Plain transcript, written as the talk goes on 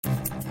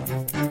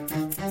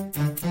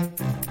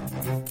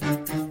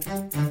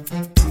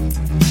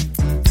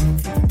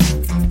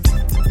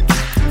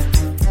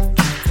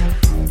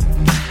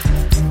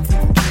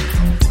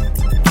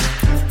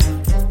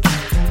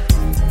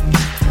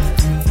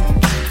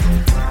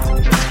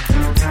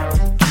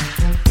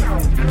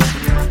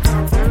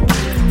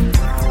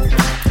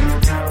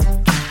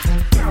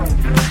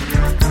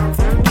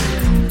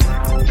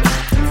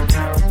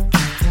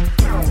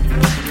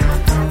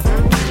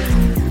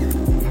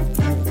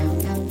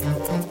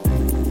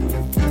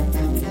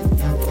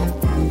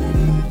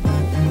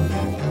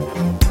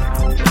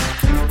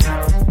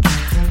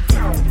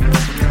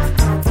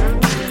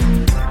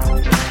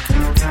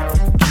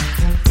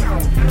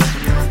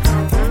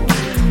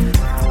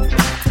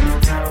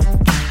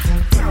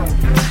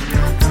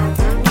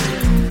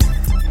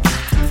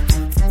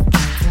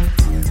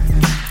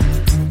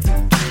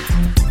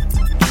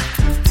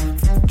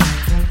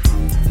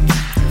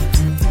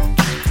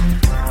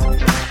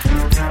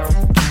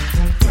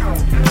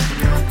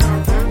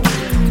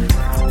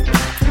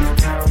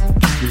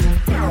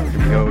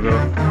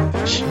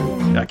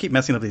keep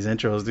messing up these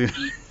intros, dude.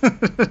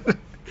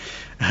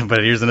 But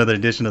here's another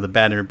edition of the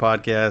Bad Nerd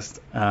Podcast.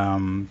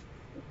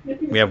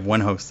 We have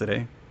one host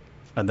today,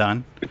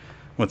 Adan.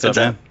 What's up,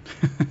 man?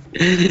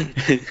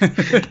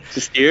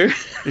 Just here?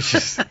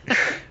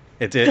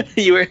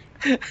 You were...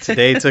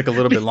 Today took a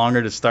little bit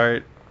longer to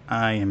start.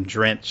 I am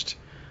drenched.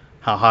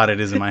 How hot it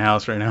is in my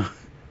house right now.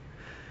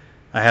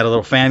 I had a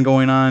little fan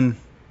going on,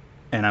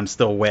 and I'm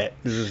still wet.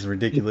 This is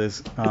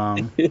ridiculous.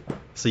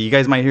 So you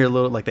guys might hear a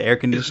little, like, the air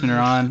conditioner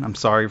on. I'm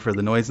sorry for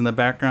the noise in the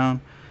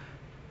background.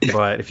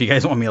 But if you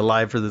guys want me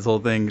alive for this whole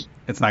thing,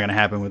 it's not going to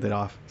happen with it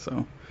off.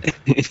 So,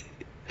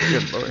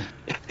 good lord.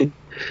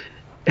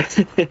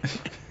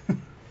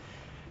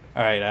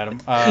 All right,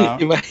 Adam.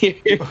 You might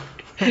hear...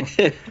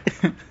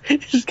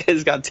 This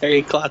guy's got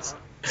terry cloths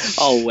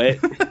all wet.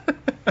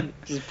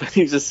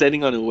 He's just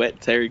sitting on a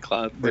wet terry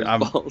cloth. Pull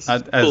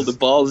the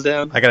balls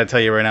down. I got to tell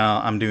you right now,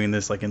 I'm doing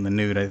this like in the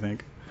nude, I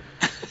think.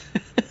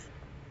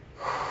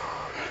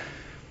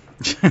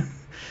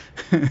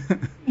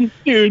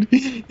 Dude.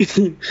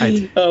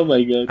 Oh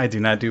my god. I do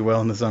not do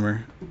well in the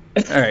summer.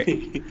 All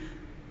right.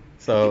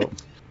 So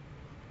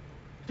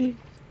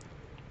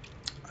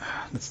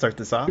let's start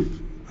this off.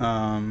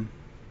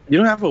 You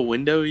don't have a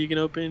window you can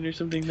open or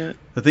something? That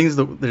the thing is,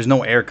 there's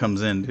no air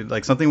comes in, dude.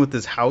 Like something with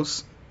this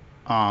house.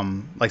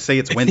 Like say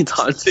it's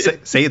winter.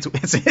 say it's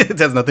it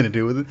has nothing to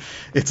do with it.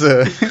 It's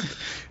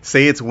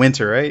say it's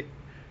winter, right?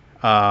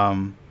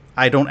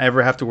 I don't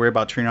ever have to worry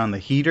about turning on the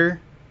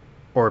heater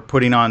or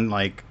putting on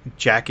like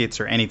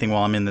jackets or anything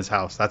while I'm in this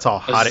house. That's how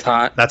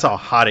hot. That's how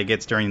hot it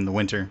gets during the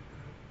winter.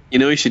 You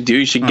know what you should do?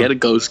 You should get a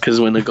ghost, because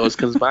when the ghost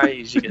comes by,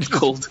 you should get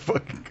cold.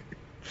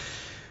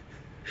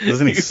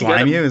 Doesn't he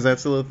slime you? Is that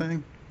still a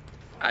thing?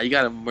 You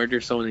gotta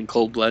murder someone in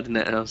cold blood in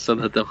that house so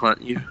that they'll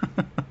haunt you.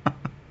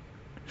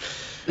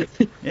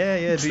 Yeah.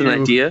 It's an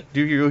idea.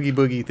 Do your oogie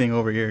boogie thing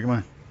over here. Come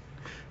on.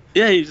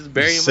 Yeah, you just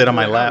bury him. Sit on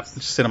my lap.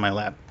 Just sit on my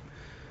lap.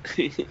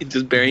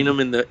 Just burying them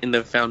in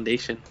the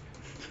foundation.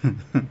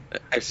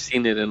 I've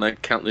seen it in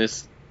like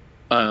countless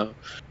Del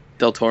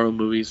Toro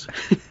movies.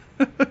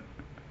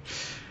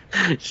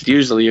 It's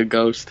usually a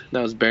ghost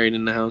that was buried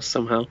in the house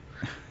somehow.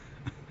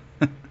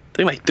 I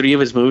think like 3 of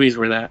his movies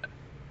were that.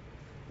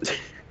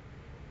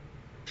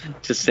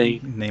 Just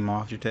saying. Name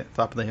off your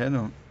top of the head.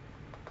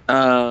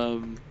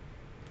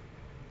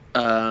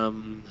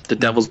 The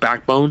Devil's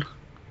Backbone.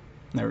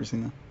 Never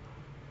seen that.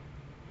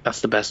 That's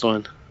the best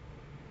one.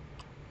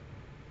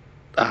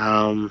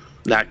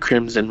 That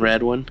Crimson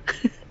Red one.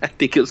 I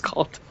think it was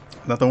called.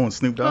 Is that the one with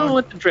Snoop Dogg? Oh,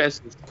 what the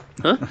dresses?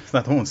 Huh? Is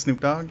that the one with Snoop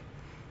Dogg?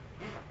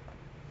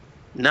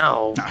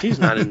 No, he's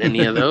not in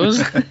any of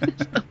those.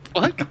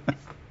 What?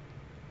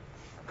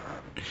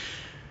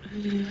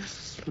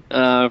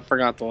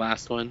 Forgot the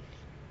last one.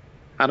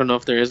 I don't know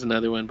if there is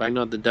another one, but I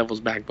know The Devil's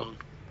Backbone.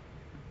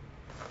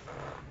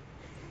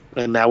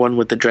 And that one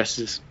with the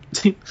dresses.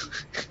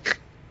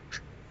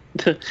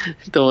 The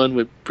one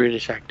with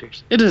British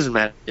actors. It doesn't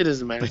matter. It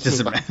doesn't matter.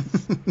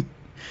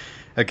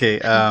 Okay,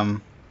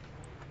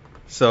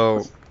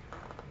 so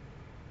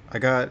I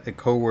got a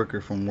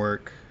coworker from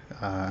work.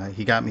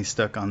 He got me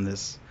stuck on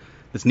this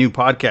new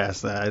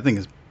podcast that I think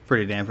is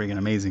pretty damn freaking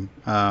amazing.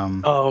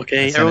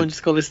 Okay. Everyone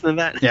just go listen to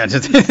that. Yeah,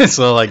 just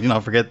so like,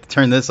 forget to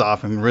turn this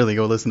off and really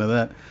go listen to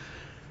that.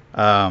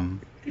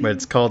 But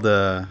it's called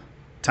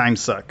Time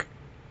Suck.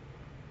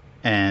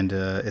 And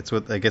it's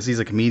with, I guess he's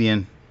a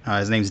comedian.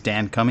 His name's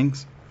Dan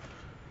Cummings.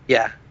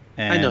 Yeah,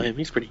 and, I know him.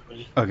 He's pretty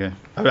funny. Okay,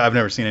 I've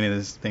never seen any of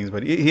these things,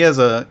 but he has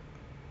a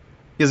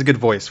good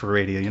voice for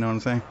radio. You know what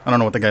I'm saying? I don't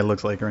know what the guy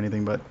looks like or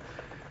anything, but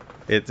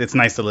it's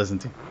nice to listen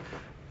to.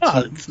 Oh,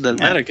 it doesn't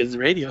matter because it's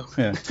radio.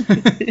 Yeah.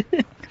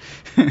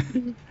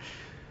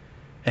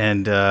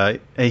 And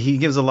he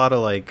gives a lot of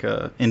like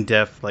in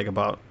depth, like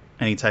about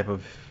any type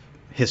of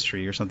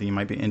history or something you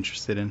might be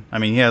interested in. I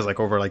mean, he has like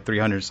over like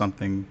 300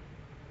 something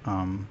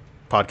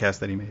podcasts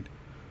that he made.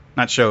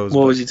 Not shows.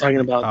 What was he talking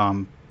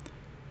about?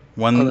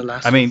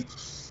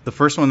 The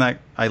first one that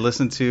I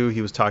listened to,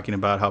 he was talking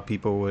about how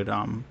people would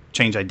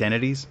change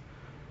identities.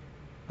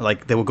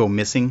 Like they would go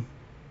missing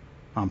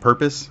on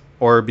purpose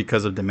or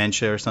because of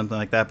dementia or something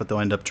like that, but they'll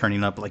end up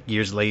turning up like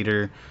years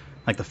later.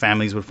 Like the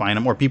families would find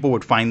them or people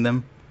would find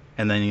them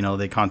and then,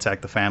 they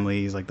contact the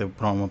families, like they put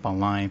them up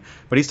online.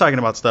 But he's talking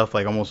about stuff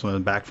like almost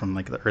back from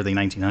like the early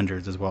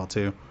 1900s as well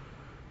too.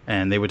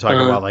 And they would talk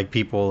about like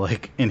people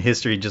like in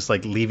history just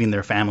like leaving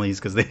their families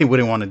because they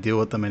wouldn't want to deal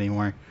with them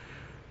anymore.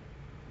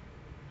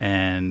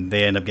 And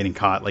they end up getting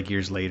caught like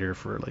years later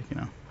for like,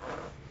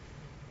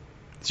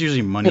 it's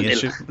usually money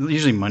issue.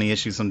 Usually money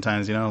issues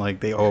sometimes, like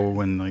they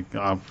owe and like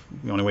the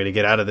only way to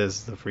get out of this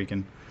is to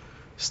freaking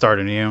start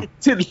anew.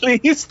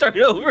 To start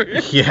over.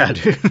 Yeah,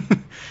 dude.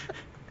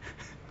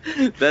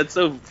 That's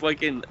so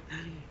fucking.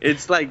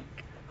 It's like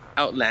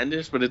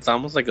outlandish, but it's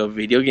almost like a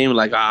video game.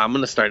 Like I'm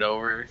gonna start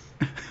over.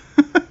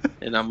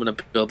 And I'm going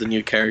to build a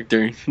new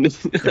character. I'm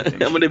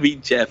going to be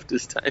Jeff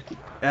this time.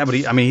 Yeah, but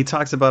he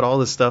talks about all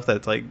this stuff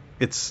that's like,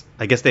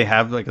 I guess they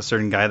have like a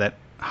certain guy that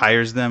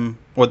hires them,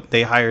 or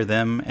they hire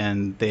them,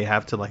 and they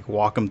have to like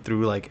walk them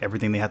through like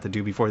everything they have to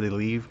do before they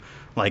leave,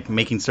 like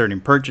making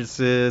certain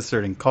purchases,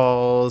 certain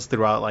calls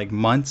throughout like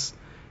months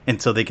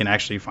until they can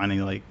actually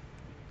finally like,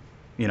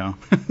 you know,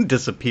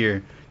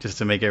 disappear, just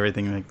to make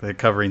everything like they're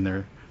covering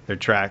their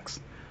tracks.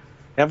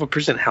 They have a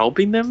person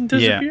helping them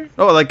disappear? Yeah.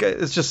 Oh, like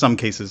it's just some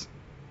cases.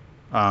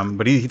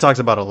 But he talks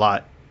about a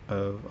lot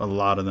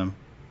of them.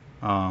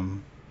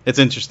 It's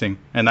interesting,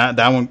 and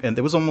that one, and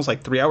it was almost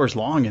like 3 hours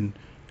long, and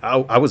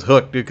I was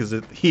hooked, dude, because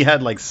he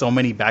had like so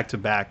many back to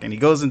back, and he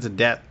goes into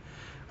depth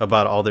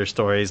about all their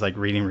stories, like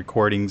reading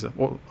recordings,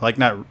 well, like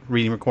not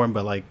reading recording,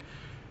 but like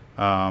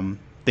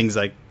things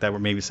like that were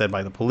maybe said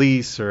by the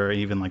police or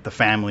even like the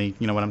family.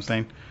 You know what I'm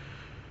saying?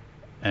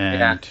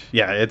 And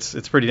yeah,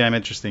 it's pretty damn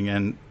interesting.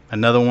 And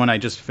another one I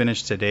just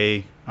finished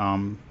today.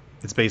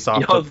 It's based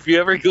off. Yo, if you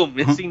ever go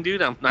missing,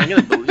 dude, I'm not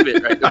gonna believe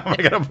it right now.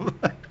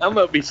 I'm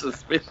gonna be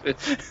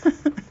suspicious.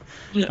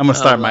 I'm gonna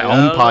start my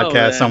own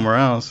podcast somewhere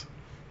else.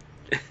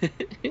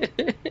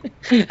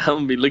 I'm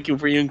gonna be looking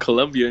for you in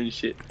Colombia and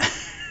shit.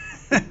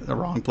 The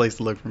wrong place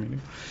to look for me.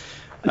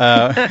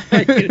 I'm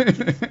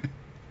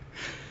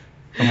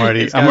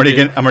already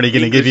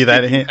gonna give you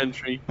that hint.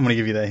 Country. I'm gonna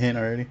give you that hint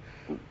already.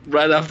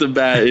 Right off the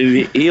bat,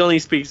 he only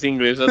speaks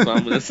English. That's what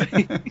I'm gonna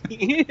say.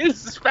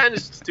 His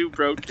Spanish is too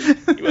broken.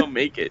 He won't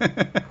make it.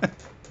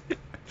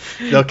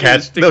 They'll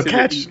catch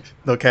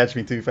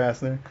me too fast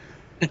there.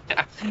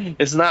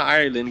 It's not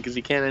Ireland because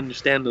he can't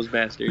understand those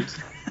bastards.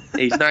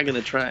 He's not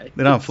gonna try.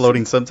 They don't have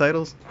floating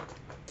subtitles.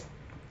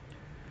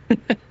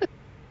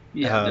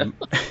 Yeah.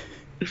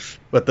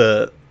 But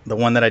the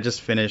one that I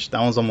just finished,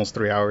 that one's almost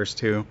 3 hours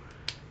too,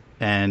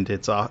 and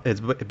it's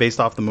based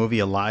off the movie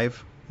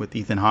Alive with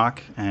Ethan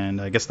Hawke,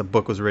 and I guess the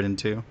book was written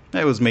too.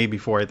 It was made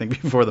before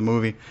the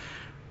movie,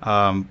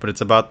 but it's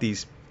about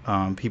these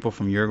people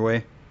from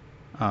Uruguay,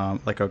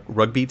 like a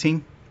rugby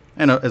team,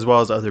 and as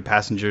well as other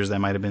passengers that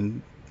might have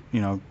been,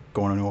 you know,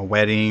 going to a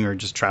wedding or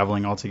just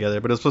traveling all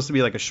together. But it was supposed to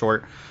be like a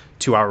short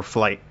 2-hour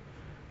flight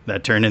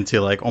that turned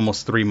into like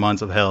almost 3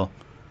 months of hell,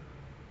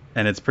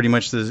 and it's pretty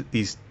much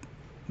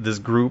this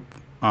group.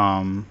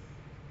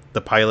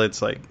 The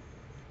pilots like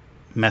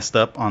messed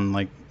up on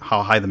like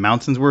how high the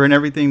mountains were and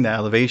everything, the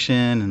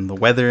elevation and the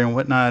weather and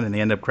whatnot, and they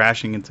end up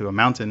crashing into a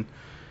mountain,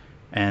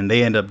 and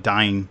they end up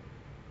dying,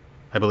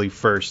 I believe,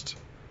 first.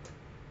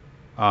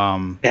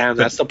 Damn,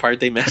 that's the part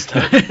they messed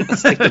up.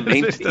 That's like the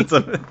main thing.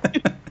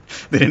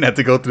 They didn't have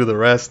to go through the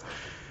rest,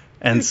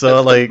 and so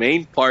that's like the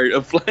main part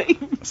of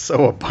flying.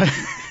 So a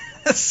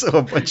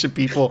bunch of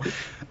people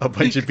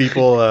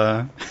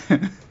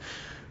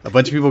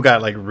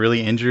got like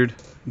really injured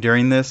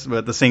during this, but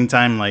at the same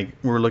time, like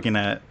we're looking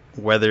at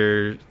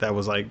weather that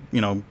was like,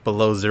 you know,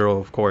 below zero,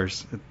 of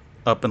course,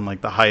 up in like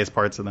the highest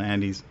parts of the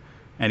Andes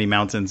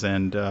Mountains,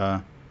 and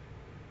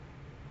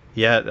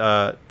he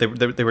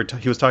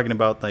was talking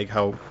about like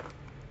how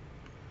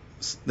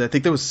I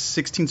think there was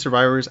 16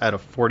 survivors out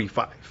of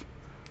 45,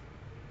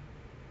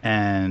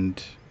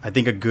 and I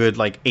think a good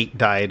like 8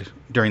 died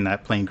during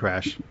that plane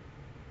crash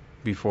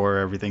before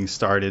everything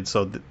started.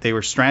 So they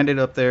were stranded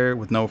up there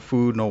with no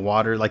food, no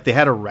water. Like they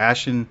had a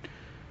ration,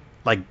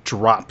 like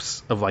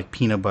drops of like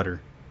peanut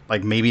butter,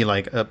 like maybe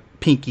like a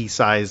pinky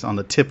size on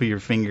the tip of your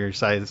finger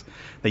size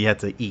that you had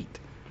to eat.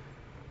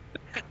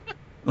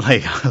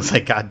 Like I was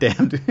like, God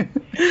damn, dude.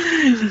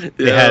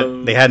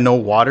 They had no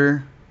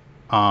water.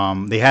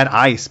 They had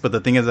ice, but the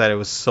thing is that it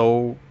was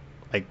so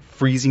like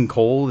freezing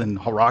cold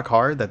and rock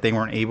hard that they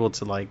weren't able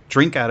to like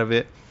drink out of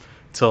it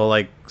till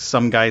like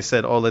some guy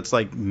said, oh, let's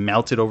like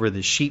melt it over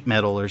the sheet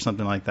metal or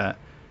something like that,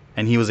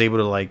 and he was able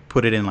to like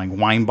put it in like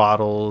wine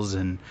bottles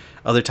and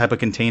other type of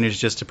containers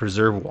just to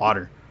preserve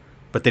water.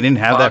 But they didn't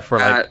have that for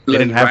like they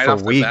didn't have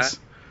for weeks.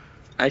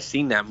 I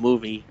seen that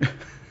movie.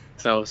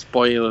 So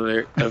spoiler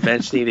alert,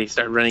 eventually they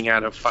start running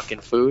out of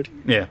fucking food.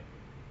 Yeah.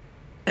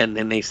 And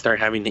then they start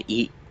having to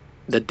eat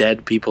the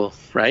dead people,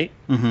 right?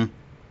 Mm-hmm.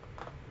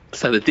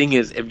 So the thing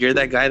is, if you're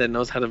that guy that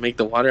knows how to make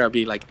the water, I'll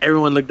be like,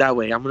 everyone look that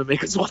way. I'm going to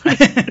make us water.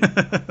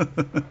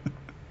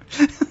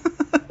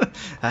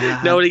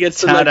 Nobody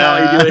gets to look how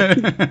I do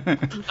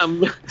it.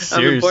 I'm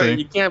important.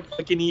 You can't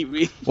fucking eat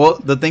me. Well,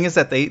 the thing is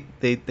that they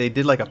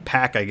did like a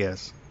pack, I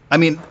guess. I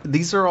mean,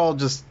 these are all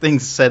just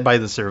things said by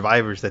the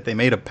survivors, that they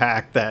made a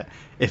pact that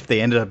if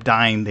they ended up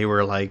dying, they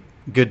were like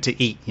good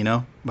to eat, you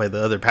know, by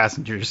the other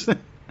passengers.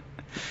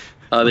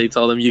 Oh, they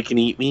told them you can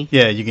eat me?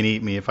 Yeah, you can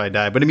eat me if I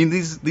die. But I mean,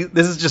 this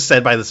is just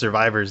said by the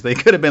survivors. They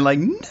could have been like,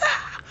 nah.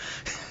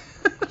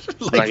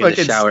 Like in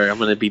the shower, I'm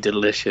gonna be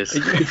delicious.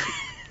 The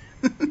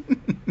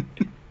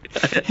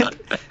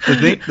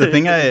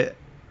thing I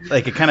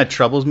like, it kind of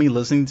troubles me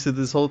listening to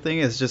this whole thing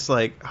is just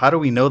like, how do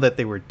we know that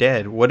they were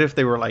dead? What if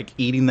they were like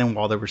eating them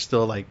while they were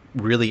still like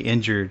really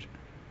injured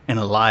and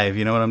alive?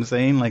 You know what I'm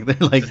saying? Like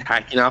they're like just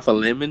hacking off a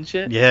limb and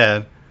shit.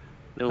 Yeah.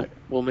 No,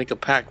 we'll make a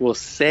pact. We'll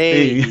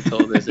say he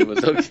told us it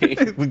was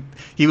okay.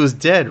 He was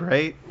dead,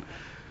 right?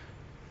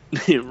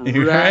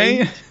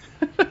 Right.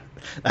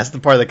 That's the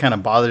part that kind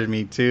of bothered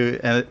me too,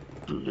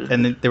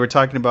 and they were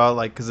talking about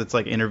like, because it's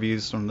like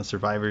interviews from the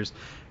survivors,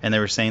 and they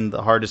were saying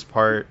the hardest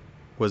part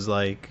was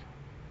like,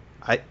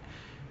 I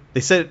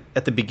they said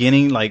at the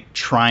beginning like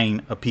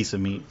trying a piece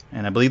of meat,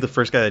 and I believe the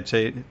first guy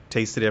that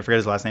tasted it, I forget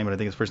his last name, but I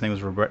think his first name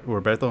was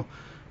Roberto,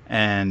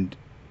 and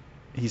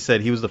he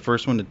said he was the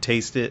first one to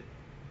taste it,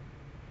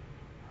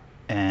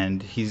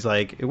 and he's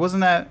like, it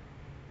wasn't that.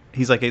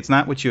 He's like, it's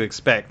not what you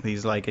expect.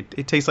 He's like,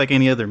 it tastes like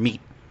any other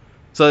meat.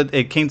 So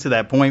it came to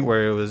that point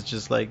where it was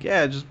just like,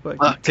 yeah, just like,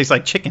 it tastes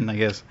like chicken, I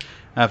guess.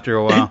 After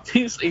a while, It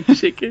tastes like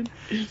chicken.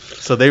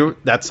 so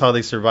that's how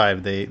they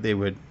survived. They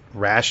would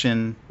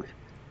ration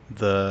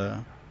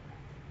the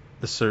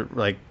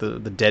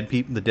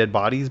the dead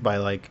bodies by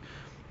like,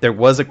 there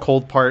was a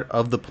cold part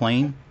of the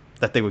plane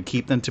that they would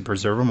keep them to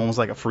preserve them, almost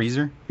like a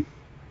freezer.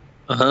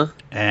 Uh-huh.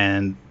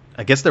 And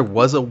I guess there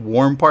was a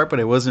warm part, but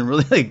it wasn't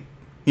really like,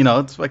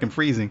 it's fucking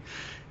freezing.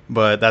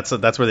 But that's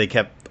where they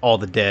kept all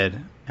the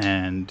dead.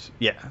 And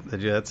yeah,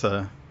 that's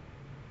some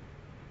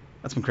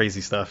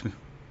crazy stuff.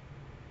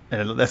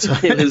 And that's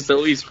It was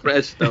always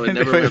fresh though. It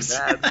never went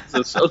bad. It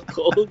was so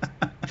cold.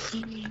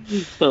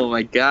 Oh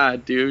my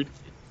god, dude.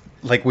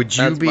 Like, would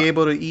you be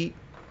able to eat?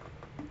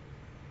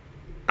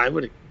 I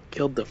would have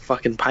killed the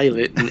fucking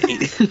pilot and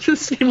ate the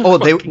same. Oh,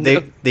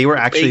 they were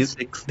actually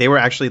basics. they were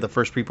actually the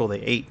first people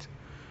they ate,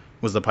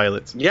 was the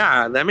pilots.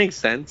 Yeah, that makes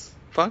sense.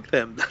 Fuck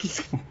them.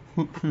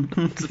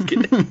 Just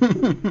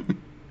kidding.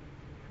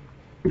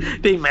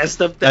 They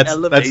messed up the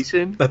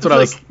elevation. That's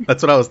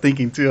what I was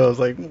thinking too. I was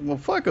like, well,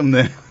 fuck them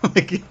then.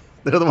 Like,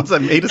 they're the ones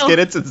that made us get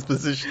into this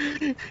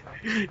position.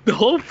 The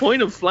whole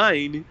point of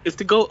flying is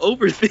to go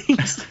over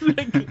things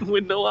like,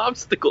 with no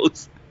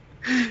obstacles.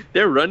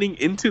 They're running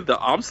into the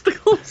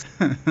obstacles.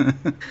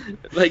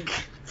 Like,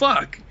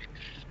 fuck.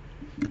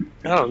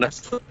 I don't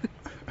know.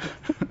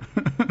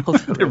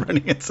 They're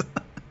running into.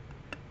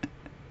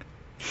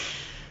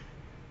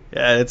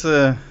 Yeah, it's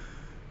a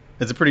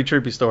pretty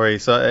trippy story.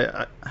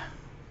 So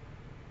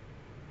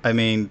I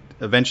mean,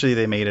 eventually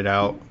they made it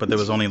out, but there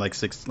was only like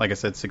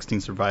 16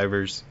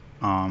 survivors.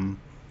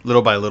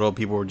 Little by little,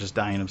 people were just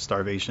dying of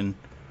starvation.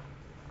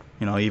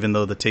 Even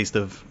though the taste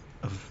of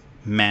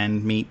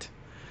man meat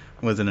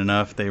wasn't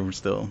enough, they were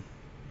still.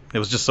 It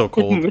was just so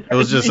cold. It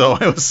was so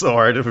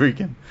hard to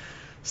freaking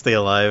stay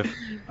alive.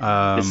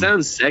 It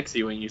sounds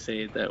sexy when you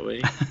say it that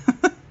way.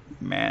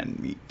 Man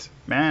meat,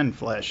 man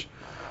flesh,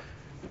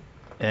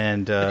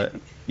 and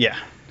yeah.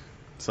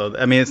 So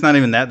I mean, it's not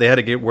even that. They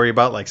had to worry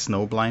about like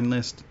snow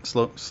blindness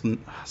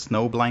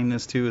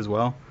too as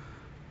well.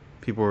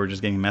 People were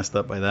just getting messed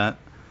up by that.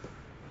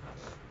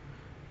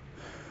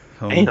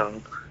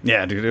 Damn.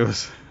 Yeah, dude, it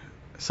was.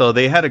 So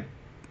they had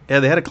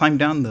to climb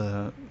down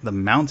the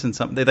mountain.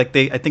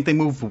 I think they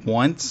moved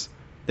once.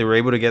 They were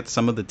able to get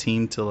some of the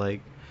team to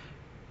like,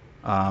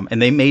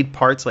 and they made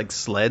parts like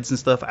sleds and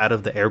stuff out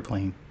of the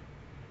airplane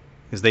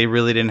because they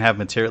really didn't have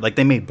material. Like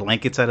they made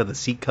blankets out of the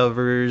seat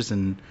covers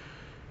and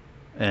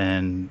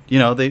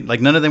they like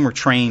none of them were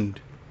trained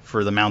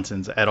for the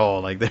mountains at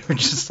all. Like they were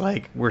just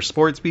like, we're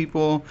sports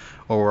people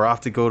or we're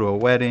off to go to a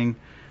wedding.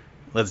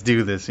 Let's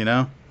do this,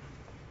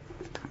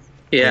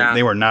 Yeah.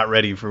 They were not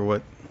ready for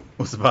what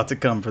was about to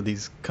come for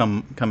these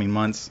coming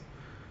months.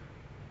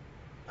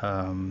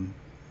 Yeah,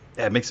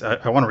 it makes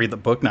I want to read the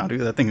book now,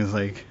 dude. That thing is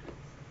like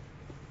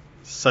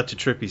such a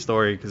trippy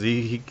story because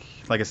he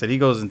like I said, he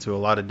goes into a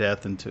lot of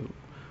depth into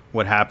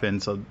what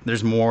happened. So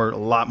there's a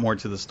lot more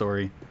to the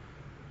story.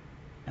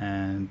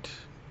 And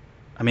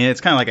I mean, it's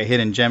kind of like a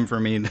hidden gem for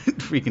me.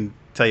 We can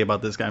tell you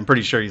about this guy. I'm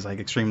pretty sure he's like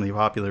extremely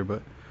popular,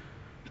 but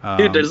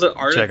dude, there's an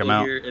check him article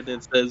out. here, and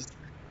it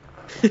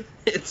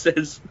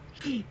says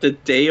the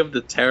day of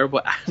the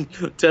terrible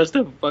just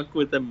to fuck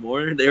with them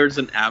more. There was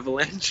an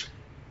avalanche.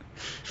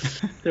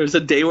 There was a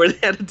day where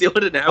they had to deal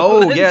with an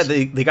avalanche. Oh yeah,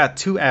 they got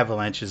 2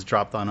 avalanches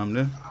dropped on them,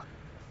 dude,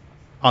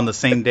 on the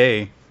same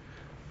day.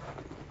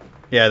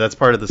 Yeah, that's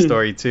part of the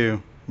story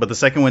too. But the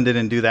second one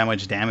didn't do that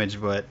much damage.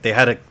 But they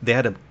had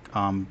to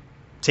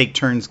take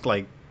turns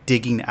like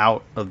digging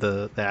out of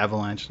the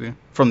avalanche, dude,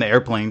 from the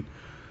airplane.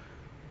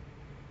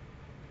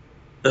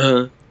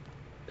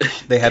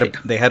 They had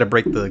to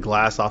break the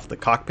glass off the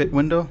cockpit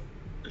window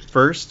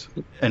first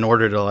in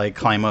order to like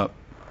climb up.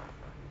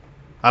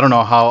 I don't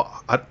know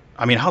how.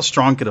 I mean, how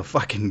strong could a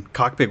fucking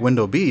cockpit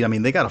window be? I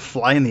mean, they gotta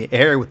fly in the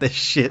air with this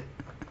shit.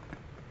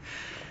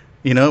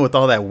 With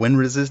all that wind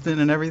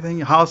resistant and everything.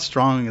 How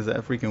strong is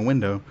that freaking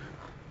window?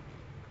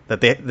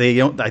 That they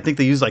don't. I think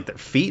they use like their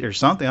feet or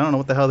something. I don't know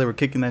what the hell they were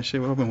kicking that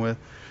shit open with.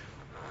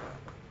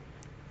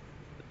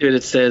 Dude,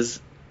 it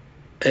says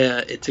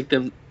it took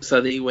them.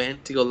 So they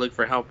went to go look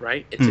for help,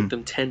 right? It took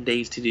them 10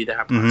 days to do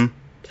that. Mm-hmm.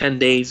 10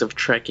 days of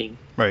trekking.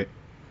 Right.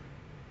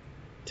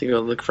 To go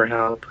look for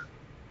help.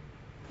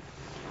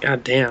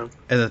 God damn.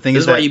 And the thing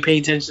this is why that you pay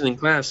attention in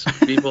class,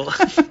 people.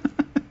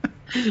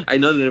 I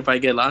know that if I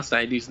get lost,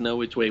 I at least know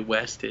which way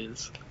west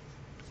is.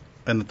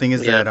 And the thing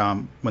is that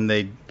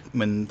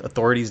when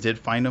authorities did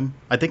find them,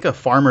 I think a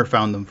farmer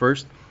found them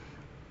first.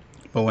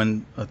 But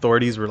when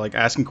authorities were like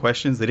asking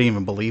questions, they didn't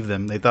even believe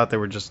them. They thought they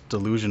were just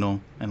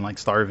delusional and like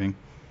starving.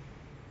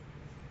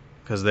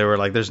 Because they were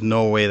like, there's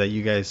no way that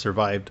you guys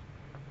survived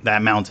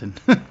that mountain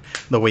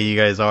the way you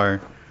guys are.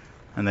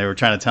 and they were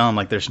trying to tell him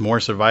like there's more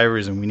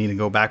survivors and we need to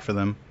go back for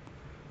them.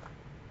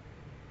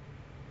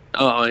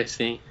 Oh, I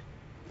see.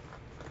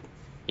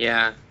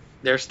 Yeah,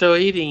 they're still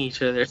eating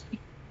each other.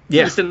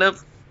 Yeah,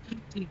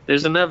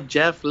 There's enough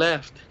Jeff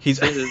left. He's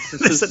to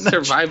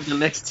survive the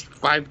next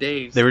 5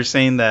 days. They were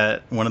saying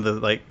that one of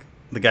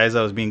the guys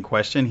that was being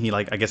questioned, he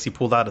I guess he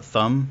pulled out a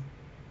thumb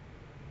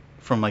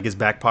from his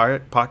back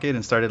pocket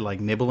and started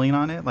nibbling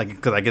on it,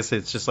 because I guess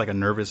it's just a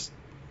nervous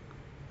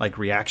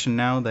reaction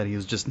now that he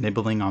was just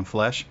nibbling on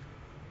flesh.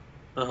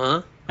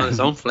 On his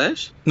own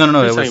flesh?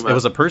 No, it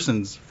was a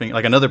person's finger,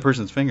 another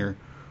person's finger.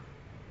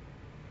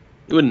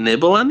 You would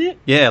nibble on it?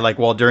 Yeah,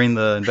 while during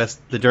the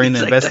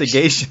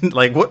investigation,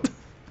 what?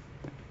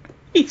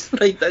 He's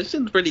like, that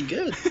shit's pretty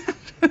good.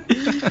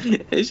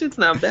 That shit's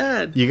not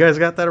bad. You guys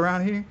got that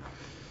around here?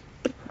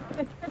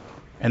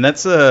 And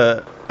that's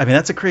a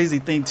crazy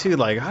thing too.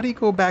 How do you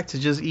go back to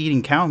just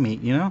eating cow meat,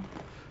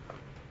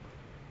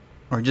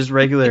 or just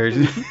regular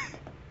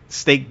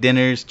steak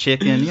dinners,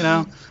 chicken,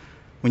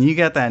 When you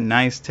got that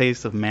nice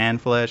taste of man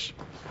flesh,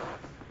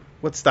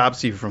 what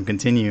stops you from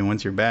continuing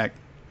once you're back?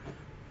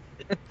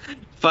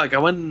 Fuck, I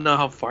want to know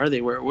how far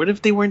they were. What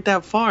if they weren't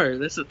that far?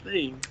 That's the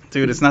thing.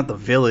 Dude, it's not the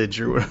village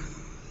or whatever.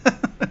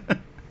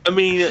 I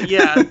mean,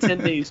 yeah, 10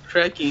 days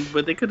trekking,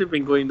 but they could have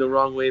been going the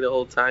wrong way the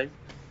whole time.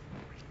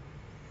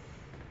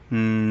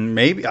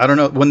 Maybe. I don't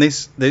know. When they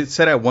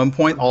said at one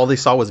point all they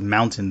saw was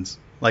mountains.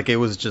 It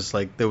was just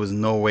there was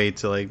no way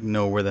to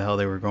know where the hell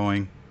they were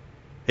going.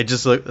 It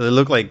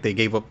looked like they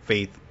gave up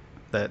faith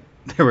that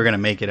they were going to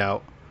make it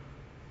out.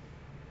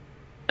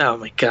 Oh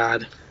my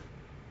god.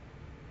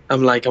 I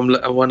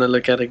want to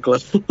look at a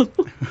globe.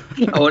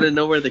 I want to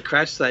know where the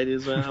crash site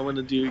is, man. I want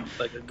to do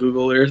a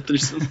Google Earth or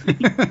something.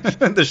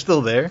 They're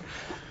still there?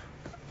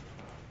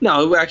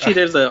 No, actually,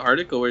 there's an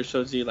article where it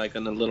shows you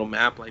on a little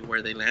map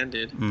where they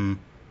landed.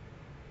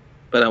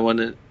 But I want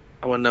to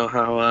know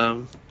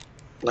how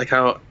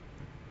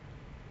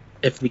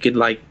if we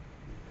could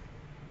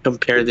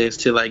compare this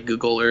to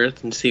Google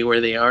Earth and see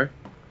where they are.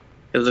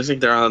 It looks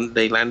like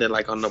they landed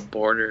on the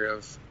border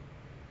of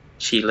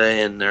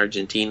Chile and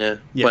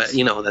Argentina. Yes.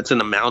 But that's in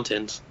the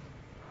mountains.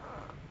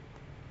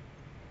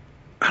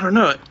 I don't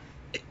know.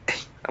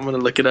 I'm gonna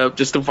look it up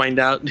just to find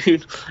out,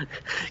 dude.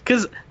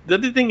 Because the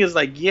other thing is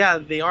yeah,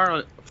 they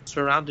are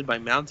surrounded by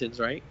mountains,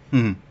 right?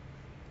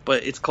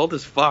 But it's cold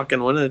as fuck,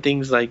 and one of the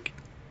things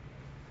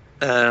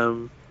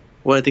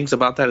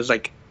about that is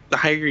the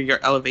higher your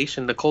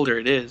elevation, the colder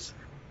it is.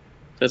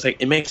 So it's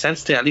it makes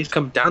sense to at least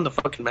come down the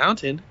fucking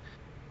mountain.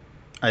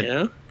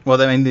 Well,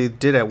 they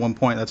did at one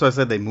point. That's why I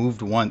said they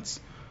moved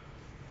once,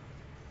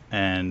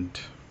 and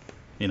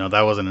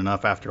that wasn't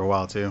enough after a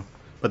while too.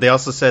 But they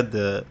also said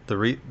the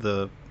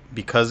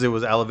because it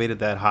was elevated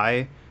that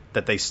high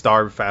that they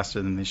starved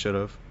faster than they should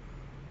have.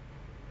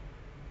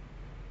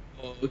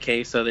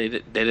 Okay, so they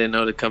didn't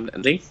know to come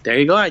down. There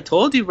you go. I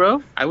told you,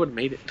 bro. I would have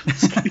made it.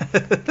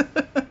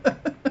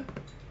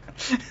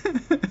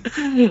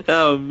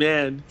 Oh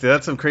man, dude,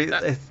 that's some crazy.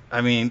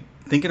 I mean,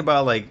 thinking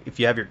about if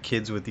you have your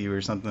kids with you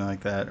or something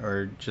like that,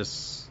 or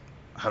just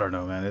I don't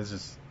know, man. It's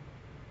just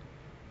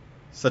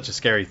such a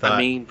scary thought. I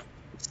mean,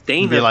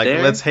 staying be up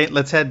there.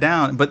 Let's head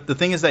down. But the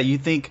thing is that you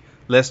think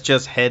let's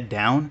just head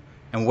down,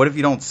 and what if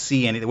you don't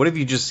see anything? What if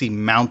you just see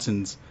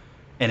mountains,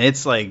 and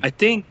it's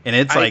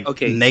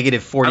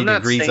negative 40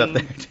 degrees up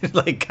there?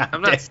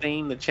 I'm not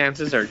saying the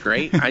chances are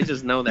great. I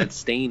just know that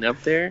staying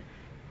up there.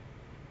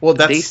 Well,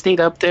 they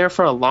stayed up there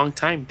for a long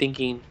time,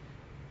 thinking.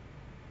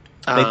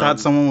 They thought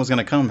someone was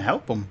gonna come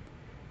help them.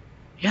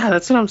 Yeah,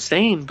 that's what I'm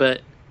saying. But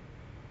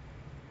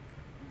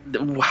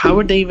how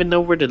would they even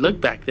know where to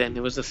look back then? It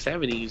was the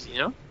 70s,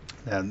 Yeah,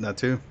 that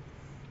too.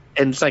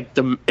 And it's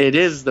it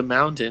is the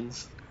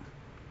mountains.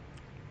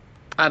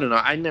 I don't know.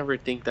 I never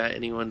think that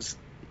anyone's.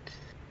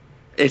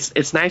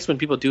 It's nice when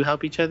people do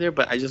help each other,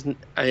 but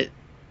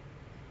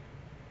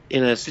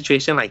in a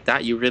situation like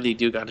that, you really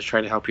do got to try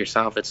to help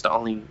yourself. It's the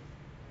only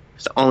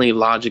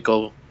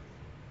logical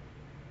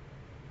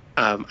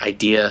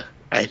idea,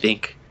 I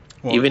think.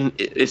 Well, even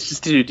it's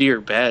just to do your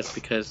best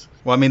because.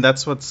 Well, I mean,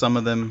 that's what some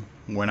of them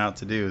went out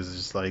to do. Is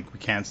just we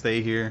can't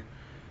stay here.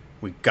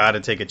 We got to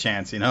take a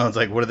chance. It's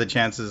what are the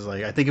chances?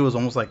 I think it was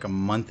almost a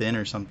month in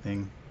or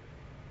something,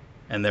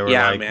 and they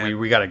were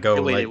we got to go.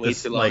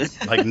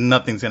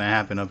 Nothing's gonna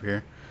happen up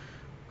here.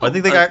 I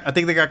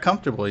think they got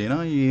comfortable. You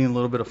eat a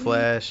little bit of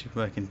flesh, you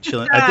fucking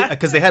chilling. I think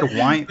because they had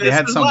wine. They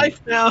had some.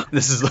 Life now.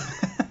 This is.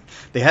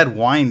 They had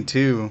wine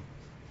too,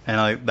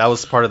 and that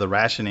was part of the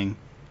rationing.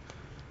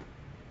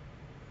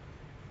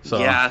 So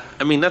yeah,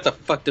 I mean that's a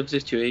fucked up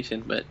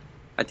situation, but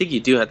I think you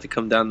do have to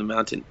come down the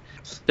mountain.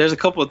 There's a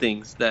couple of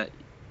things that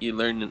you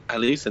learn, at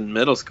least in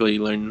middle school.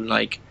 You learn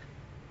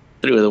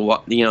through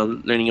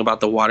learning about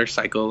the water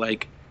cycle,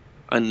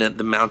 and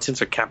the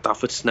mountains are capped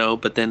off with snow,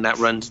 but then that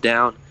runs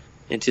down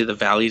into the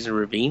valleys and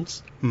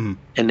ravines, and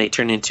they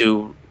turn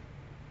into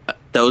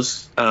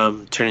rivers.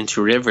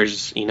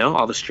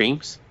 All the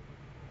streams.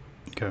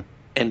 Okay.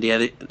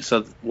 And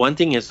so one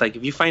thing is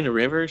if you find a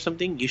river or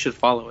something, you should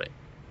follow it,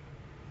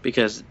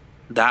 because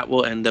that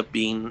will end up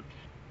being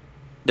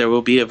there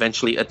will be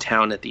eventually a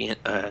town at the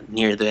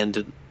near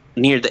the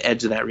near the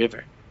edge of that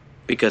river,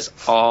 because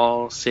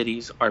all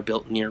cities are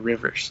built near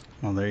rivers.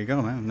 Well, there you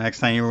go, man. Next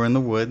time you were in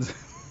the woods,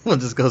 we'll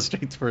just go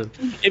straight for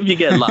If you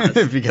get lost.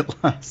 if you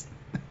get lost.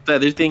 The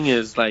other thing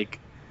is, like,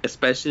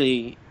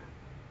 especially,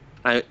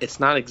 it's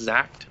not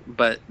exact,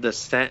 but the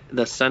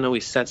sun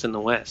always sets in the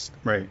west.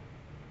 Right.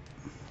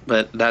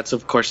 But that's,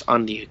 of course,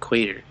 on the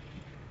equator.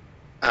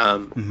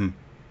 So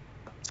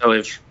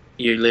if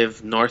you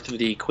live north of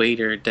the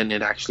equator, then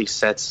it actually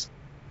sets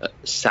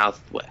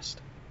southwest.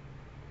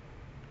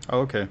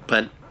 Oh, okay.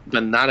 But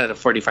not at a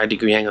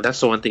 45-degree angle. That's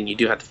the one thing you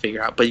do have to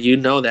figure out. But you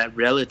know that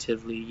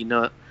relatively, you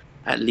know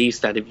at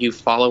least that if you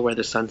follow where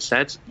the sun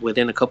sets,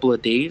 within a couple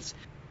of days,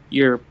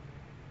 you're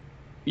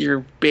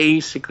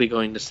basically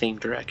going the same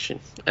direction,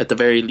 at the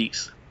very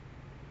least.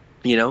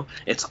 You know,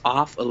 it's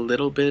off a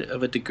little bit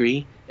of a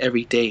degree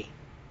every day,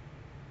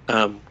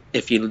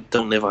 if you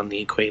don't live on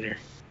the equator.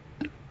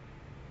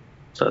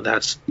 So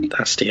that's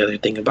the other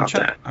thing about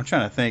that. I'm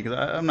trying to think.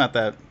 I'm not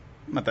that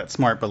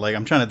smart, but like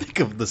I'm trying to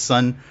think of the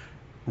sun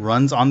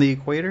runs on the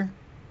equator.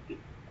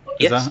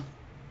 Yes,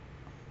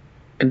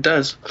 it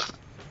does.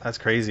 That's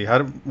crazy. How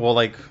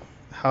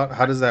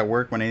does that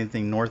work when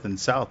anything north and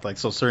south? Like,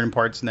 so certain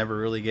parts never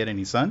really get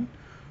any sun?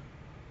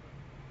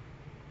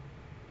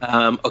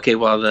 Okay,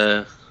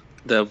 well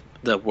the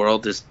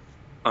world is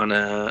on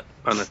a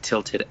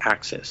tilted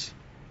axis.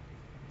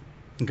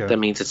 Okay. That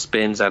means it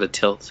spins at a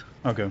tilt.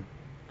 Okay.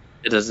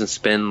 It doesn't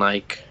spin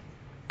like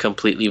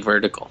completely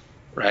vertical,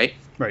 right?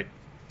 Right.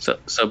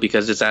 So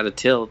because it's at a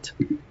tilt.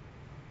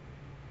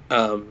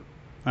 Oh,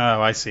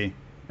 I see.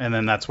 And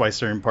then that's why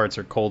certain parts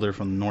are colder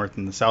from the north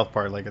and the south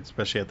part, like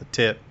especially at the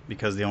tip,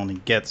 because they only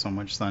get so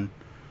much sun.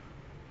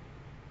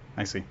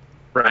 I see.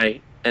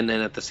 Right. And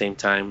then at the same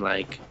time,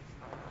 like,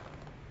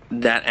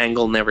 that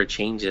angle never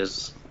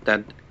changes.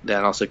 That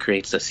also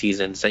creates the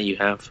seasons that you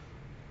have.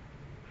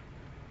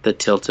 The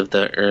tilt of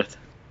the Earth.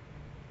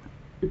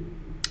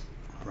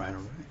 Right.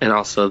 And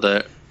also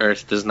the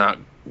Earth does not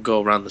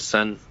go around the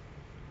sun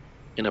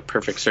in a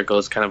perfect circle.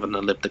 It's kind of an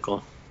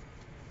elliptical.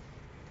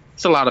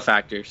 It's a lot of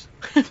factors.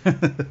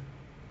 I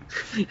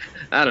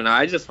don't know.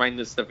 I just find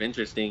this stuff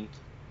interesting.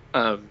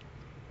 I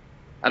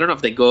don't know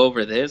if they go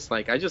over this.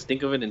 Like, I just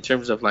think of it in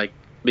terms of, like,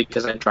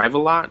 because I drive a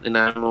lot and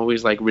I'm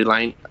always like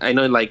relying. I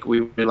know, like,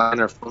 we rely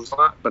on our phones a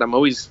lot, but I'm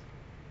always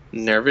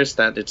nervous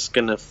that it's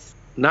gonna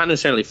not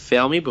necessarily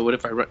fail me. But what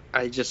if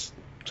I just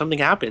something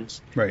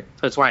happens? Right.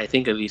 So that's why I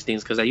think of these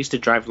things, because I used to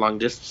drive long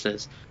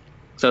distances,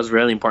 so it's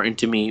really important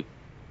to me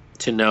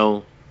to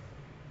know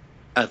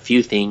a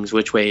few things,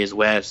 which way is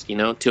west, you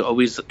know, to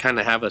always kind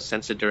of have a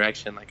sense of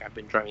direction. Like, I've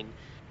been driving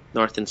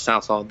north and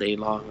south all day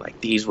long. Like,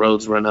 these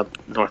roads run up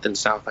north and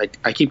south.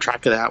 I keep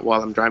track of that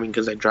while I'm driving,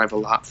 because I drive a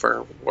lot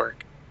for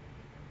work.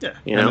 Yeah,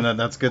 you know? I mean,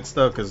 that's good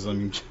stuff, because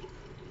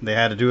they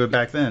had to do it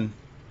back then,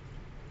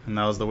 and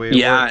that was the way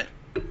it worked.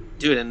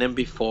 Dude. And then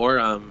before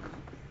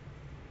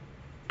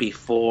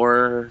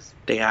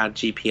they had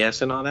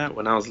GPS and all that,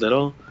 when I was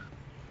little,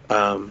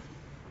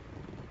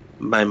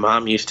 my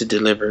mom used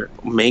to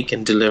make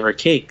and deliver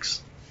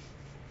cakes,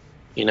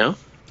 you know?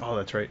 Oh,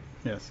 that's right.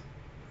 Yes.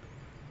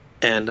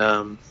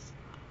 And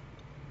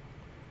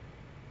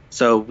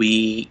so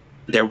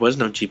there was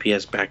no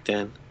GPS back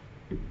then.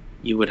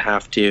 You would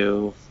have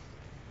to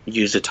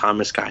use a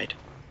Thomas guide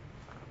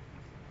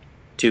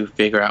to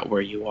figure out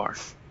where you are.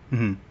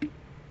 Mm-hmm.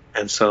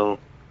 And so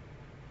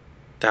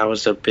that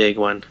was a big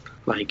one.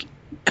 Like,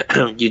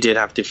 you did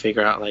have to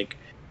figure out, like,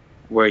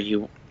 where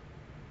you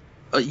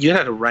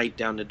had to write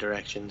down the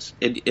directions.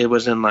 It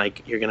wasn't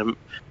like it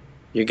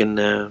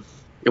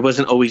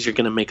wasn't always you're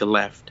gonna make a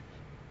left.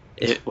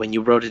 When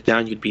you wrote it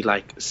down, you'd be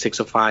like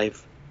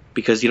 605,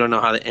 because you don't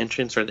know how the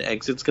entrance or the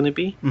exit's gonna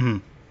be. Mm-hmm.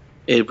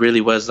 It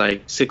really was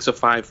like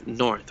 605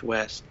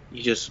 northwest.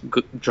 You just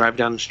drive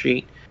down the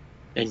street,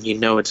 and you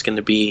know it's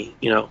gonna be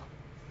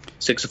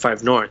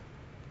 605 north.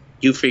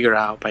 You figure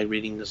out by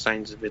reading the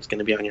signs if it's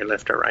gonna be on your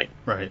left or right.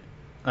 Right.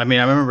 I mean,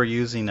 I remember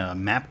using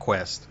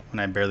MapQuest when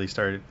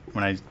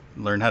I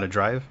learned how to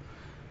drive,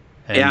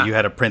 and you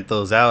had to print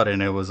those out,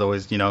 and it was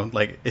always,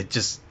 like, it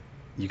just,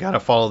 you got to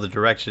follow the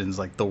directions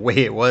like the way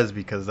it was,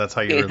 because that's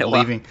how you were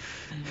leaving.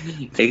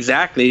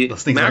 Exactly.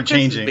 Those things aren't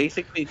changing. Is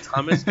basically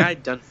Thomas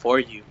Guide done for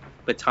you,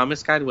 but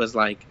Thomas Guide was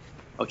like,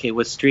 okay,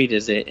 what street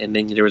is it? And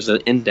then there was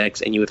an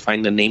index, and you would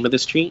find the name of the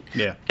street.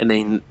 Yeah. And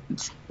then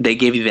they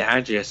gave you the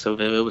address. So if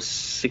it was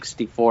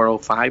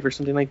 6405 or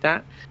something like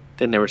that,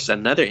 then there was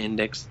another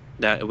index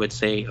that would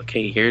say,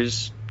 okay,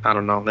 here's, I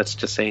don't know, let's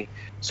just say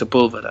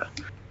Sepulveda.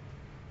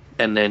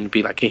 And then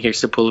be like, hey,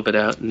 here's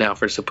Sepulveda. Now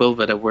for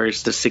Sepulveda,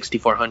 where's the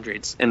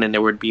 6400s? And then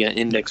there would be an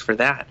index for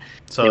that.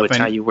 So it would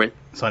tell you where.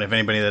 So if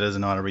anybody that doesn't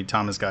know how to read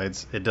Thomas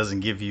guides, it doesn't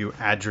give you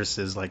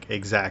addresses like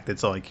exact.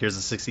 It's all like, here's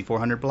the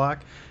 6400 block,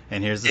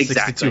 and here's the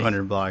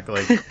 6200 block.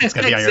 Like, it's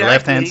gonna be on your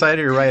left hand side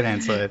or your right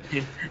hand side.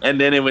 And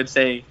then it would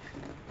say,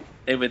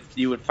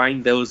 you would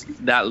find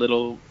that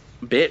little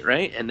bit,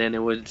 right? And then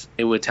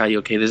it would tell you,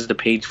 okay, this is the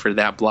page for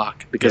that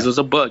block, because it was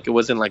a book. It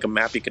wasn't like a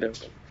map you could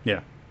open. Yeah.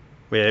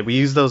 We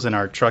use those in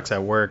our trucks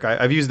at work.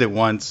 I've used it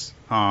once.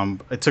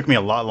 It took me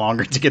a lot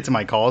longer to get to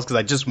my calls because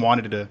I just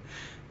wanted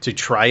to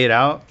try it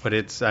out. But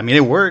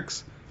it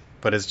works.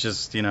 But it's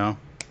just, That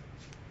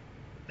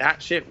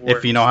shit works.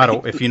 if you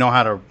know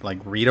how to like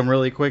read them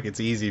really quick, it's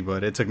easy.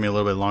 But it took me a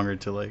little bit longer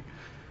to like.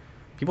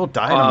 People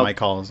died on my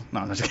calls. No,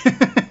 I'm just kidding.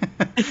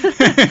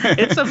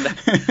 it's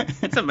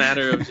a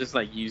matter of just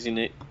like using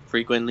it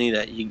frequently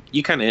that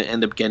you kind of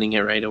end up getting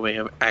it right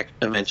away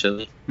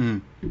eventually.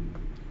 Mm.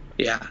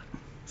 Yeah.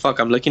 Fuck,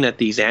 I'm looking at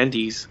these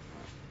Andes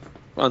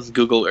on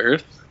Google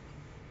Earth.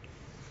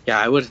 Yeah,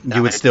 I would.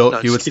 You would still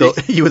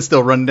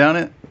run down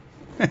it.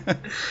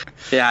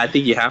 Yeah, I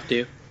think you have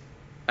to.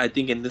 I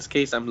think in this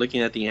case, I'm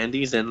looking at the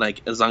Andes, and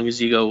like as long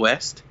as you go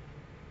west,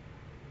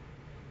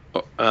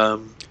 but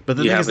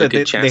the you thing have is a that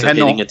good chance of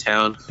hitting a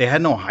town. They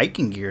had no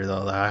hiking gear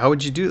though. How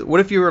would you do?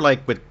 What if you were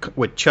like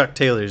with Chuck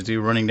Taylor's,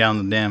 dude, running down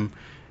the damn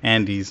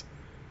Andes?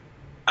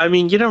 I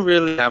mean, you don't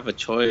really have a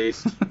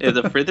choice.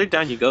 The further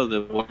down you go,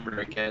 the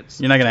warmer it gets.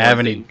 You're not gonna have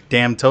any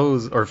damn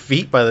toes or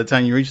feet by the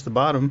time you reach the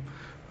bottom.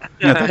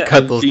 You have to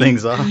cut those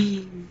things off.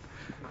 You're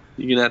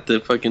gonna have to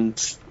fucking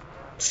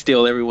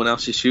steal everyone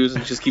else's shoes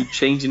and just keep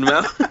changing them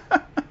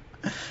out.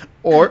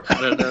 Or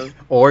I don't know.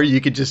 Or you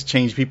could just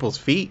change people's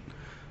feet.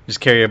 Just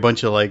carry a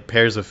bunch of like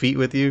pairs of feet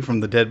with you from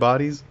the dead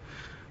bodies.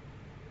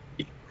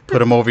 Put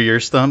them over your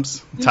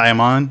stumps. Tie them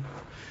on.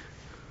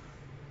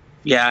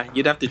 Yeah,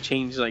 you'd have to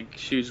change like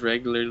shoes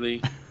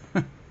regularly.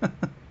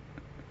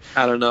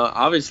 I don't know.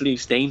 Obviously,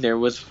 staying there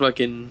was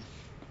fucking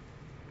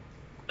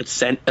a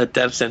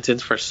death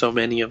sentence for so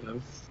many of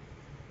them.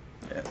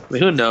 Yeah. I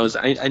mean, who knows?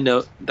 I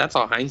know that's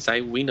all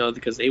hindsight. We know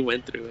because they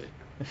went through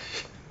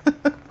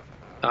it.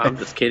 I'm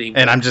just kidding.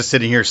 And I'm just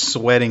sitting here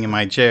sweating in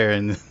my chair,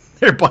 and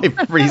they're probably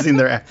freezing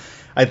their ass.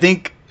 I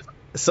think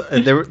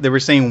they were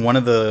saying one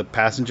of the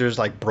passengers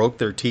like broke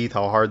their teeth.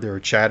 How hard they were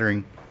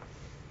chattering.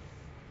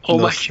 Oh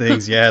my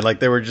things, yeah, like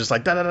they were just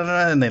like da da da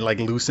da, and they like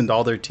loosened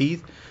all their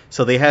teeth,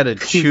 so they had to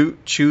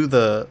chew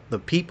the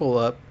people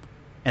up,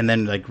 and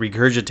then like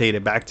regurgitate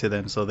it back to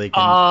them so they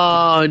can.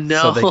 Oh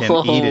no! So they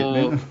can eat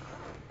it.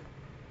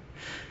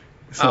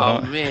 So,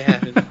 oh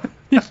man!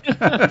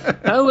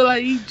 How will I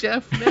eat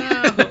Jeff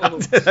now?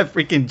 That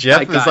freaking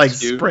Jeff is like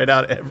spread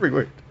out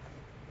everywhere.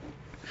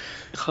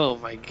 Oh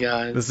my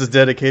god! This is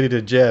dedicated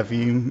to Jeff.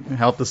 He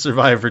helped us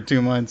survive for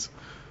 2 months.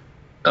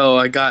 Oh,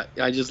 I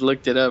just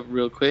looked it up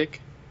real quick.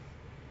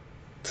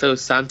 So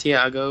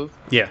Santiago.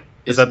 Yeah.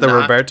 Is that the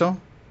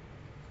Roberto?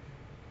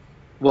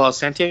 Well,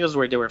 Santiago's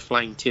where they were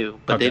flying to,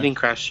 but Okay. they didn't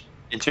crash.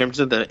 In terms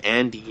of the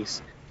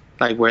Andes,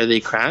 like where they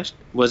crashed,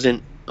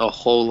 wasn't a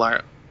whole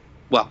lot.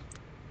 Well,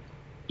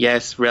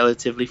 yes,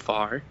 relatively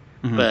far,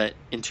 Mhm. but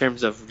in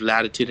terms of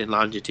latitude and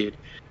longitude,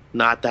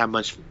 not that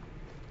much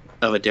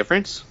of a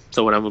difference.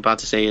 So what I'm about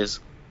to say is,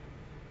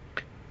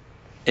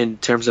 in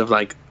terms of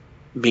like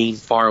being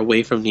far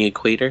away from the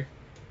equator,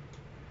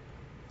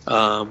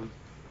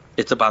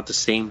 it's about the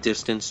same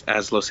distance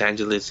as Los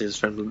Angeles is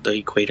from the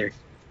equator,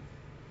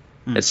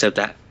 except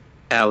that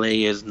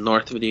LA is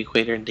north of the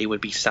equator and they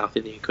would be south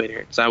of the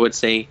equator. So I would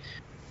say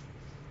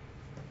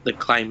the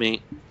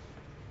climate,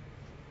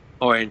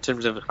 or in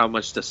terms of how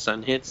much the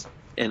sun hits,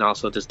 and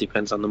also this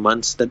depends on the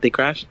months that they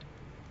crashed,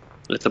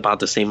 it's about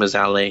the same as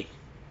LA.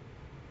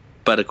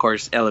 But of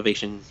course,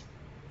 elevation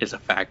is a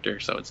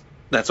factor, so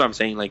that's what I'm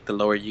saying. Like the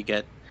lower you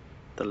get,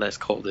 the less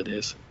cold it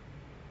is.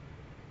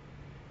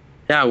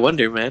 Yeah, I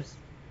wonder, man.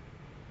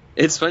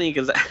 It's funny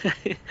because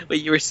what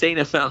you were saying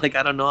about like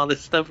I don't know all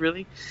this stuff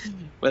really,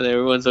 but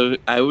everyone's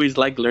I always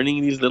like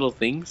learning these little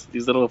things,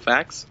 these little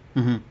facts,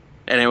 Mm-hmm.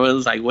 and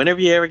everyone's like, when are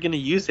you ever gonna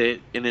use it?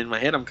 And in my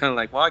head, I'm kind of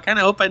like, well, I kind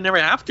of hope I never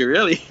have to,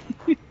 really.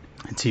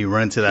 Until you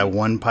run into that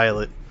one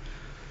pilot,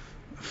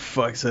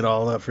 fucks it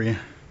all up for you.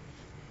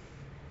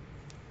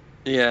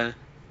 Yeah.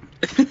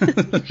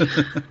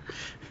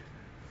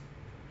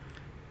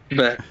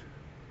 But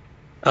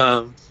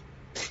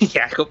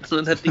yeah, I hope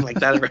nothing like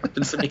that ever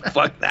happens to me.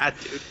 Fuck that,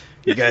 dude.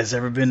 You guys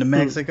ever been to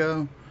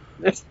Mexico?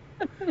 But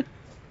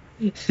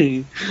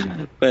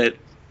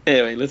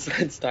anyway,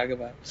 let's talk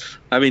about.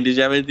 I mean, did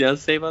you have anything else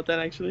to say about that?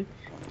 Actually,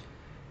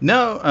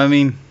 No, I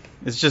mean,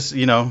 it's just,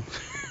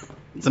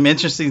 some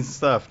interesting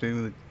stuff,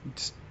 dude.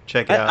 Just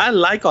check it out. I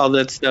like all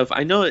that stuff.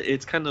 I know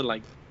it's kind of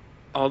like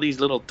all these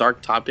little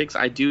dark topics.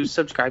 I do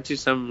subscribe to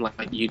some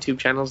like YouTube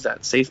channels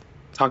that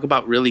talk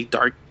about really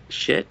dark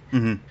shit.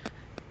 Mm-hmm.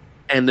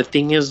 And the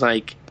thing is,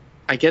 like,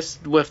 I guess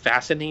what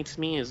fascinates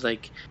me is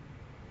like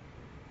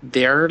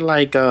they're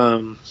like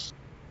in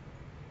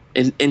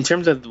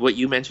terms of what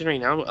you mentioned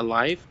right now,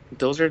 alive.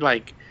 Those are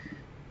like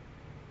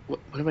what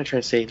am I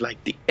trying to say?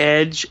 Like the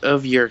edge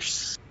of your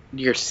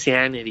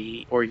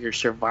sanity or your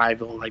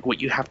survival, like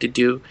what you have to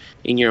do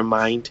in your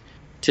mind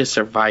to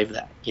survive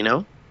that,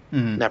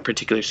 Mm-hmm. that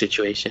particular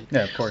situation.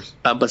 Yeah, of course.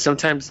 But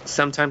sometimes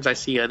I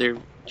see other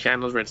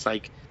channels where it's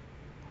like,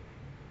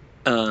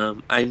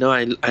 I know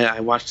I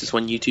watched this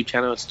one YouTube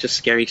channel. It's just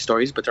scary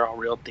stories, but they're all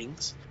real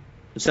things.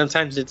 And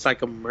sometimes it's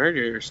like a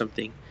murder or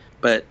something,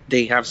 but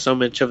they have so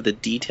much of the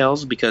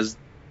details because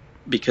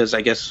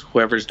I guess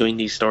whoever's doing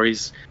these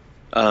stories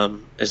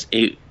as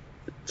it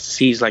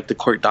sees like the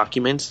court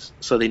documents,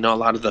 so they know a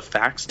lot of the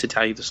facts to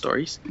tell you the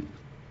stories.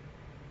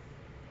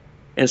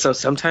 And so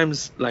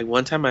sometimes, like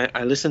one time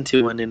I listened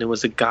to one, and it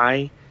was a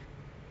guy.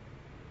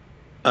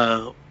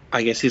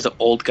 I guess he's an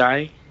old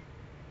guy.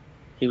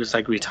 He was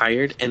like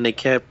retired, and they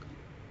kept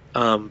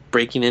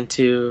breaking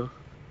into.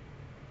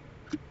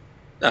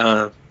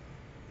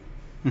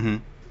 Mm-hmm.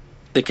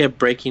 They kept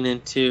breaking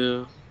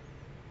into.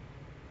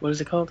 What is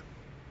it called?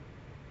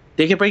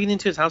 They kept breaking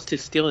into his house to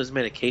steal his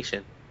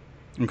medication.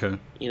 Okay.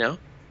 You know,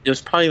 it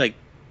was probably like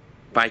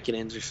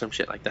Vicodins or some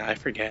shit like that. I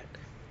forget.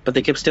 But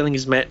they kept stealing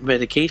his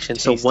medication.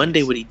 So one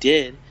day, what he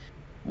did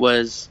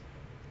was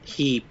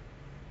he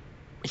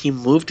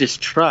moved his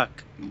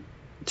truck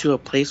to a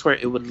place where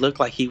it would look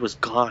like he was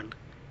gone.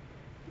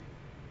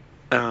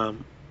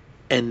 And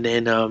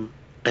then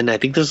and I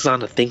think this was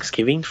on a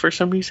Thanksgiving for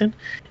some reason.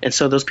 And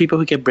so those people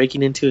who kept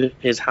breaking into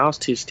his house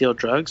to steal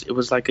drugs, it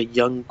was like a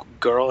young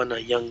girl and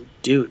a young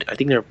dude. I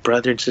think they're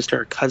brother and sister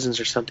or cousins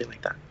or something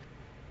like that.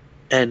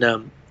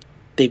 And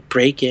they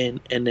break in,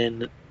 and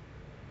then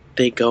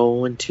they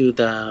go into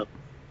the,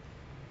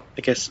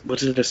 I guess,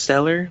 what is it, a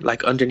cellar,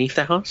 like underneath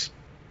the house,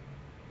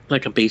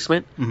 like a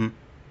basement. Mm-hmm.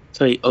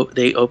 So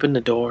they open the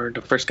door.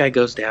 The first guy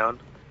goes down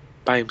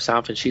by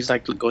himself, and she's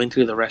like going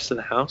through the rest of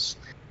the house.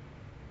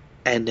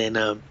 And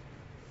then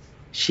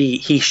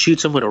he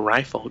shoots him with a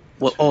rifle.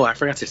 Well, oh, I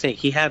forgot to say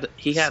he had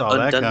Saw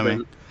that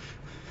coming.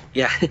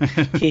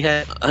 he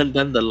had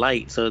undone the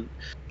light, so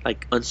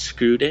like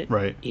unscrewed it,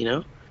 right? You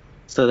know,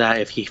 so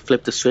that if he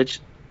flipped the switch,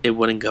 it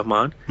wouldn't come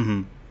on.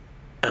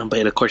 Mm-hmm.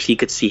 But of course, he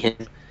could see him,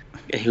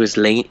 and he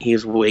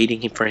was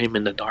waiting for him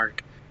in the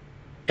dark.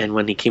 And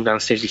when he came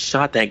downstairs, he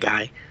shot that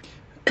guy.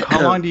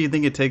 How long do you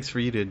think it takes for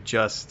you to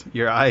adjust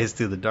your eyes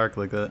to the dark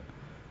like that?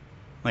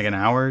 Like an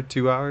hour,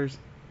 2 hours?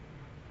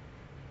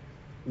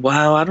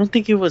 Wow, I don't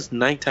think it was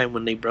nighttime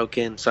when they broke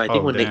in. So I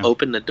think when they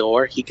opened the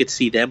door, he could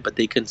see them, but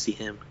they couldn't see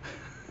him.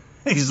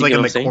 He's like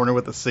in the corner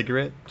with a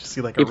cigarette. Just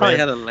see like he probably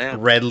had a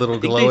lamp. Red little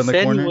glow in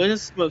the corner. He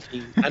was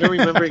smoking. I don't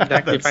remember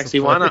exactly. If actually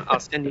wanna, I'll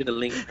send you the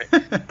link.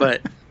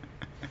 Right?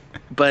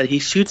 But he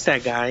shoots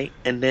that guy,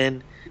 and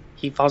then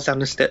he falls down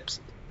the steps.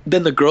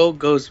 Then the girl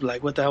goes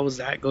like, "What the hell was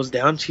that?" Goes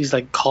down. She's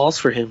like, calls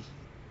for him,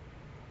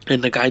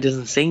 and the guy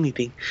doesn't say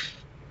anything.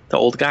 The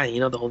old guy, you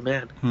know, the old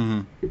man.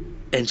 Mm-hmm.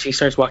 And she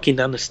starts walking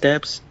down the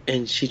steps,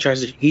 and he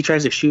tries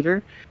to shoot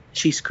her.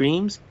 She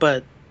screams,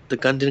 but the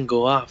gun didn't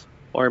go off,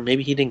 or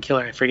maybe he didn't kill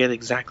her. I forget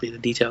exactly the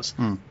details.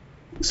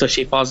 So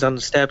she falls down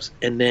the steps,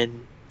 and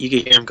then you can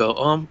hear him go,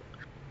 "Oh,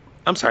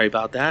 I'm sorry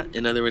about that."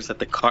 In other words, that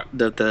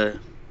the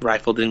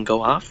rifle didn't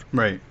go off.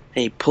 Right.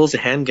 And he pulls a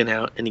handgun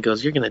out, and he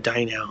goes, "You're gonna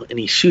die now," and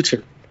he shoots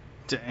her.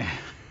 Damn.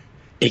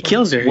 It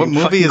kills her. What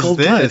movie is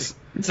this?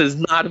 This is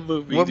not a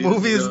movie. What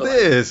movie is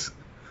this?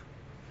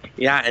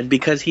 Yeah, and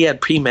because he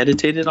had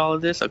premeditated all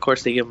of this, of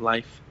course they give him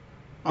life.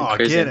 Oh,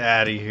 get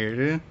out of here,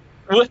 dude.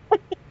 What?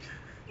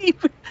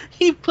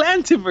 He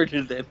planned to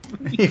murder them.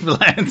 He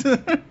planned?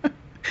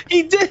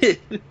 He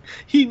did.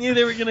 He knew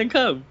they were going to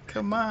come.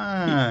 Come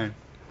on.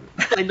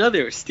 I know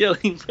they were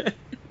stealing.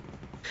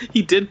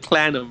 He did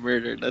plan a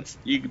murder.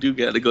 You do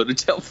got to go to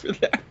jail for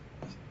that.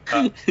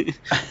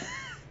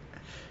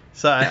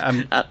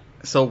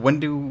 So when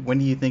do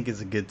you think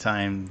is a good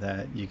time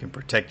that you can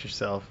protect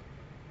yourself?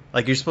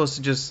 Like are you supposed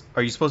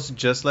to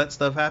just let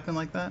stuff happen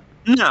like that?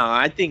 No,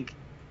 I think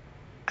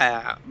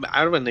I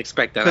wouldn't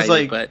expect that either,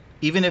 like, but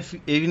even if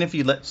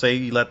you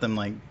let them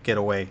like get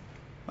away,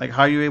 like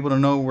how are you able to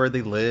know where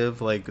they live,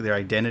 like their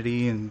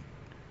identity, and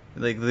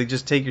like they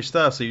just take your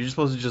stuff, so you're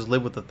supposed to just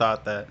live with the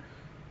thought that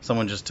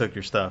someone just took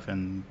your stuff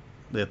and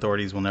the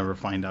authorities will never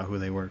find out who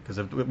they were, because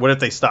what if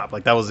they stopped,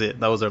 like that was it,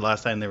 that was their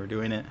last time they were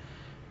doing it,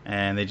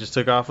 and they just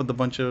took off with a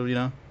bunch of, you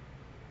know,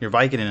 your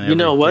Vicodin and you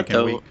know what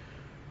though week.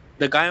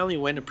 The guy only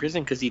went to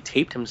prison because he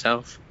taped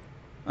himself.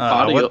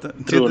 Dude,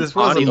 this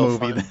was a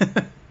movie.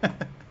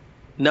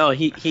 No,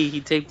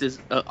 he taped his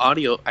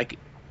audio.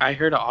 I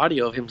heard an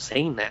audio of him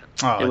saying that.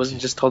 It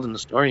wasn't just told in the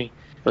story.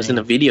 It was in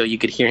a video. You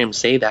could hear him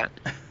say that.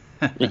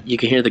 You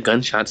could hear the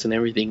gunshots and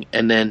everything.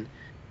 And then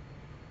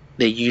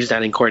they used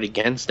that in court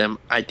against him.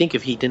 I think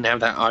if he didn't have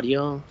that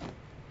audio,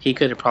 he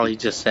could have probably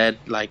just said,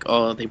 like,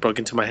 "Oh, they broke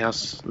into my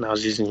house and I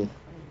was using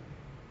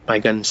my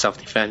gun in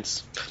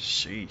self-defense."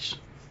 Sheesh.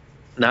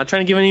 Not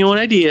trying to give anyone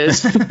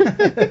ideas.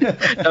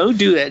 Don't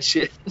do that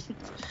shit.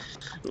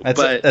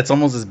 That's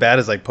almost as bad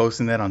as like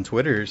posting that on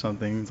Twitter or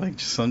something. It's like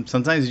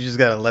sometimes you just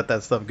gotta let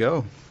that stuff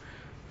go.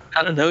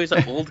 I don't know. He's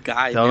an old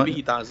guy. Maybe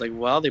he thought, it's like,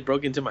 well, they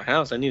broke into my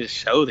house. I need to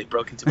show they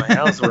broke into my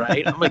house,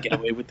 right? I'm gonna get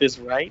away with this,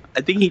 right?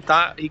 I think he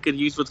thought he could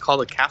use what's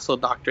called a castle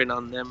doctrine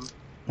on them.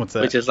 What's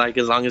that? Which is like,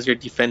 as long as you're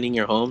defending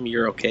your home,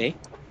 you're okay.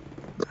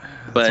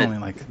 That's only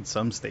like in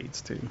some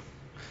states too.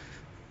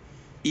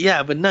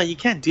 Yeah, but no, you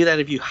can't do that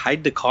if you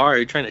hide the car or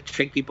you're trying to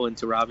trick people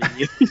into robbing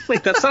you.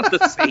 Like, that's not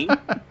the same.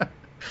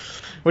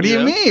 What do you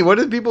mean? What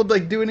are people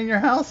like doing in your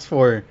house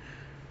for?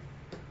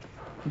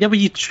 Yeah, but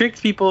you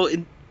tricked people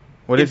into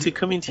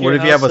coming to your house.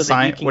 What if you have a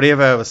sign? What if you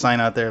have a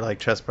sign out there like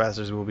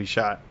trespassers will be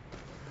shot?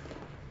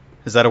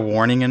 Is that a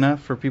warning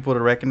enough for people to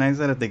recognize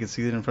that if they can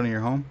see it in front of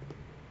your home?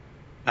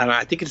 I don't know.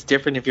 I think it's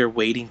different if you're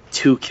waiting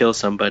to kill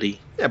somebody.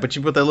 Yeah, but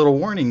you put that little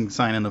warning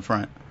sign in the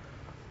front.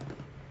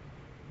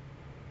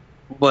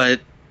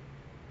 But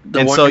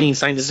the warning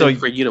sign isn't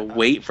for you to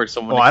wait for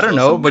someone. Well, to I don't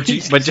know,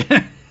 somebody.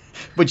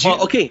 but you,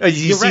 well, okay,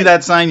 you see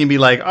that sign, you'd be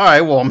like, all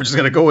right, well, I'm just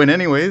gonna go in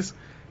anyways.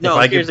 No,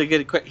 here's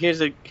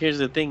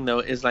the thing though,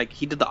 is like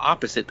he did the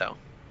opposite though.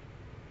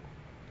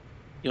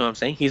 You know what I'm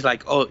saying? He's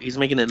like, oh, he's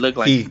making it look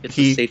like it's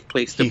a safe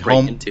place to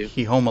break into.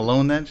 He home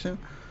alone that shit.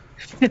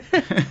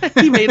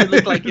 He made it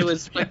look like it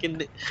was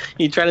fucking.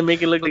 He tried to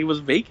make it look like it was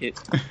vacant.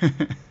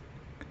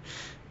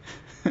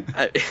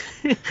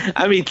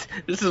 I mean,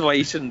 this is why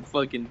you shouldn't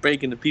fucking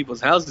break into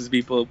people's houses.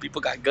 People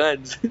got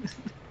guns.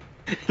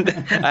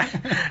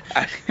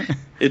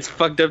 It's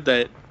fucked up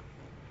that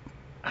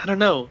I don't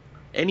know.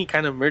 Any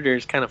kind of murder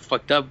is kind of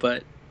fucked up,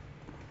 but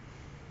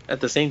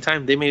at the same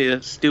time, they made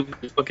a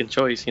stupid fucking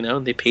choice. You know,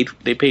 they paid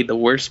the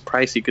worst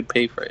price you could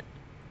pay for it.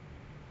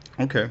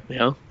 Okay. You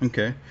know.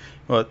 Okay.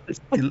 Well,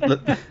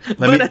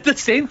 but at the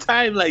same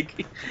time,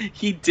 like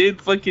he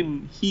did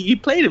fucking he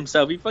played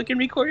himself. He fucking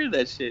recorded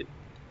that shit.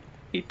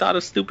 He thought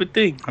a stupid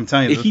thing. I'm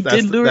telling you, he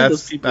did lure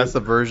those people. That's the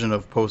version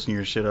of posting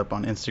your shit up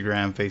on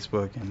Instagram,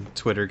 Facebook, and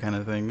Twitter kind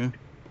of thing.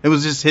 It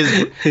was just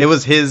his. It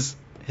was his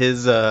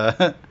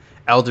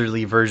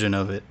elderly version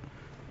of it.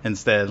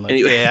 Instead, like,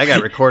 anyway. Hey, I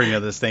got recording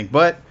of this thing,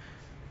 but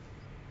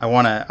I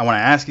wanna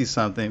ask you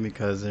something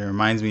because it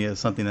reminds me of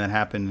something that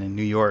happened in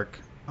New York.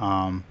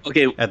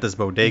 Okay. At this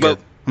bodega.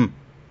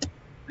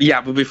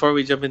 Yeah, but before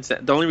we jump into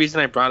that, the only reason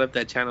I brought up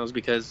that channel is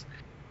because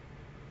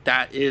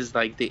that is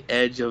like the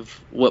edge of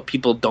what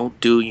people don't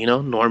do, you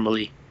know,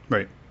 normally.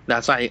 Right.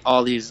 That's why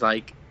all these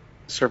like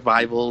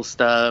survival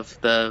stuff,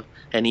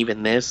 and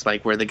even this,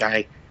 like where the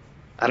guy,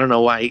 I don't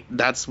know why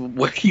that's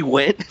where he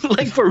went,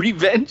 like for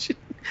revenge,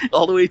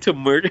 all the way to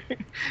murder.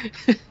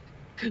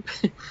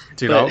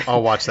 Dude,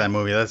 I'll watch that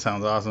movie. That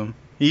sounds awesome.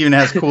 He even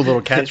has cool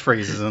little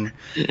catchphrases in.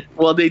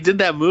 Well, they did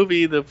that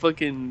movie,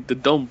 the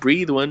Don't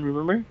Breathe one,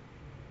 remember?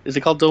 Is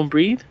it called Don't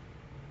Breathe?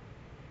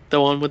 The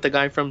one with the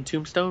guy from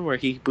Tombstone where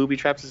he booby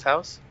traps his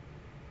house?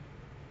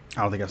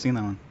 I don't think I've seen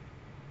that one.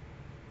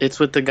 It's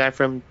with the guy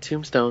from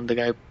Tombstone. The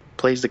guy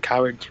plays the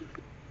coward.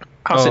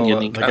 I'll send you a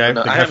link. The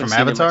guy from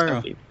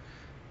Avatar?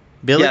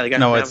 Billy? Yeah, the guy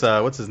no, from it's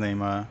Avatar. What's his name?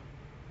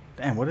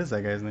 Damn, what is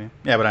that guy's name?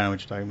 Yeah, but I know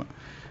what you're talking about.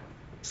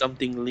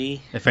 Something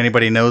Lee. If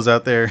anybody knows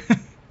out there,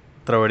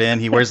 throw it in.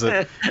 He wears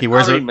a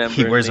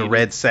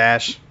red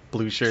sash,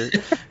 blue shirt.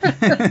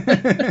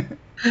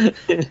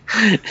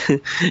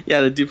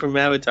 Yeah, the dude from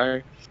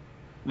Avatar.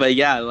 But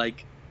yeah,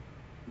 like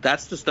that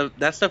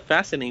stuff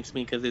fascinates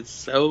me because it's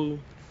so,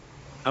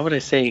 how would I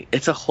say,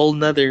 it's a whole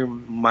nother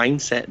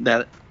mindset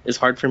that is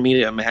hard for me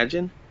to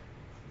imagine.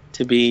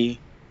 To be,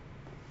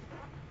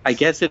 I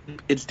guess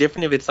it's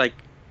different if it's like,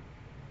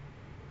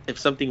 if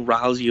something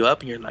riles you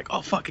up and you're like,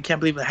 oh fuck, I can't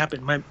believe that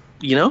happened.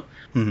 You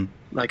know,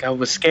 like I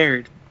was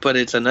scared. But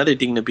it's another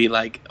thing to be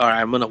like, all right,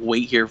 I'm gonna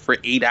wait here for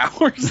 8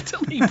 hours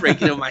till they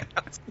break into my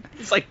house.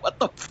 It's like, what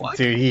the fuck?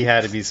 Dude, he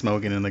had to be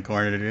smoking in the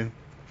corner, dude.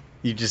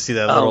 You just see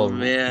that little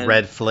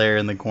red flare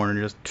in the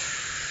corner, just.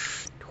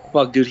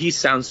 Fuck, dude, he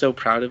sounds so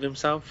proud of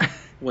himself.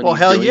 Well,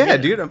 hell yeah,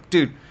 dude.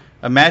 Dude,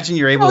 imagine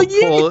you're able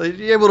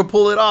to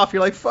pull it off.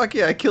 You're like, fuck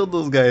yeah, I killed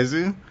those guys,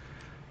 dude.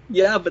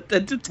 Yeah, but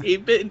then to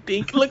tape it and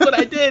think, look what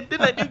I did.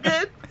 Didn't I do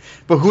good?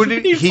 But who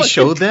did he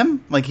showed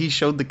them? Like he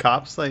showed the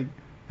cops, like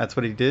that's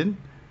what he did.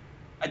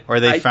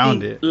 Or they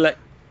found it. Like,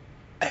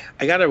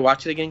 I gotta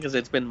watch it again because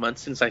it's been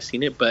months since I've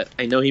seen it. But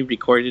I know he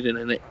recorded it,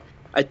 and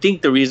I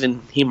think the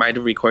reason he might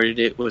have recorded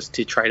it was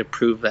to try to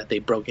prove that they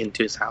broke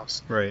into his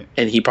house. Right.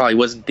 And he probably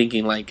wasn't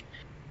thinking like,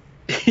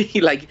 he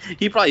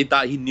probably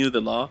thought he knew the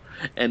law,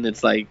 and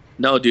it's like,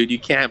 no, dude, you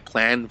can't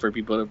plan for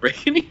people to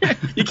break in here.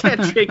 You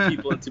can't trick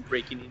people into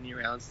breaking in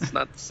your house. It's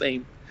not the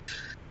same.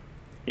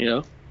 You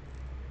know.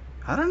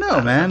 I don't know,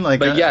 man. Like,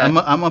 but yeah,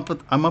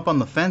 I'm up on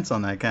the fence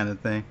on that kind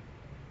of thing.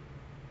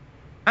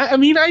 I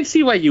mean, I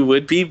see why you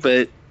would be,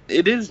 but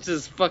it is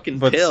just fucking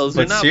pills.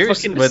 But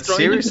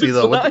seriously,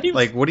 though, what are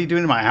you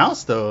doing in my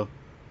house, though?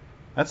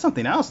 That's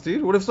something else,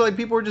 dude. What if like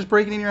people are just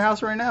breaking in your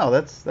house right now?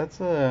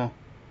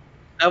 That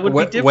would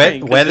be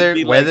different.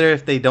 Whether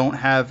if they don't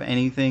have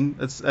anything,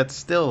 that's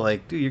still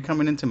like, dude, you're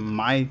coming into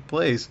my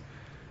place.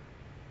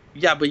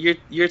 Yeah, but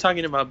you're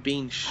talking about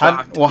being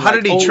shocked. How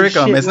did he trick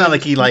them? It's not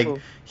like he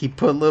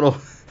put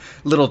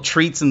little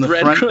treats in the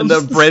front,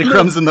 the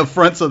breadcrumbs in the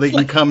front, so they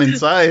can come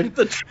inside.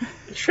 The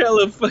trail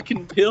of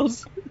fucking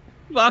pills,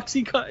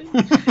 Oxycontin,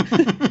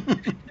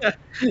 yeah.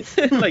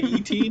 Like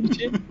ET and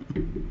shit.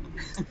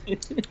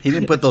 He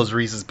didn't put those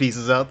Reese's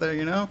Pieces out there,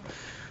 you know.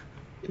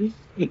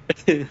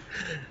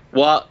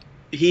 Well,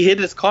 he hid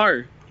his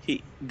car.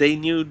 They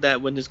knew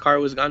that when his car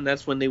was gone,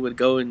 that's when they would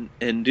go and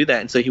do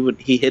that. And so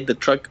he hid the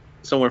truck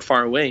somewhere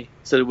far away,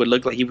 so it would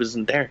look like he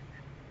wasn't there.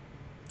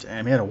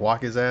 Damn, he had to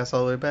walk his ass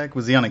all the way back.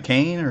 Was he on a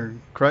cane or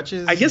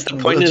crutches? I guess the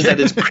point is that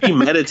it's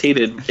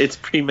premeditated. It's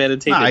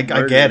premeditated. I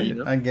get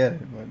it. I get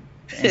it.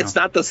 It's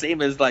not the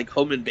same as like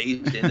home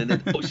invasion and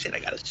then oh shit, I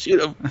gotta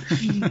shoot him.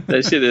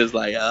 That shit is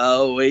like,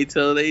 oh, wait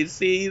till they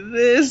see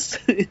this.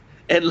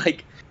 And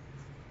like,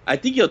 I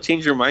think you'll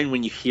change your mind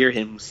when you hear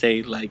him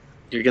say like,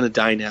 "You're gonna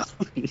die now."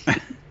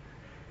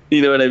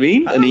 You know what I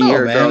mean? I don't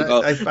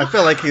know, man. I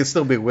feel like he'll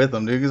still be with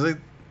them, dude. Because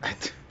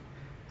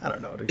I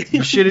don't know, dude.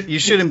 You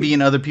shouldn't be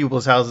in other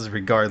people's houses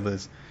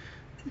regardless.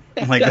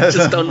 Like, I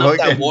just don't know if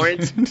that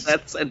warrants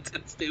that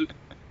sentence, dude.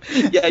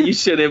 Yeah, you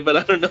shouldn't, but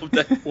I don't know if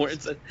that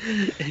warrants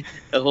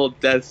a whole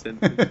death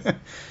sentence.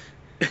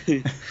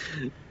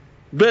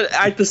 But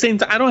at the same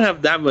time, I don't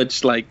have that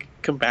much like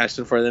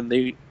compassion for them.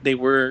 They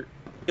were.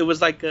 It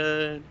was like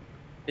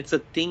it's a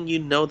thing. You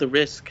know, the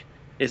risk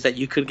is that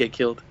you could get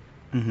killed.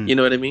 Mm-hmm. You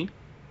know what I mean?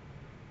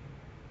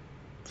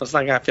 So it's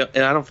like I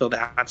don't feel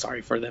that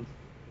sorry for them.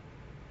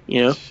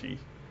 You know.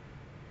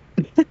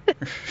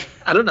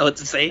 I don't know what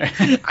to say.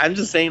 I'm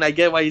just saying I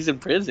get why he's in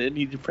prison.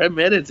 He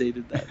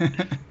premeditated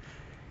that.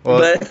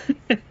 Well,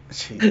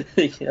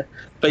 yeah.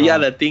 But yeah,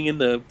 that thing in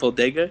the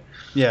bodega.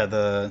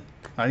 Yeah,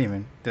 I didn't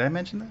even. Did I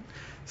mention that?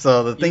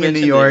 So the thing in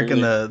New York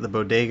and the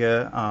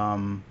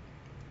bodega.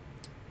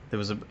 There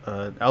was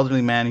a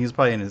elderly man. He was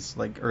probably in his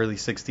like early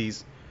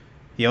 60s.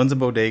 He owns a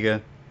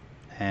bodega,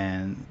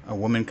 and a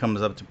woman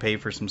comes up to pay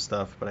for some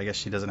stuff, but I guess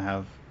she doesn't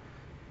have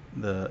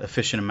the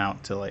efficient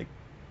amount to like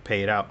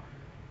pay it out.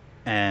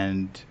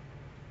 And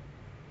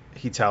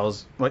he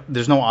tells, like,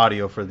 there's no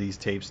audio for these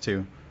tapes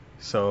too,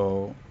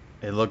 so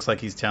it looks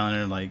like he's telling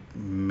her like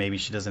maybe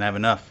she doesn't have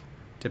enough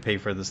to pay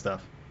for the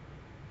stuff.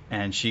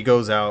 And she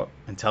goes out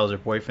and tells her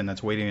boyfriend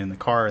that's waiting in the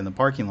car in the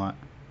parking lot.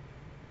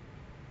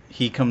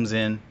 He comes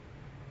in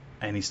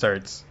and he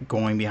starts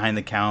going behind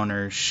the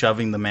counter,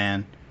 shoving the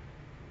man,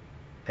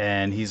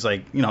 and he's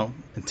like, you know,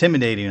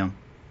 intimidating him.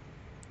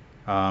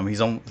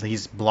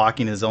 He's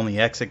blocking his only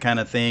exit kind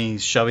of thing.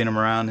 He's shoving him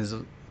around his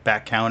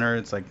back counter.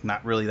 It's like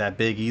not really that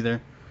big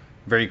either,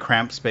 very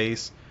cramped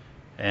space.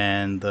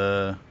 And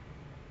the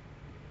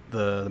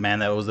man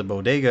that owns the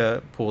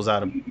bodega pulls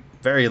out a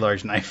very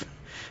large knife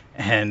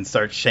and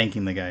starts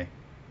shanking the guy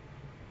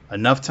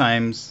enough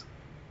times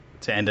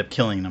to end up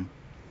killing him.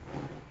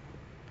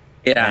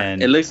 Yeah,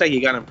 and it looks like he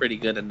got him pretty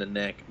good in the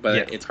neck,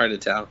 but it's hard to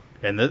tell.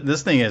 And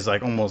this thing is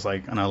like almost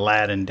like an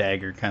Aladdin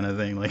dagger kind of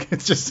thing. Like,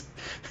 it's just.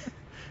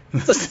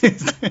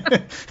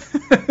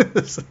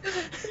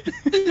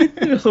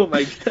 Oh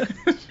my god.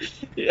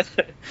 Yeah.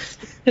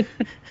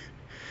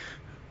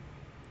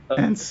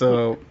 And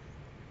so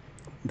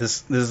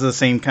this is the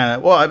same kind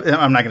of, well,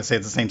 I'm not gonna say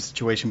it's the same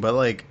situation, but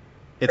like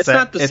it's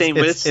not the same,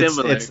 but it's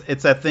similar.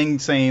 It's that thing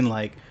saying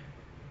like,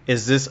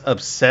 is this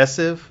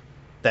obsessive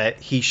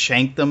that he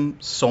shanked them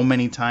so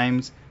many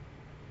times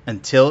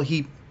until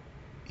he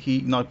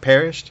not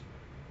perished,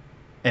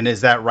 and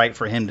is that right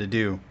for him to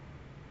do?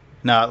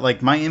 Now,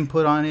 like, my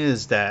input on it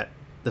is that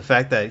the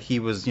fact that he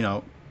was, you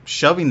know,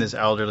 shoving this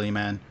elderly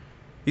man,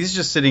 he's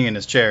just sitting in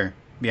his chair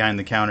behind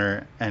the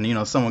counter, and, you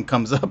know, someone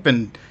comes up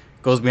and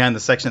goes behind the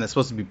section that's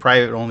supposed to be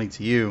private only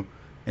to you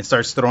and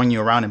starts throwing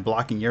you around and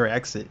blocking your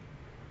exit.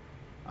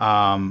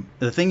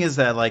 The thing is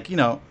that, like, you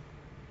know,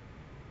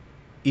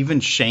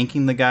 even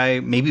shanking the guy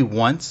maybe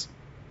once,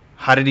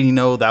 how did he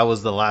know that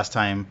was the last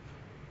time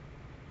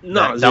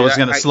that was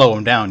going to slow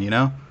him down, you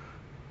know?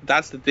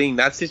 That's the thing.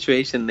 That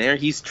situation there,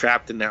 he's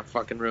trapped in that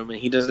fucking room and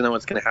he doesn't know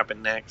what's going to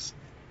happen next.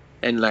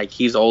 And, like,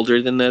 he's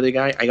older than the other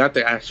guy. I got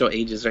the actual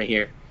ages right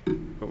here.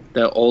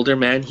 The older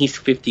man, he's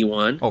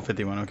 51. Oh,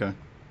 51, okay.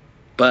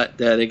 But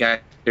the other guy,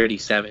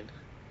 37.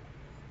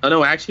 Oh,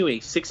 no, actually,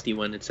 wait,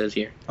 61 it says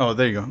here. Oh,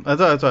 there you go. I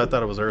thought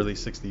it was early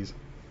 60s.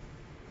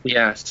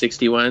 Yeah,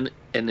 61,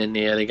 and then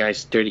the other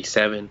guy's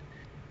 37.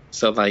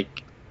 So,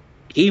 like,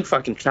 he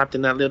fucking trapped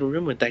in that little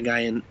room with that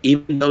guy, and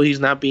even though he's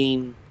not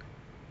being...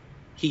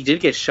 He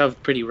did get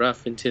shoved pretty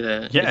rough into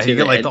the... Yeah, he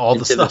got, like, all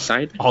the stuff.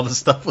 All the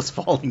stuff was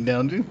falling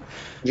down, dude.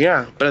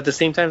 Yeah, but at the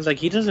same time, it's like,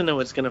 he doesn't know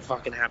what's going to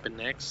fucking happen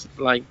next.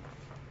 Like,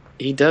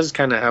 he does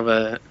kind of have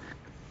a...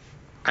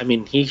 I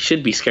mean, he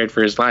should be scared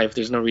for his life.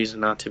 There's no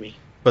reason not to be.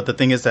 But the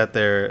thing is that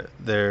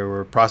they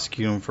were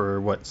prosecuting for,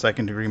 what,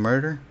 second-degree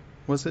murder?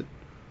 Was it?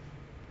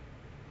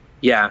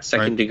 Yeah,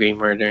 second-degree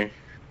murder.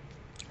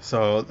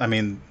 So, I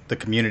mean, the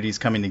community's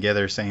coming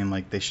together saying,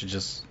 like, they should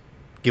just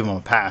give him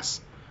a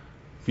pass,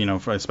 you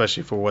know,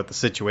 especially for what the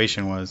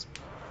situation was.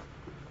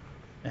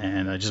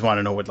 And I just want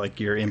to know what, like,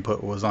 your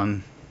input was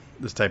on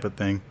this type of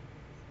thing.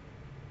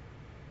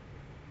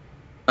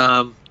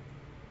 Well,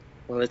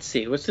 let's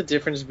see. What's the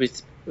difference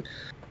between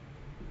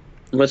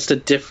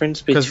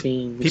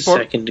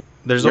second?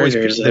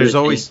 There's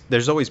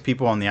always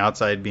people on the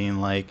outside being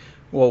like,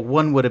 well,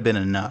 one would have been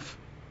enough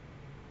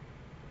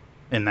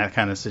in that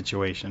kind of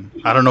situation.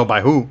 I don't know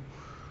by who,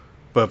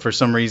 but for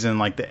some reason,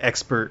 like, the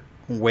expert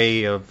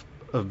way of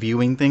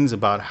viewing things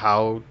about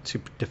how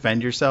to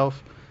defend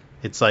yourself,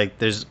 it's like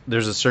there's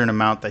a certain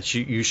amount that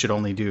you should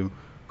only do.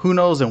 Who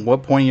knows in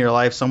what point in your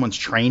life someone's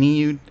training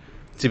you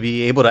to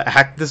be able to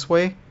act this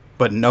way,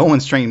 but no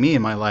one's trained me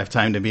in my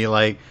lifetime to be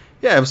like,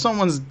 yeah, if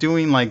someone's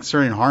doing, like,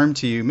 certain harm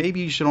to you, maybe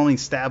you should only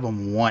stab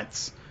them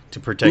once to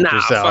protect Nah,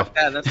 yourself. fuck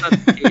that. That's not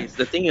the case.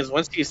 The thing is,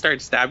 once you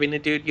start stabbing a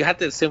dude, you have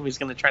to assume he's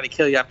gonna try to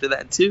kill you after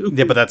that too.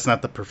 Yeah, but that's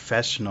not the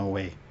professional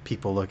way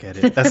people look at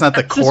it. That's not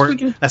the Just court.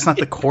 freaking- That's not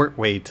the court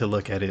way to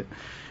look at it.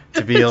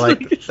 To be It's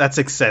like, like- that's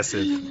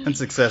excessive.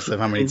 That's excessive.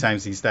 How many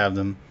times he stabbed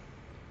him?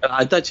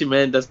 I thought you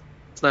meant that's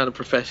not a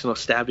professional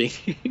stabbing.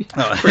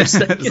 Oh, For a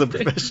second. it's a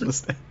professional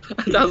stab.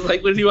 I was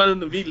like, what do you want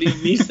him to be,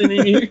 Liam Neeson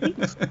in here?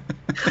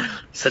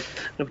 Set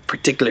a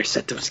particular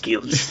set of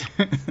skills.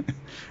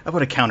 I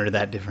would have countered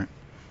that different.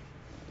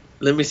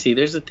 Let me see.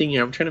 There's a thing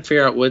here. I'm trying to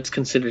figure out what's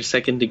considered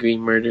second degree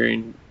murder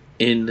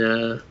in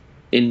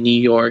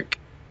New York.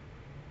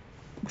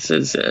 It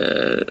says,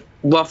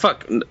 well,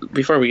 fuck.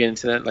 Before we get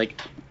into that, like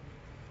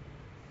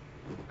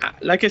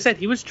I said,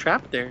 he was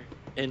trapped there,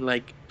 and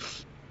like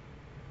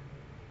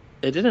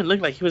it didn't look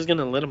like he was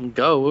gonna let him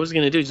go. What was he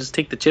gonna do? Just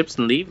take the chips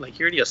and leave? Like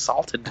he already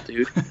assaulted the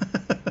dude,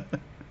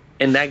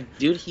 and that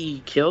dude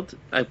he killed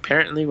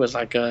apparently was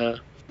like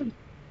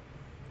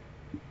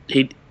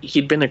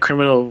he'd been a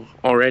criminal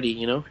already.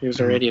 You know, he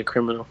was already a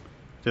criminal.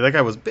 Dude, that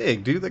guy was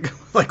big, dude. That guy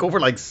was like over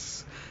like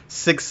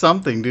 6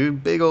 something,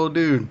 dude. Big old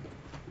dude.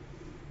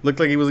 Looked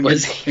like he was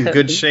in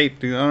good shape,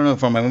 dude. I don't know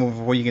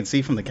from what you can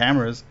see from the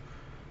cameras.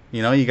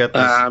 You know, you got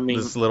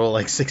this, this little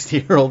like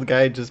 60-year-old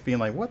guy just being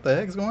like, "What the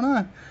heck's going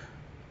on?"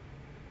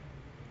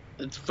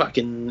 It's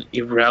fucking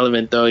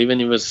irrelevant though. Even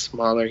if he was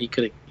smaller, he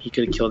could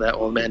have killed that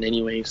old man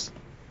anyways.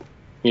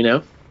 You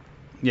know?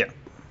 Yeah.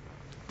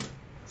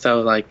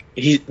 So like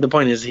the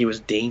point is he was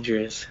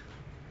dangerous.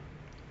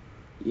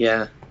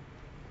 Yeah.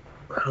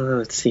 I don't know,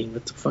 let's see.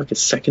 What the fuck is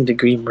second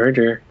degree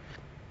murder?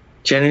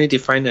 Generally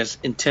defined as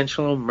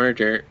intentional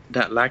murder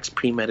that lacks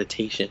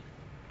premeditation.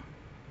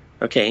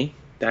 Okay,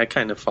 that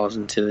kind of falls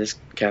into this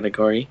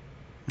category.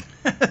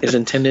 Is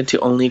intended to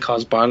only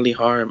cause bodily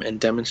harm and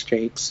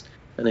demonstrates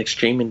an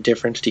extreme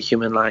indifference to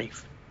human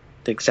life.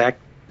 The exact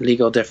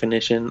legal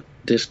definition,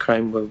 this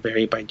crime will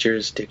vary by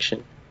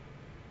jurisdiction.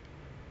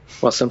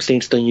 While some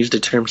states don't use the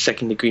term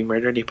second-degree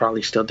murder, they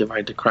probably still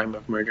divide the crime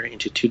of murder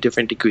into 2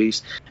 different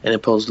degrees and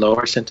impose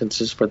lower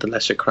sentences for the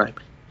lesser crime.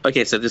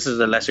 Okay, so this is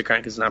a lesser crime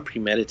because it's not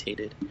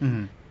premeditated.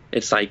 Mm-hmm.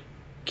 It's like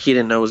he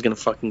didn't know it was going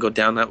to fucking go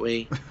down that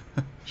way.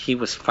 He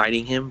was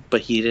fighting him,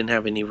 but he didn't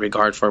have any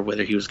regard for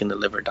whether he was going to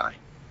live or die.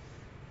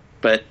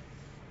 But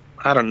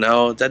I don't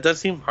know. That does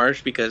seem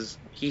harsh because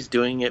he's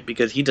doing it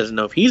because he doesn't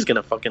know if he's going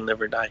to fucking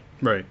live or die.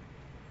 Right.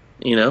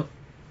 You know?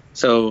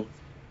 So,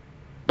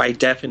 by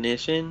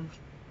definition,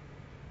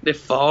 it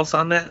falls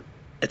on that,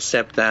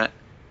 except that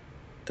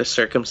the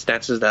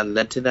circumstances that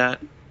led to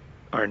that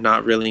are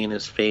not really in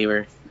his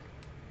favor.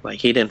 Like,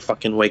 he didn't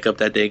fucking wake up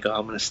that day and go,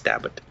 I'm going to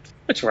stab it.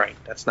 Which, right,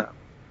 that's not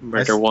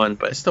murder one, I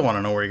but... still want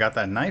to know where he got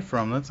that knife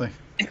from. That's like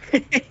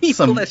He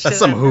pulled that's shit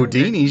some out of nowhere.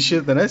 Houdini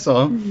shit that I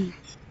saw.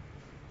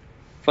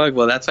 Fuck,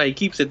 well, that's why he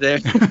keeps it there.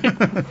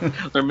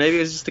 Or maybe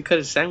it was just to cut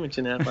his sandwich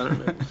in half, I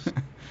don't know.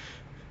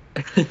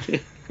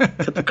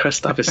 Cut the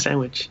crust off his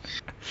sandwich.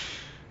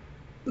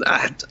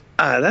 That's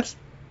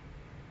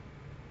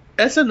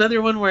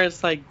another one where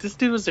it's like, this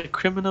dude was a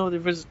criminal. There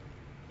was,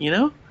 you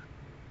know?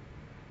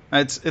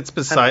 It's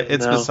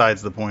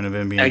besides the point of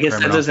him being I a guess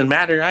criminal. that doesn't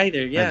matter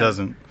either, yeah. It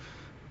doesn't.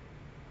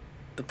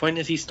 The point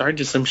is he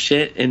started some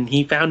shit and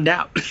he found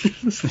out.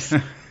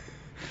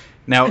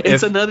 Now,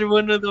 It's another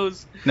one of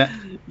those... oh, go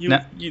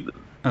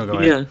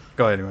ahead. Yeah.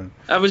 Go ahead.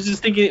 I was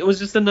just thinking, it was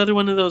just another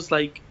one of those,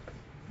 like,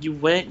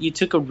 you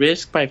took a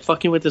risk by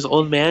fucking with this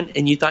old man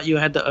and you thought you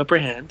had the upper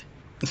hand.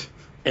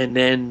 And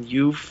then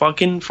you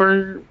fucking,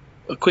 for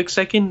a quick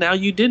second, now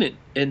you didn't.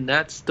 And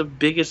that's the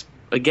biggest,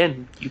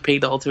 again, you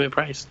paid the ultimate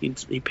price.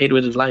 He paid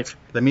with his life.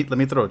 Let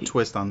me throw a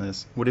twist on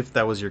this. What if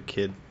that was your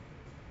kid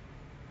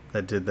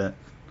that did that?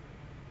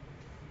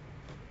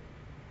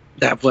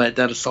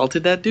 That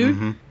assaulted that dude?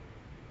 Mm-hmm.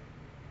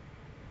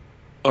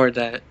 Or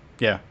that...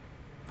 Yeah.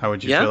 How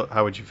would you feel?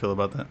 How would you feel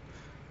about that?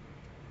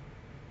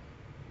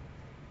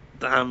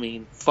 I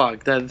mean,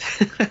 fuck that.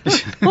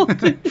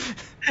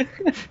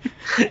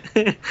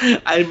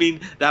 I mean,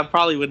 that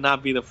probably would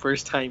not be the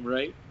first time,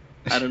 right?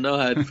 I don't know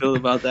how I'd feel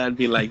about that. I'd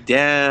be like,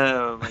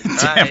 damn. Like,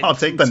 Damn, I'll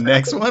take the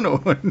next one.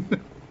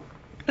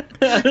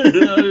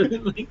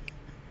 Like,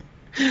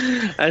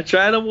 I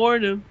try to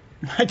warn him.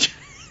 I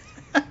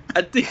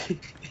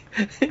think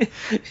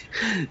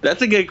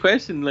that's a good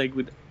question. Like,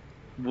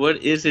 what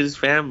is his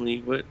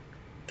family? What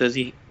does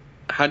he?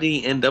 How did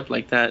he end up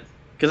like that?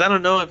 Because I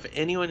don't know if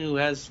anyone who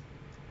has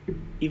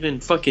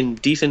even fucking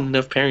decent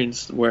enough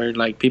parents where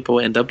like people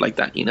end up like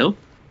that, you know,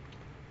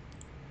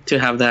 to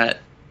have the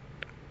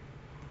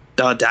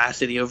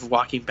audacity of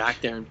walking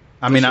back there and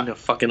pushing a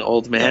fucking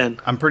old man.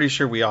 I'm pretty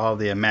sure we all have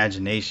the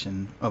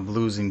imagination of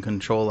losing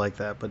control like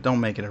that, but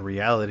don't make it a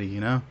reality, you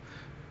know.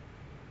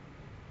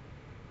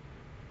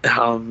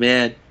 Oh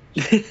man.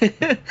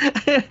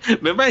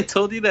 Remember I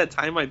told you that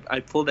time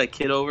I pulled that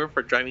kid over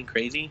for driving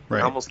crazy,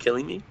 right, almost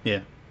killing me?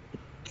 Yeah.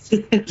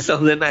 So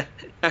then I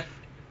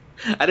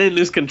didn't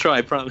lose control,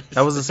 I promise.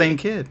 That was the same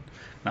kid.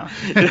 No.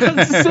 That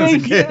was the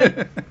same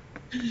kid.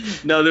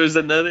 No,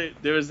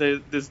 there was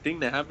this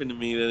thing that happened to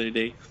me the other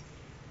day.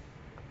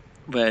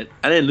 But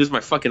I didn't lose my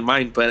fucking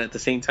mind. But at the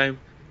same time,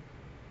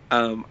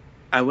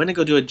 I went to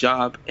go do a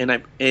job,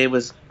 and it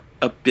was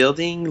a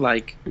building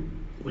like,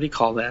 what do you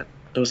call that?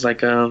 It was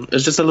like it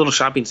was just a little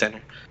shopping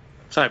center.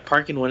 So I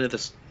park in one of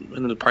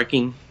the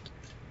parking,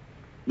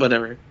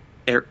 whatever,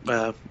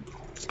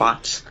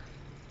 spots,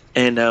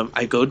 and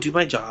I go do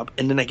my job,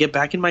 and then I get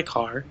back in my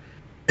car,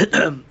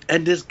 and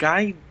this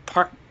guy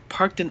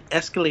parked an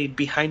Escalade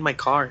behind my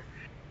car.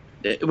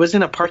 It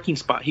wasn't a parking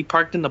spot. He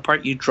parked in the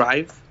part you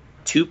drive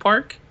to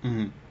park.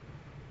 Mm-hmm.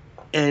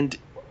 And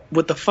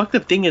what the fucked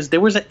up thing is, there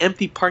was an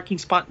empty parking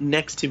spot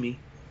next to me.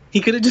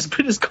 He could have just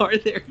put his car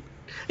there.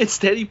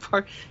 Instead,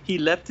 he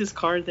left his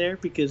car there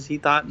because he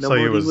thought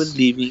nobody was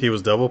leaving. He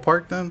was double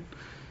parked then?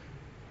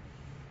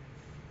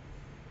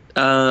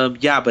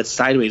 Yeah, but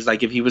sideways.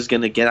 Like, if he was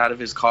going to get out of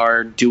his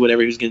car, do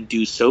whatever he was going to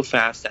do so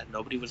fast that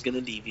nobody was going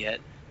to leave yet.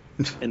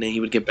 And then he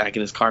would get back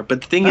in his car.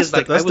 But the thing is,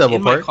 like, I was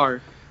in my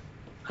car.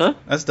 Huh?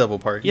 That's double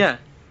parking. Yeah.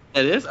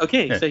 It is?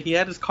 Okay, yeah. So he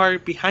had his car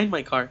behind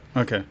my car.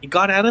 Okay. He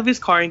got out of his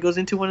car and goes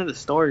into one of the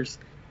stores.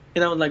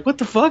 And I was like, what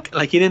the fuck?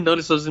 Like, he didn't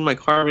notice I was in my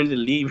car ready to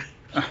leave.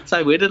 So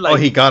I waited like... Oh,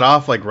 he got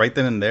off like right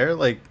then and there?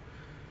 Like,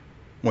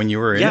 when you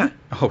were in yeah. it?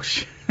 Oh,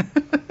 shit.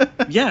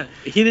 Yeah,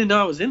 he didn't know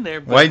I was in there.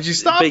 Why'd you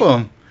stop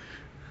him?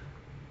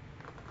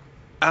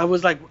 I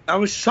was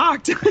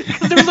shocked.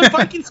 Because there was a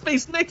parking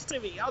space next to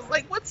me. I was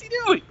like, what's he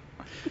doing?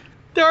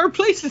 There are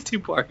places to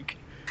park.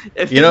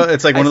 You know,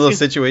 it's like one of those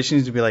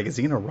situations to be like, is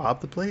he gonna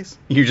rob the place?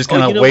 You're just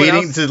kind of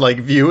waiting to like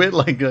view it,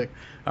 like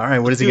all right,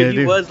 what is he gonna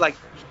do? He was like,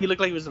 he looked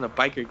like he was in a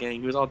biker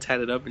gang. He was all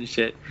tatted up and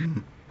shit.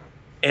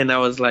 And I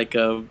was like,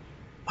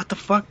 what the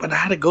fuck? But I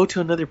had to go to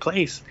another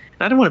place.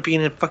 And I didn't want to be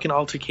in a fucking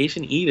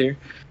altercation either.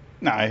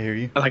 Nah, I hear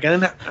you. Like, I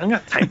don't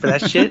got time for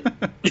that shit.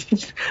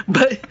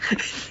 But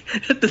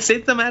at the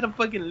same time, I had to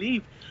fucking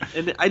leave.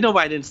 And I know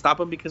why I didn't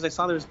stop him, because I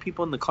saw there was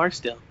people in the car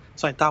still.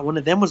 So I thought one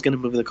of them was going to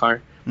move the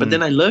car. But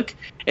then I look,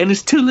 and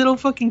it's two little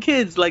fucking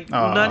kids. Like,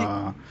 not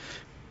even...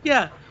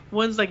 Yeah,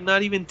 one's like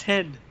not even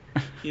 10.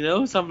 You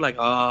know? So I'm like,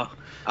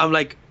 I'm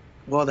like,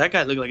 well, that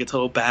guy looked like a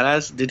total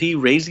badass. Did he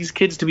raise these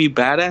kids to be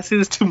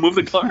badasses to move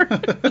the car?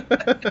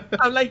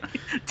 I'm like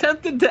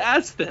tempted to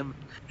ask them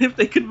if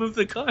they could move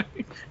the car.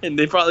 And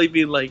they'd probably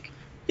be like,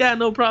 yeah,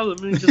 no problem.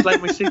 Let me just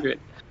light my cigarette.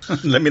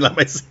 Let me light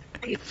my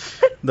cigarette.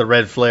 The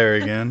red flare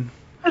again.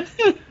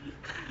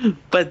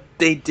 But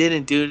they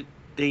didn't, dude.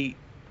 He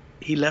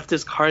left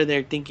his car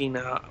there thinking,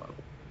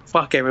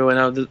 fuck everyone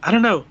else. I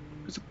don't know.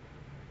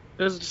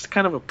 It was just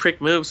kind of a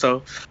prick move.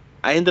 So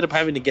I ended up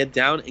having to get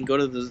down and go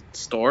to the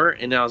store.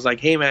 And I was like,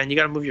 hey, man, you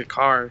got to move your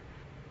car.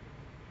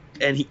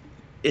 And he,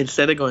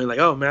 instead of going like,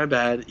 oh, my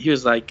bad, he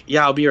was like,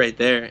 yeah, I'll be right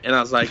there. And I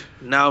was like,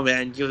 no,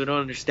 man, you don't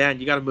understand.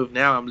 You got to move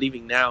now. I'm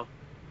leaving now.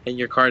 And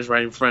your car's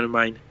right in front of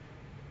mine.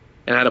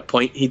 And I had a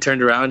point. He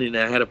turned around and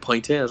I had to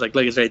point it. I was like,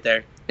 look, it's right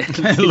there.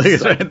 Look,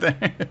 it's right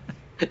there.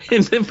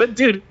 And then, but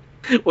dude,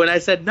 when I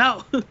said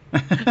no,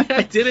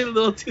 I did it a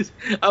little too.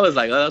 I was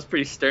like, oh, that was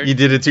pretty stern. You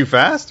did it too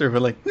fast, or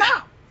like, no?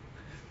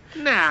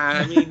 Nah,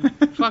 I mean,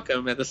 fuck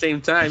him at the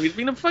same time. He's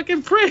being a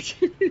fucking prick.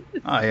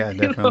 Oh, yeah,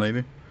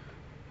 definitely.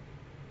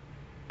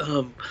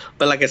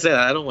 But like I said,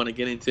 I don't want to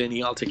get into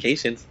any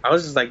altercations. I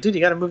was just like, dude,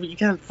 you gotta move it. You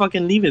can't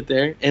fucking leave it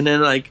there. And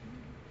then, like,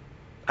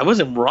 I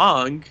wasn't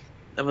wrong.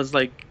 I was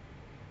like,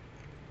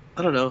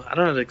 I don't know. I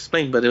don't know how to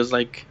explain, but it was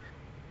like,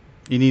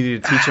 you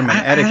needed to teach him an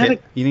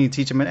etiquette. You need to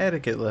teach him an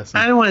etiquette lesson.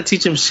 I didn't want to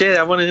teach him shit.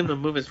 I wanted him to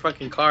move his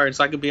fucking car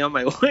so I could be on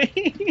my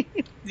way.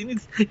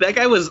 That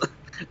guy was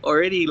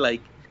already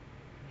like,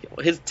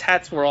 his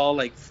tats were all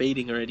like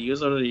fading already. He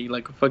was already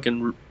like a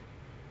fucking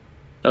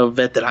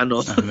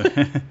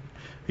veterano.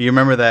 You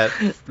remember that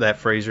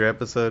Frasier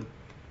episode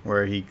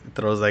where he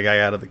throws that guy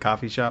out of the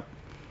coffee shop?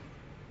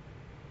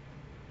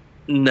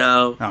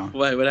 No. Oh.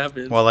 Why? What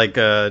happened? Well, like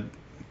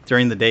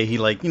during the day, he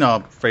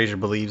Frasier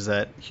believes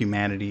that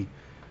humanity,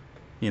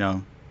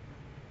 it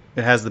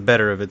has the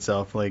better of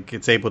itself. Like,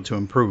 it's able to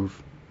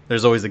improve.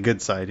 There's always a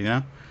good side,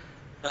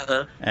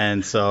 Uh-huh.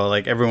 And so,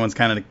 like, everyone's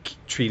kind of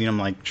treating him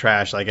like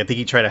trash. Like, I think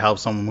he tried to help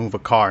someone move a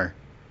car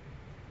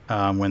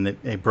when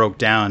it broke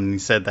down. And he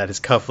said that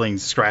his cufflinks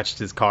scratched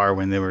his car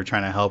when they were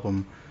trying to help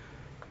him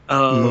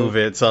move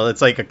it. So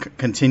it's like a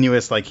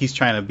continuous, like, he's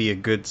trying to be a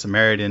good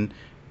Samaritan.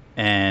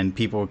 And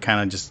people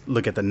kind of just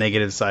look at the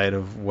negative side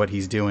of what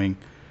he's doing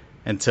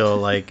until,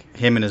 like,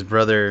 him and his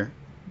brother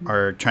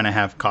are trying to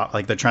have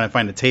they're trying to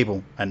find a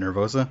table at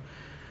Nervosa,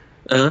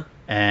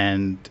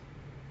 and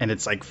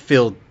it's like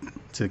filled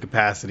to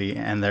capacity,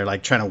 and they're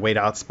like trying to wait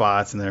out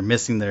spots, and they're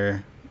missing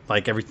their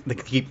they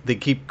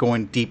keep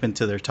going deep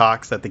into their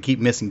talks that they keep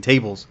missing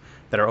tables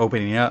that are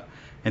opening up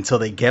until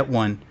they get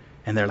one,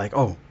 and they're like,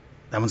 oh,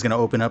 that one's gonna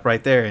open up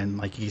right there, and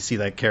like you see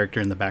that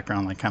character in the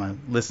background like kind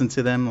of listen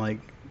to them, like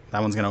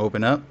that one's gonna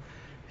open up,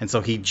 and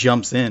so he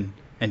jumps in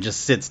and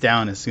just sits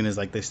down as soon as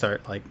like they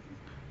start like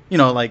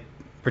like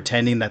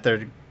pretending that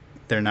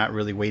they're not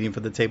really waiting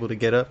for the table to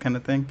get up kind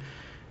of thing.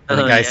 And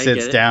the guy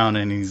sits down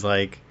and he's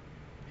like,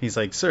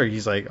 sir,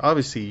 he's like,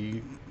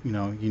 obviously, you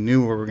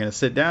knew where we're going to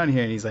sit down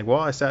here. And he's like, well,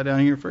 I sat down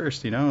here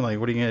first, like,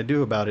 what are you going to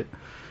do about it?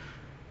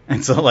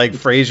 And so like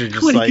Frazier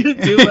just What are like you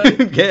gonna do about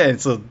it? yeah, and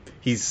so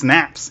he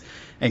snaps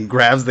and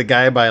grabs the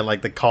guy by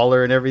like the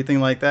collar and everything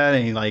like that,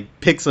 and he like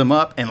picks him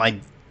up and like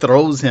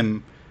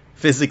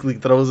physically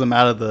throws him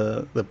out of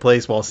the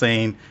place while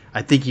saying,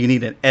 "I think you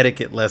need an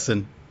etiquette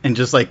lesson," and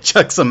just like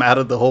chucks him out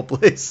of the whole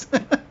place.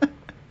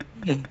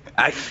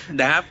 That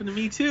happened to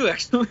me too,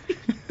 actually.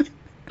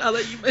 Now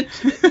that you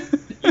mention it,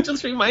 you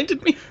just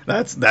reminded me.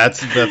 That's what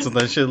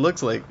that shit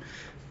looks like.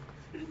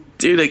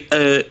 Dude, like,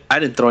 I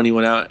didn't throw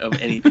anyone out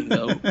of anything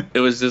though. It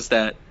was just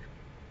that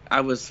I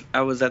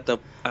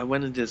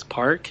went into this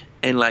park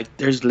and like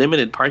there's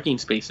limited parking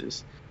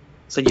spaces,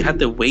 so you had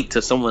to wait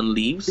till someone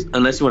leaves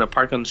unless you want to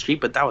park on the street.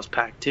 But that was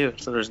packed too,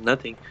 so there's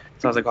nothing.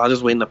 So I was like, well, I'll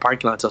just wait in the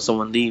parking lot till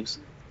someone leaves.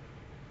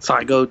 So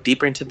I go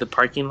deeper into the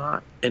parking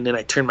lot and then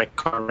I turn my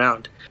car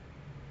around,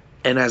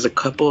 and as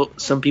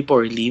some people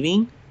are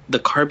leaving, the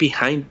car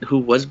who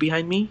was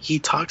behind me, he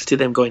talks to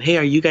them going, "Hey,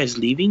 are you guys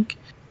leaving?"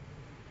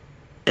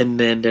 And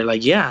then they're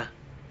like, "Yeah."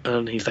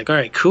 And he's like, "All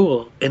right,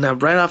 cool." And I'm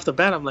right off the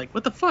bat, I'm like,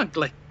 "What the fuck?"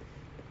 Like,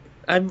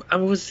 I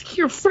was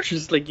here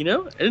first, like, I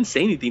didn't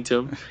say anything to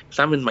him because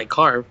I'm in my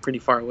car pretty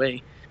far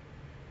away.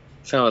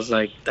 So I was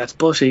like, "That's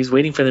bullshit." He's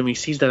waiting for them. He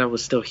sees that I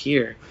was still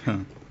here.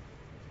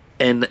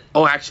 And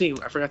actually,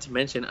 I forgot to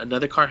mention,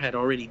 another car had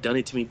already done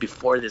it to me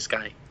before this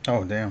guy.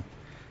 Oh damn.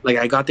 Like,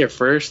 I got there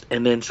first,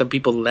 and then some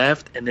people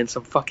left, and then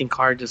some fucking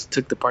car just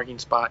took the parking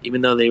spot,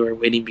 even though they were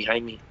waiting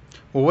behind me.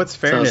 Well, what's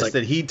fairness? like-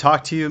 Did he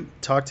talk to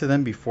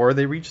them before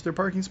they reached their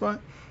parking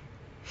spot?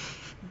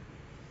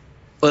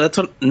 Well, that's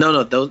what.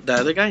 No, the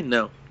other guy,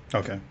 no.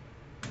 Okay.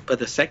 But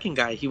the second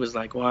guy, he was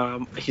like,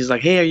 "Well," he's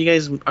like, "Hey, are you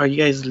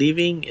guys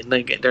leaving?" And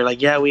like, they're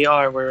like, "Yeah, we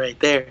are. We're right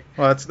there."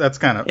 Well, that's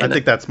kind of. I And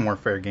think that's more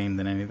fair game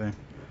than anything.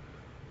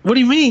 What do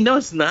you mean? No,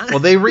 it's not. Well,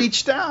 they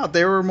reached out.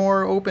 They were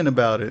more open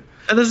about it.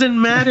 That doesn't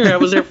matter. I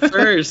was there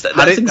first. That's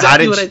How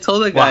exactly did what I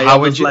told the guy. Well, how I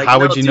would was you? like, How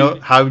would "No, you know?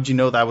 dude." How would you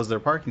know that was their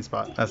parking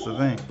spot? That's the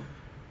thing.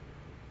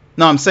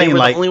 No, I'm They saying were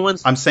like. the only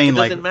ones. I'm saying it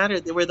like. doesn't matter.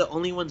 They were the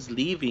only ones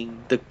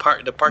leaving the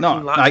parking No,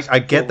 lot. I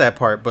get that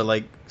part, but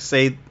like,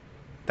 say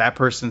that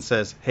person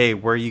says, "Hey,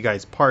 where are you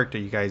guys parked? Are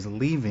you guys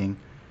leaving?"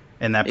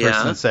 And that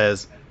person Yeah.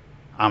 says,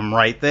 "I'm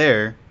right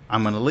there.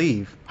 I'm gonna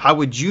leave." How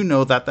would you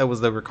know that was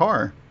their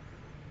car?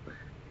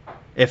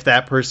 If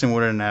that person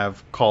wouldn't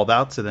have called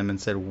out to them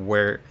and said,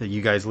 "Where are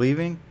you guys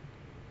leaving?"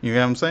 You know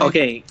what I'm saying?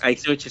 Okay, I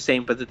see what you're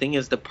saying, but the thing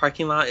is, the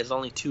parking lot is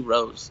only 2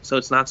 rows, so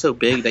it's not so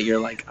big that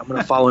you're like, "I'm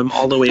gonna follow him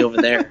all the way over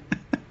there."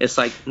 It's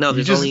like, no, You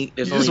there's just, only.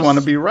 you just want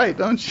to be right,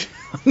 don't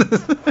you?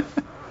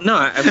 No,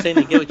 I'm saying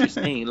I get what you're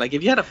saying. Like,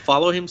 if you had to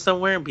follow him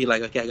somewhere and be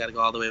like, "Okay, I gotta go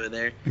all the way over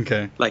there,"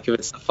 Okay. like if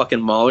it's a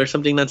fucking mall or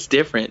something, that's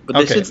different. But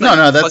this Okay. shit's like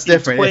No, that's fucking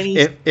different. 20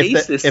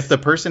 If the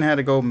person had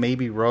to go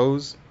maybe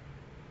rows,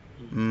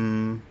 I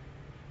don't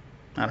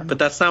know. But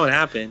that's not what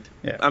happened.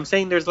 Yeah. I'm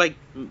saying there's like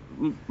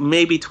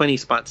maybe 20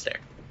 spots there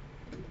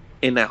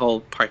in that whole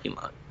parking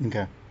lot.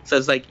 Okay. So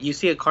it's like, you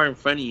see a car in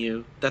front of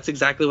you. That's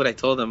exactly what I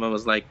told him. I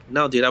was like,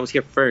 "No, dude, I was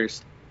here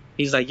first."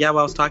 He's like, "Yeah, well,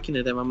 I was talking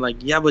to them." I'm like,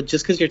 "Yeah, but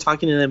just because you're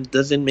talking to them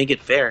doesn't make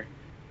it fair.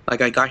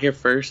 Like, I got here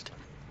first,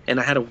 and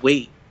I had to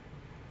wait,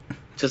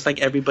 just like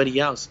everybody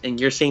else. And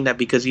you're saying that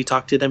because you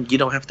talked to them, you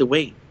don't have to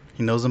wait."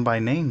 He knows them by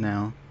name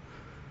now.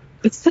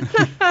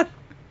 I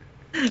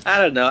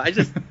don't know.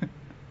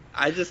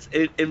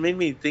 It made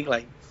me think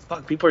like,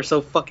 fuck, people are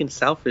so fucking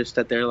selfish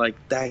that they're like,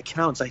 "That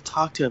counts. I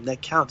talked to him.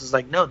 That counts." It's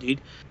like, no,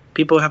 dude.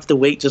 People have to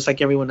wait just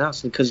like everyone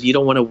else. Because you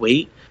don't want to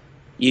wait,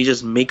 you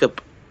just make up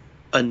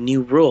a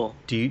new rule.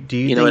 Do you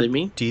You know what I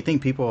mean? Do you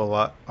think people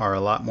are a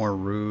lot more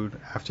rude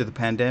after the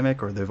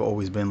pandemic, or they've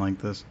always been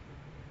like this?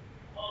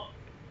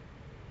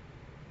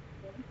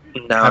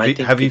 No, I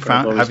think people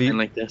have always been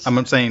like this.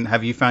 I'm saying,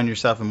 have you found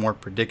yourself in more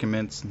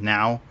predicaments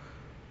now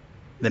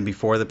than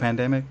before the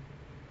pandemic?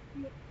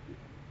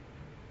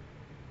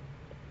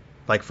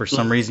 Like, for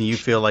some reason you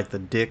feel like the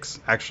dicks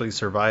actually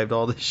survived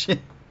all this shit?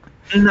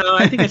 No,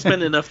 I think I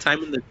spend enough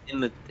time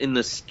in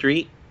the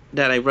street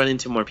that I run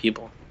into more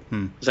people.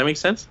 Does that make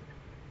sense?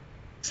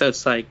 So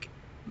it's like,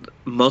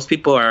 most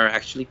people are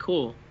actually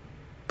cool,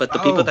 but the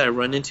people that I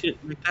run into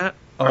like that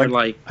are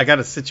like. I got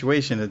a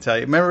situation to tell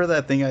you. Remember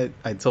that thing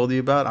I told you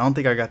about? I don't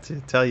think I got to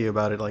tell you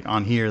about it like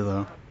on here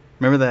though.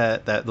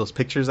 Remember that those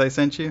pictures I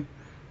sent you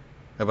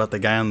about the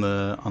guy on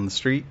the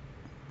street?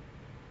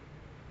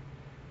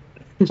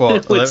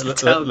 Well,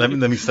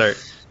 let me start.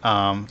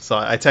 So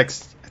I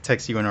text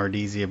you and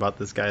Ardezi about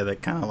this guy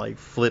that kind of like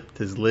flipped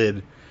his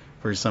lid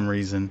for some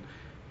reason.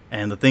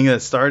 And the thing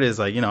that started is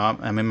like,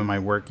 I'm in my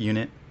work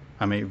unit.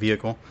 I'm a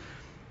vehicle.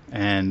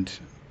 And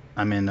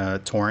I'm in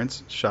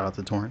Torrance. Shout out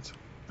to Torrance.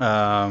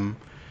 I'm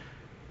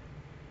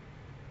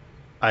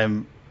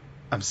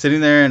sitting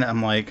there and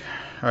I'm like,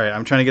 all right,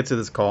 I'm trying to get to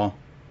this call.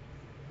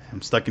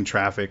 I'm stuck in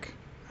traffic.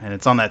 And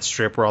it's on that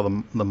strip where all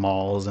the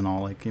malls and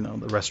all, like,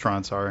 the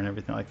restaurants are and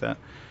everything like that.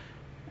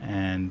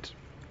 And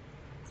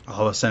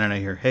all of a sudden I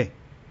hear, hey,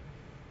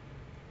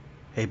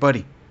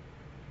 buddy.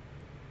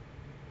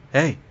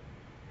 Hey.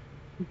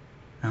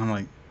 And I'm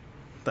like,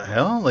 the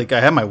hell? Like, I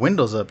have my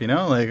windows up,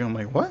 like, I'm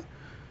like, what?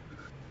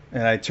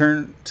 And I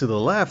turn to the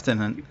left,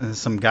 and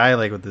some guy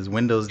like with his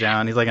windows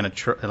down. He's like in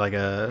like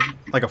a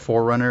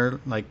Forerunner,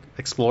 like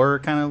Explorer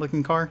kind of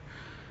looking car.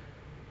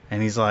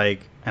 And he's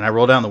like, and I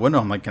roll down the window.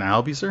 I'm like, "Can I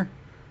help you, sir?"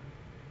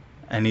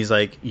 And he's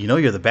like, "You know,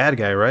 you're the bad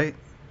guy, right?"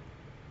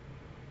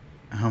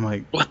 And I'm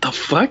like, What the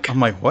fuck? I'm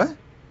like, "What?"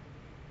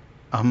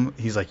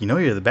 He's like, "You know,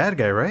 you're the bad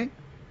guy, right?"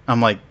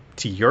 I'm like,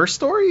 "To your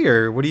story,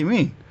 or what do you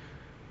mean?"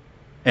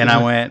 And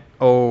I went,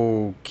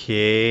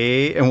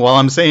 "Okay." And while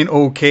I'm saying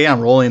okay,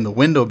 I'm rolling the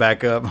window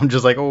back up. I'm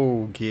just like,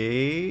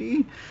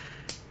 "Okay."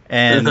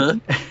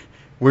 And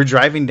we're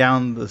driving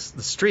down the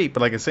street,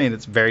 but like I was saying,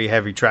 it's very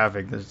heavy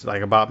traffic. There's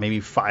like about maybe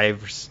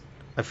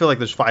I feel like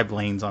there's 5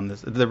 lanes on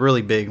this. They're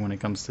really big when it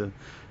comes to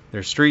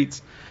their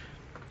streets.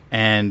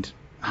 And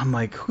I'm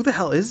like, who the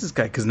hell is this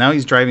guy? Because now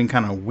he's driving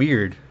kind of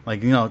weird.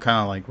 Like, kind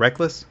of like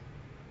reckless.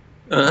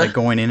 Like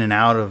going in and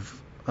out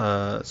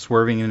of,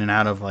 swerving in and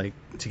out of, like,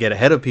 to get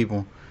ahead of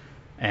people.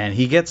 And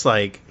he gets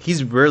like,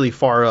 he's really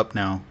far up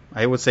now.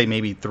 I would say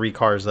maybe 3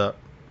 cars up.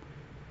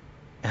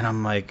 And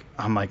I'm like,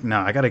 no,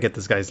 I gotta get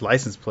this guy's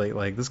license plate.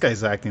 Like, this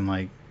guy's acting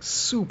like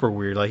super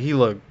weird. Like, he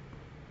looked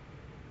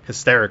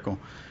hysterical.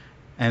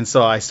 And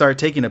so I start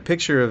taking a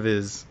picture of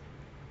his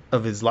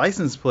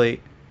license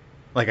plate.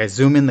 Like, I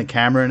zoom in the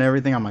camera and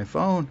everything on my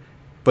phone.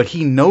 But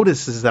he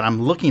notices that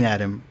I'm looking at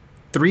him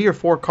 3 or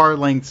 4 car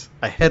lengths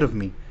ahead of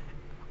me.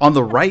 On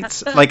the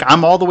right, like,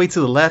 I'm all the way to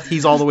the left.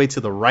 He's all the way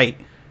to the right.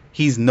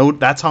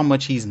 That's how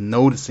much he's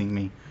noticing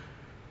me.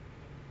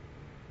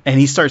 And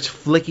he starts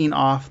flicking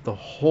off the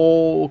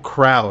whole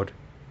crowd,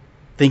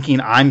 thinking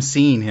I'm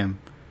seeing him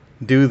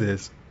do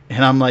this.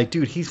 And I'm like,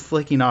 dude, he's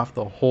flicking off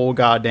the whole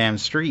goddamn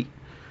street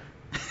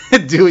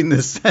doing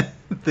this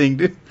thing,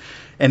 dude.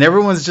 And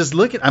everyone's just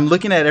looking. I'm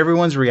looking at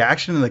everyone's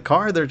reaction in the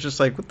car. They're just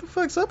like, what the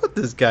fuck's up with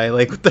this guy?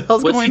 Like, what the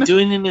hell's going on? What's he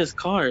doing in his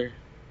car?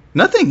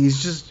 Nothing.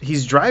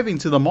 He's driving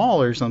to the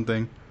mall or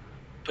something.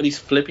 But he's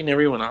flipping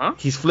everyone off?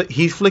 He's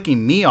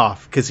flicking me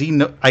off because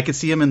I could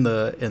see him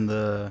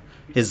in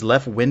his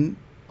left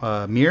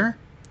mirror,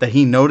 that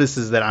he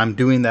notices that I'm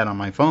doing that on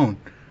my phone.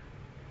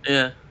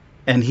 Yeah.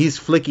 And he's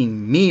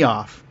flicking me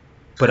off,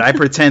 but I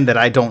pretend that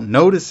I don't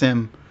notice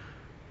him.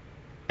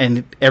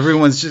 And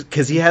everyone's just,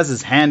 because he has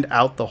his hand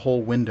out the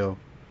whole window,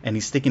 and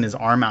he's sticking his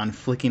arm out and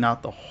flicking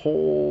out the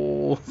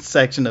whole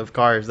section of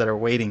cars that are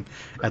waiting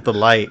at the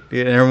light.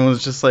 And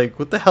everyone's just like,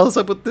 what the hell's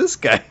up with this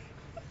guy?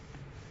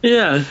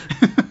 Yeah.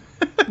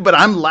 But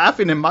I'm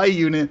laughing in my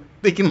unit,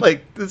 thinking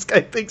like, this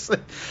guy thinks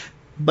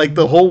like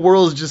the whole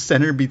world is just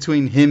centered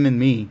between him and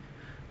me.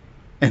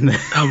 And then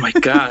oh my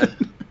god.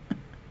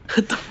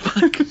 What the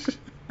fuck?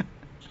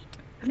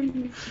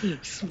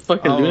 Some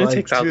fucking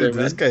lunatics out there,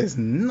 man. This guy's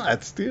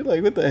nuts, dude.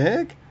 Like, what the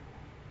heck?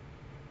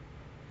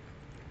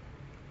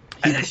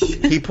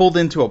 He pulled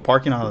into a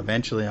parking lot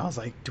eventually. I was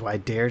like, do I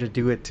dare to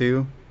do it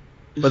too?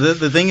 But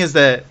the thing is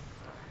that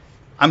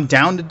I'm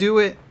down to do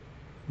it,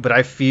 but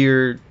I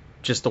fear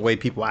just the way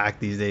people act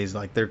these days.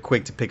 Like, they're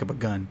quick to pick up a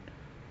gun.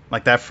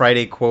 Like, that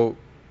Friday quote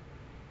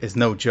is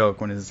no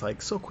joke when it's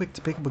like, so quick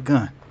to pick up a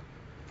gun.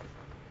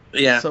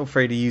 Yeah. So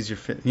afraid to use your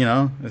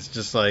it's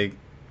just like,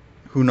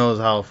 who knows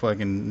how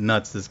fucking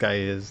nuts this guy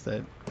is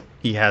that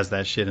he has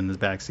that shit in his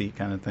backseat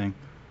kind of thing.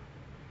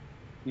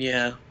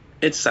 Yeah.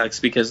 It sucks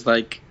because,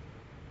 like,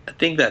 I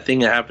think that thing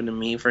that happened to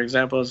me, for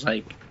example, is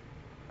like,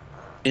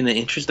 in the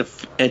interest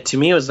of, to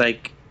me, it was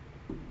like,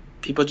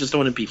 people just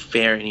don't want to be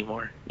fair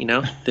anymore, They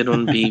don't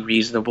want to be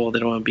reasonable. They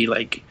don't want to be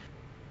like,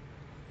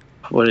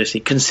 what is he,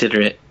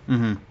 considerate,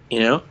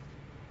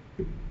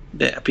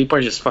 People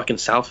are just fucking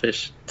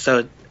selfish.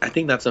 So I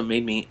think that's what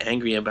made me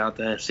angry about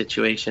the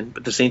situation.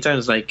 But at the same time,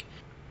 it's like,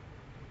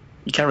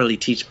 you can't really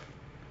teach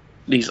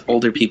these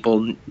older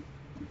people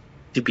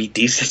to be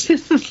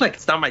decent. Like,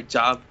 it's not my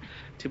job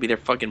to be their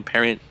fucking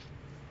parent,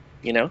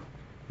 Yeah.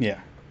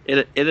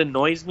 It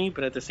annoys me,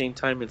 but at the same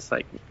time, it's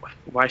like,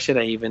 why should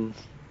I even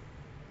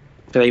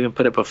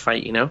put up a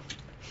fight, Because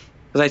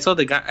I told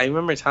the guy, I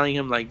remember telling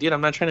him, like, dude,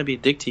 I'm not trying to be a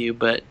dick to you,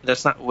 but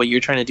that's not what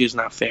you're trying to do is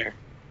not fair,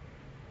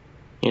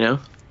 Yeah.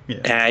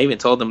 And I even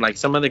told him, like,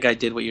 some other guy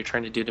did what you're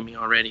trying to do to me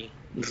already.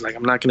 It's like,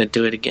 I'm not going to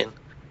do it again,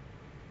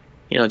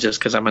 just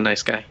because I'm a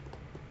nice guy.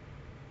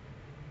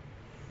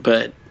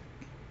 But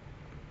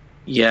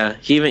yeah,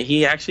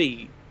 he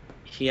actually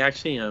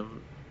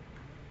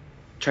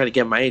tried to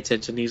get my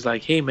attention. He's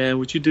like, hey man,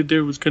 what you did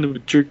there was kind of a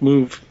jerk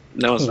move.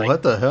 And I was like,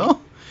 what the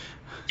hell?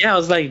 Yeah, I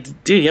was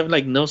like, dude, you have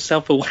like no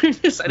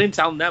self-awareness. I didn't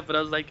tell him that, but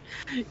I was like,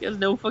 he has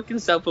no fucking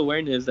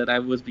self-awareness that I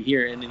was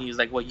here. And then he was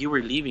like, well, you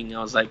were leaving.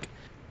 I was like,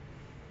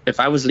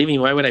 if I was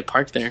leaving, why would I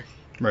park there?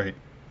 Right.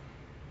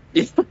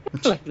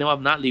 Like, no,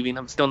 I'm not leaving.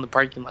 I'm still in the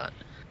parking lot.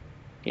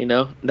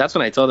 That's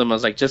when I told him, I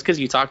was like, just because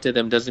you talk to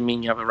them doesn't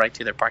mean you have a right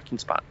to their parking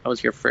spot. I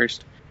was here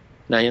first.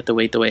 Now you have to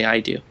wait the way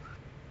I do.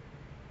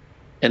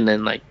 And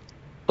then, like,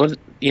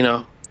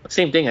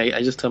 same thing.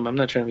 I just told him, I'm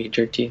not trying to be a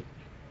jerk to you.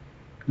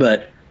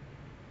 But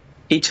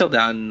he chilled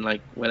out and, like,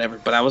 whatever.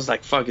 But I was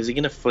like, fuck, is he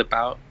going to flip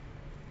out?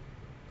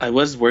 I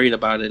was worried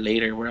about it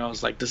later, where I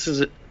was like,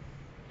 is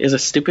a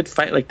stupid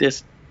fight like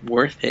this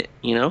worth it,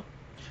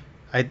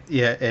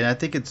 And I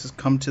think it's just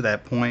come to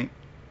that point.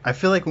 I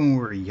feel like when we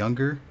were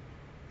younger,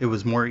 it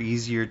was more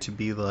easier to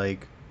be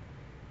like,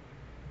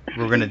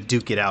 we're gonna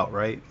duke it out,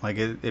 right? Like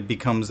it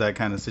becomes that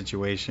kind of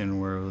situation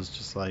where it was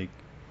just like,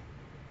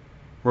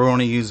 we're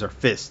gonna use our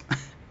fist,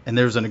 and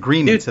there's an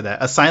agreement to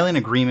that, a silent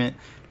agreement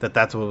that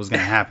that's what was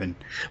gonna happen.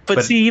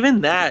 But see,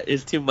 even that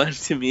is too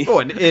much to me. Oh,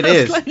 it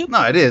is. Like,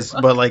 no, it is.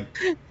 But like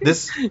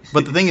this,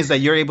 but the thing is that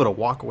you're able to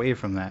walk away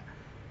from that.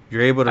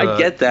 You're able to I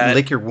get that.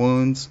 lick your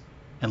wounds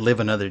and live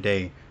another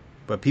day.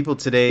 But people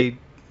today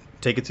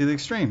take it to the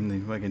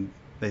extreme.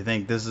 They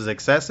think this is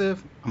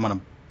excessive. I'm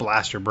gonna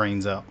blast your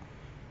brains out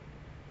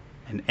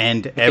and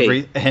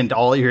end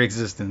all your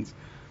existence.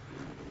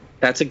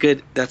 That's a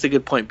good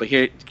point. But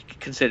here,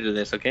 consider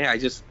this, okay?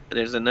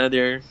 There's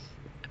another.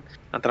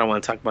 Not that I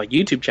want to talk about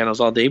YouTube channels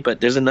all day,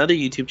 but there's another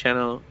YouTube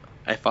channel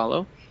I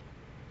follow,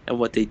 and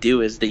what they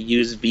do is they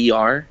use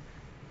VR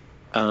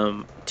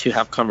to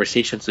have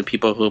conversations with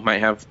people who might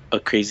have a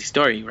crazy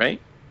story, right?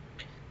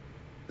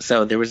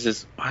 So there was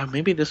this.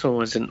 Maybe this one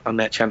wasn't on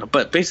that channel,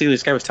 but basically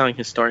this guy was telling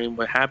his story, and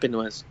what happened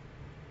was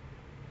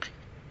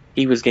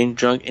he was getting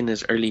drunk in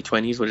his early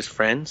 20s with his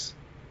friends,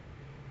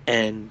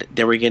 and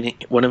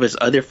one of his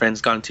other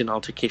friends got into an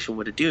altercation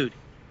with a dude,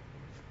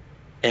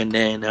 and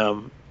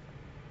then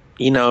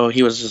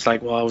he was just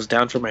like, well, I was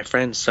down for my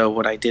friends, so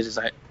what I did is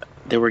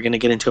they were gonna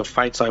get into a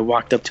fight, so I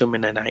walked up to him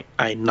and then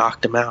I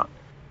knocked him out.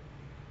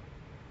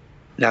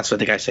 That's what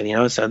the guy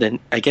said, So then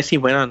I guess he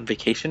went on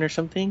vacation or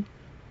something,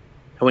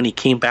 and when he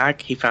came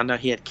back, he found out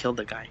he had killed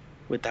the guy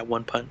with that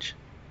one punch.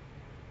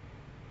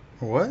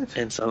 What?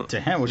 And so,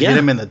 damn, would you hit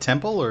him in the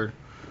temple or?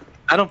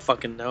 I don't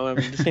fucking know. I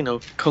mean, this ain't no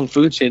kung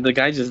fu shit. The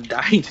guy just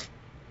died.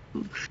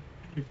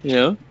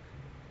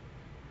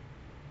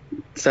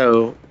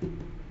 So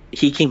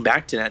he came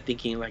back to that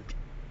thinking like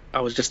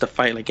I was just a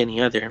fight like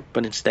any other,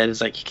 but instead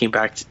it's like he came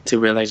back to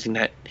realizing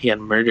that he had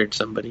murdered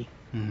somebody.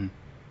 Mm-hmm.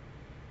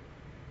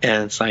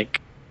 And it's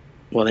like,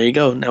 well, there you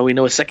go. Now we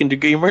know what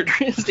second-degree murder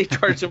is. They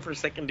charged him for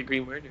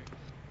second-degree murder.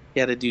 He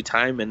had to do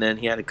time, and then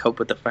he had to cope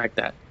with the fact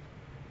that,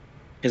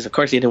 because of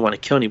course he didn't want to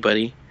kill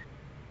anybody.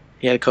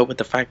 He had to cope with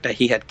the fact that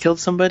he had killed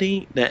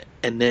somebody,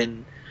 and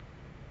then,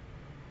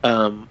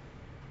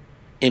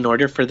 in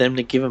order for them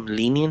to give him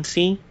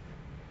leniency,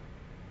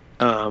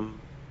 I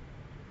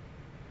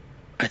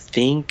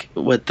think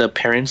what the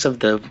parents of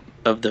the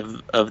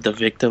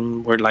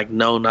victim were like,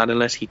 no, not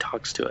unless he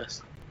talks to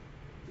us.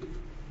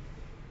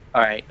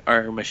 All right,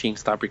 our machine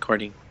stopped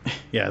recording.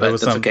 Yeah, there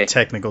was some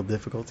technical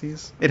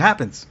difficulties. It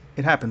happens,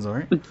 all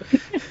right?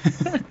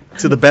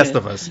 To the best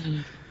of us.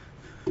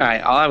 All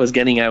right, all I was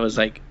getting at was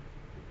like,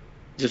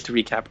 just to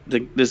recap,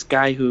 this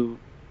guy who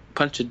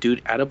punched a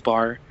dude at a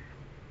bar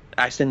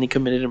accidentally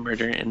committed a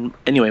murder. And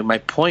anyway, my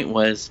point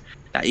was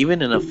that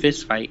even in a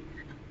fist fight,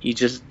 you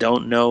just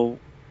don't know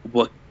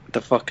what the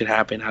fuck could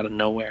happen out of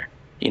nowhere.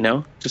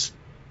 Just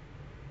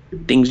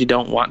things you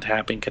don't want to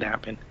happen could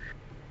happen.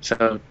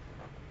 So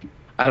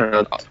I don't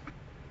know.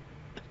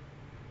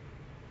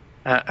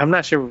 I'm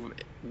not sure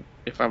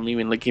if I'm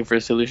even looking for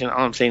a solution.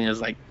 All I'm saying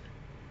is like,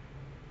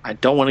 I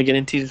don't want to get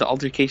into these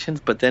altercations,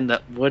 but then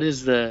what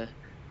is the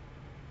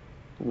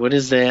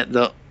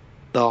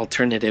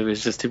alternative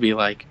is just to be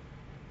like,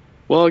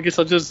 well, I guess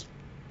I'll just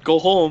go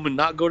home and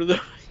not go to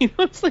the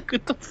it's like,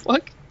 what the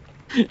fuck,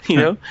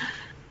 and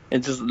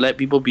just let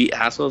people be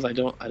assholes. I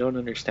don't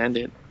understand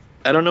it.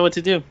 I don't know what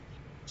to do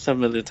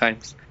some of the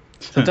times.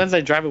 Sometimes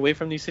I drive away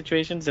from these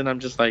situations and I'm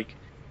just like,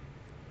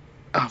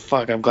 oh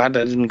fuck, I'm glad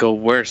that didn't go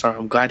worse, or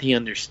I'm glad he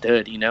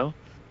understood.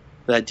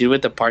 That dude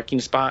with the parking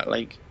spot,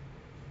 like,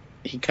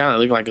 he kind of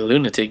looked like a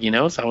lunatic,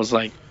 so I was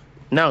like,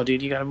 no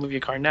dude, you gotta move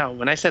your car now.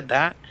 When I said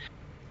that,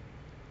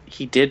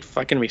 he did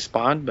fucking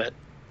respond, but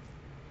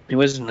he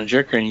wasn't a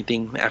jerk or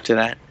anything after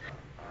that,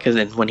 because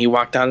then when he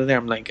walked out of there,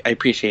 I'm like, I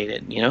appreciate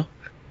it.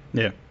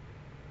 Yeah.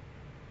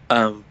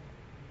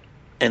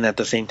 And at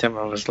the same time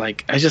I was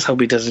like, I just hope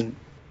he doesn't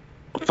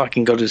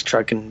fucking go to his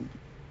truck and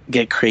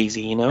get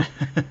crazy,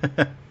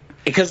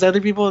 because other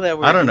people that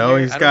were, I don't know,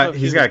 he's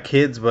got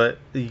kids, but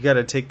you got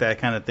to take that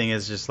kind of thing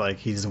as just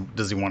like,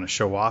 does he want to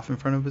show off in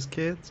front of his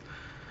kids?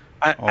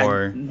 But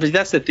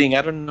that's the thing.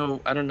 I don't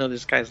know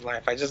this guy's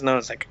life. I just know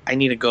it's like, I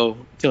need to go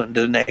to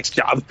the next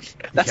job.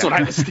 That's what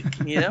I was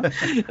thinking,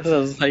 So I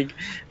was like,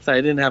 so I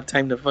didn't have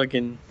time to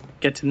fucking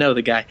get to know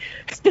the guy.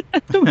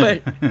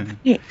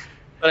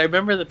 But I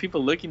remember the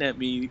people looking at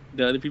me,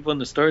 the other people in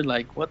the store,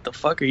 like, what the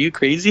fuck, are you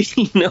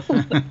crazy?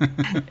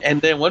 And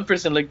then one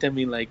person looked at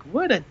me like,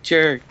 what a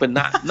jerk, but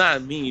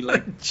not me,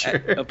 like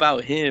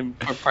about him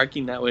for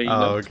parking that way.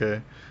 Oh,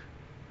 okay.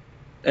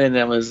 And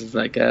I was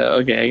like,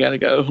 okay, I gotta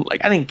go.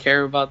 Like, I didn't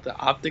care about the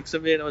optics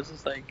of it. I was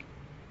just like,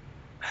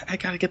 I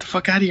gotta get the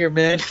fuck out of here,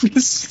 man.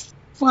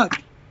 Fuck.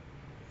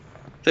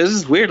 This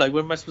is weird. Like,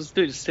 what am I supposed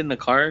to do? Just sit in the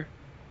car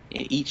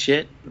and eat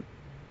shit?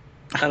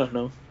 I don't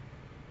know.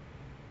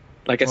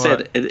 Like I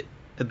said,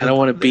 I don't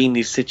want to be in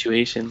these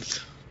situations.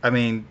 I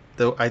mean,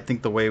 I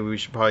think the way we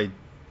should probably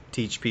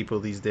teach people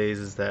these days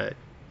is that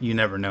you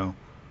never know.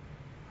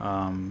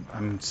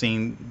 I'm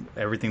seeing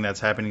everything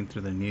that's happening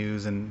through the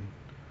news, and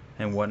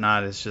and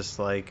whatnot. It's just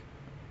like,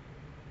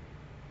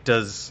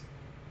 does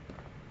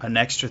an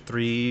extra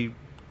 3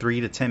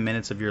 to 10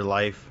 minutes of your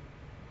life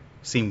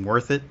seem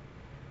worth it?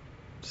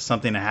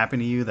 Something to happen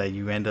to you that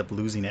you end up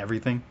losing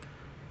everything?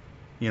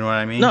 You know what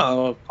I mean?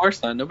 No, of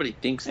course not. Nobody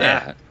thinks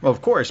that. Well,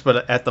 of course,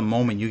 but at the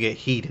moment you get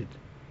heated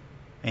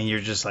and you're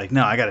just like,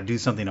 no, I got to do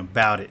something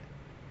about it.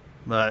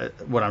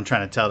 But what I'm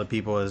trying to tell the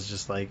people is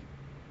just like,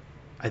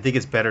 I think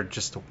it's better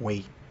just to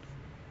wait.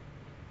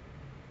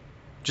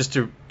 Just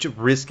to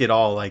risk it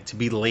all, like to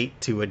be late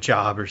to a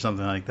job or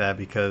something like that,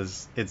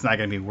 because it's not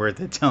going to be worth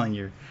it telling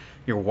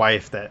your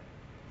wife that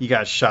you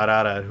got shot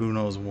out at who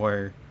knows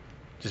where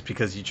just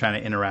because you're trying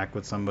to interact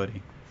with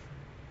somebody.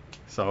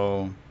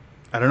 So,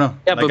 I don't know.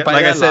 Yeah, but by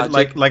I that said,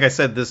 logic, like I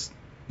said,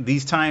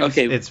 these times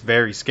Okay. it's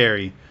very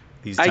scary.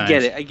 These times.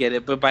 I get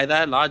it. But by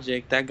that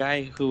logic, that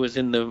guy who was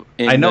in the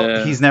I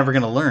know he's never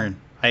gonna learn.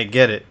 I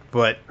get it,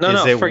 but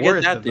is it forget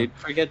worth that, it? dude.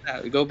 Forget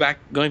that.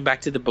 Going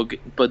back to the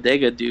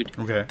bodega, dude.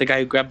 Okay. The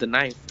guy who grabbed the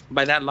knife.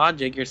 By that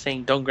logic, you're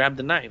saying don't grab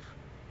the knife.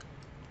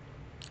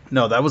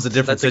 No, that was a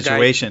different That's a guy-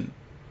 situation.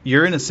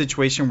 You're in a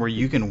situation where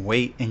you can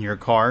wait in your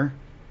car.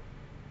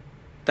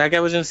 That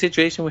guy was in a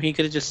situation where he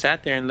could have just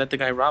sat there and let the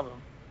guy rob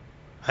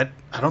him.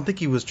 I don't think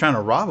he was trying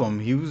to rob him.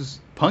 He was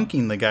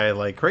punking the guy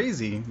like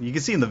crazy. You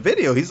can see in the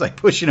video, he's like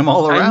pushing him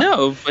all around. I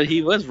know, but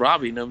he was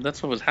robbing him.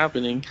 That's what was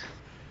happening.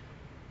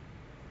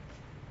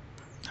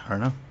 I don't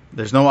know.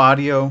 There's no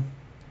audio.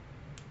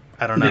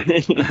 I don't know.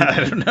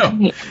 I don't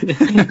know.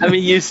 I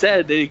mean, you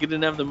said they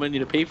didn't have the money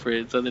to pay for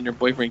it, so then your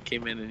boyfriend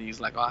came in and he's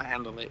like, "Oh, I'll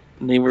handle it."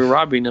 And they were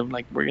robbing him,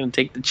 like, "We're gonna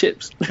take the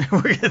chips."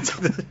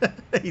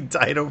 He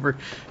died over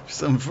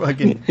some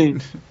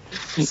fucking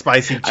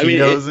spicy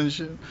Cheetos and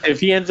shit.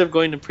 If he ends up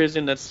going to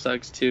prison, that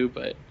sucks too.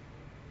 But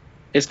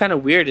it's kind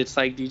of weird. It's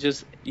like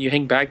you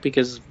hang back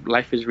because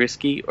life is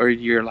risky, or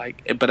you're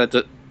like,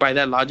 but by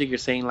that logic, you're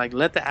saying like,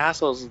 let the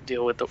assholes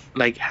deal with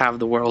have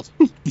the world.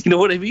 You know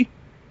what I mean?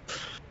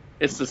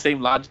 It's the same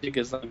logic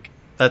as like.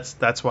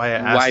 That's why I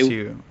asked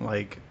you,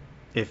 like,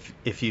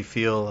 if you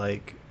feel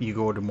like you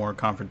go to more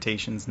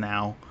confrontations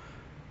now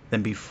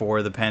than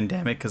before the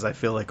pandemic, because I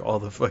feel like all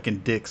the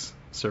fucking dicks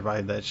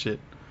survived that shit.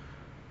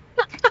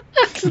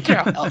 They're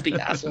all healthy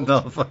assholes.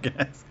 No fucking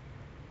ass.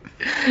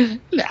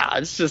 Nah,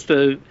 it's just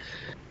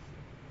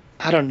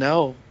I don't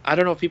know. I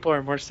don't know if people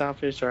are more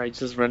selfish or I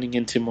just running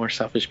into more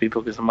selfish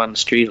people because I'm on the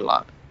street a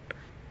lot.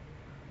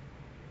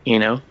 You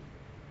know?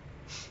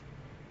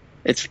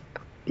 It's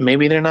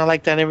maybe they're not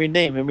like that every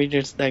day. Maybe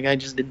that guy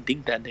just didn't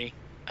think that day.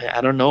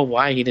 I don't know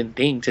why he didn't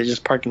think to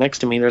just park next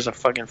to me. There's a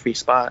fucking free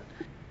spot.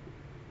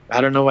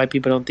 I don't know why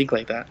people don't think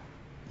like that.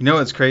 You know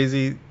what's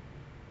crazy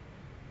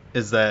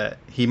is that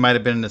he might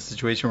have been in a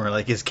situation where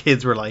like his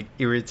kids were like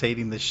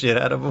irritating the shit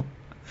out of him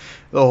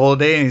the whole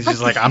day, and he's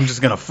just like, I'm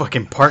just gonna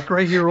fucking park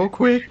right here real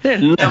quick,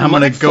 and I'm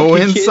gonna go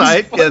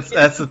inside. Yes,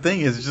 that's the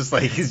thing. It's just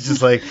like he's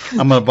just like,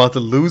 I'm about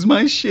to lose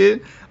my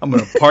shit. I'm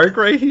gonna park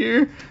right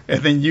here,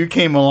 and then you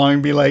came along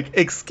and be like,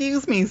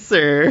 excuse me,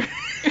 sir.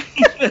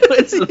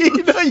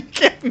 You know you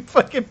can't be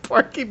fucking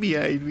parking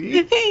behind me.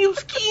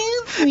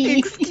 Excuse me.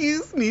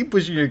 Excuse me.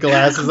 Pushing your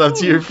glasses up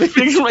to your face.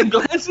 Fix my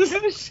glasses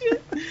and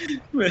shit.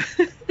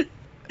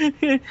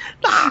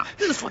 Nah,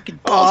 this is fucking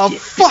bullshit. Oh,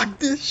 fuck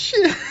this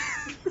shit.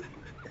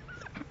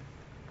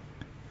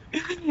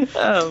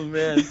 Oh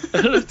man,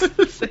 I don't know what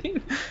to say.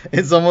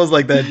 It's almost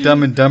like that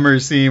Dumb and Dumber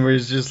scene where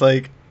it's just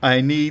like, I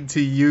need to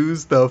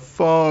use the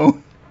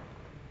phone.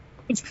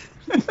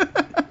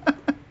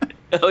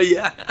 Oh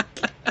yeah,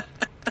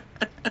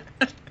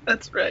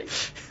 that's right.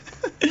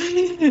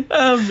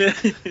 Oh man.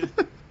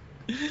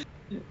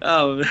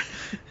 Oh man.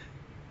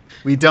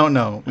 We don't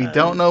know. We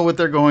don't know what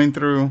they're going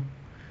through.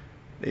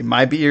 They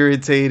might be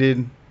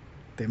irritated.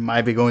 They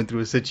might be going through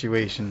a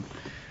situation.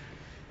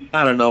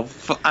 I don't know.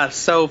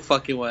 So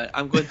fucking what?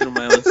 I'm going through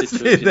my own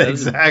situation.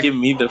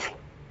 Exactly.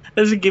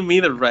 Doesn't give me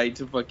the right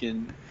to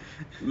fucking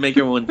make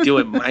everyone do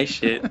it my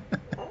shit.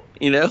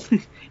 You know?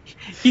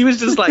 He was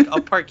just like,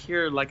 I'll park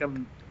here like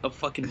I'm a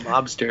fucking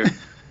mobster.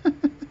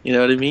 You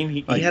know what I mean?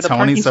 He Like had a Tony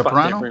parking spot there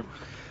Soprano? for him.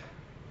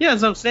 Yeah,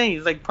 that's what I'm saying.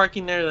 He's like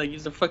parking there like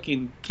he's the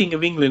fucking king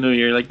of England over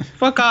here. Like,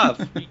 fuck off.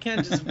 You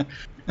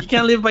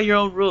can't live by your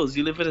own rules.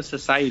 You live in a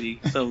society.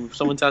 So if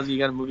someone tells you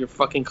gotta move your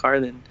fucking car,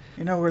 then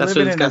You know, we're That's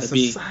living what in it's a gotta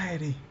be.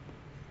 society.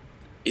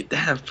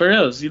 For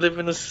reals, you live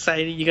in a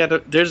society. You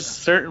gotta. There's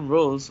certain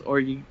rules,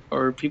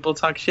 or people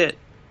talk shit,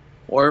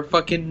 or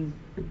fucking,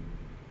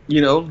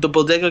 the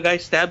bodega guy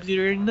stabs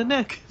you in the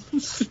neck.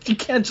 You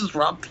can't just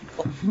rob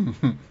people.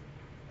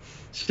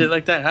 Shit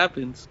like that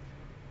happens.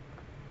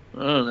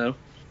 I don't know.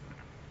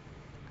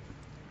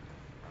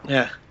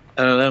 Yeah,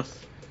 I don't know.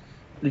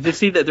 Did you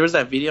see that there was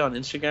that video on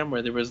Instagram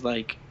where there was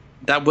like,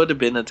 that would have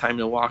been a time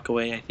to walk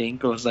away. I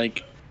think it was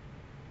like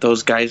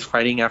those guys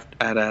fighting in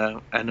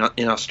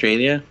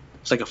Australia.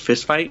 It's like a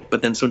fist fight,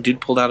 but then some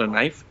dude pulled out a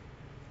knife,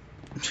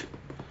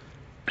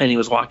 and he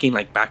was walking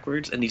like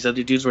backwards, and these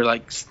other dudes were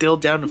like still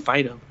down to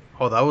fight him.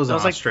 Oh, that was in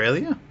like-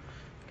 Australia?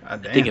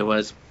 God damn. I think it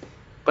was,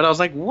 but I was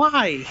like,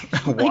 why?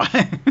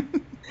 Why?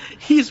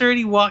 He's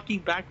already walking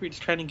backwards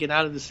trying to get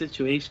out of the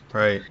situation.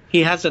 Right.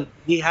 He has a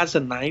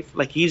knife,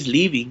 like he's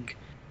leaving,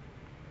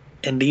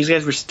 and these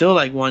guys were still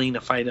like wanting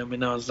to fight him,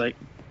 and I was like,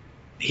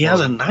 he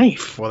has a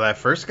knife. Well, that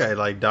first guy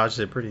like dodged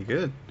it pretty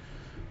good.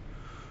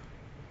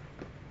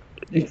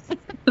 The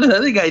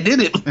other guy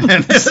didn't.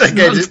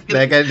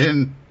 that guy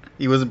didn't.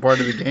 He wasn't part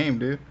of the game,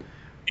 dude.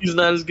 He's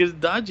not as good at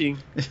dodging.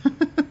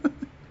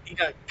 He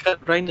got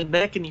cut right in the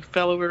neck and he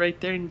fell over right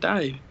there and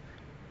died.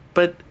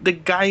 But the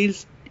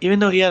guys, even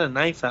though he had a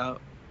knife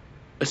out,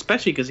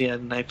 especially because he had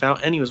a knife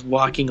out and he was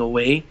walking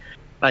away,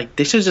 like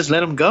they should just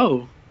let him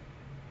go.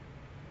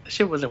 That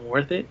shit wasn't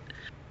worth it.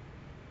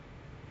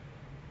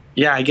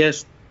 Yeah, I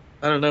guess.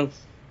 I don't know.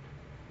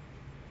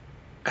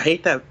 I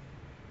hate that.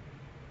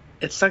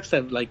 It sucks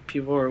that like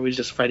people are always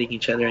just fighting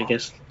each other. I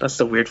guess that's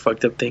the weird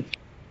fucked up thing.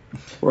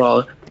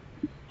 We're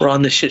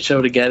on this shit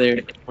show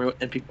together,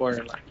 and people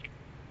are like,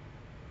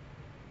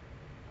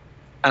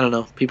 I don't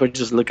know. People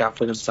just look out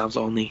for themselves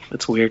only.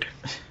 It's weird.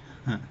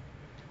 You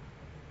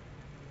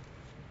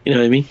know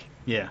what I mean?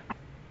 Yeah.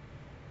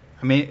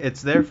 I mean,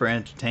 it's there for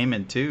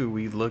entertainment too.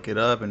 We look it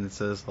up and it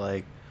says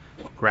like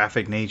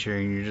graphic nature,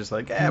 and you're just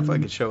like,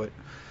 fuck it, show it.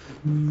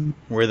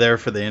 We're there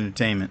for the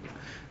entertainment.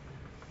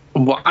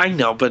 Well, I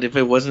know, but if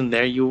it wasn't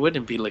there, you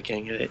wouldn't be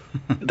looking at it.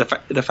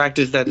 The fact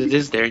is that it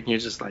is there, and you're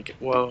just like,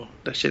 whoa,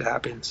 that shit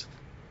happens.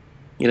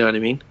 You know what I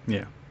mean?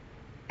 Yeah.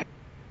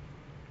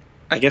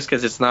 I guess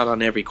because it's not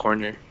on every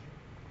corner.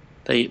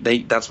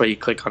 That's why you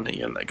click on it.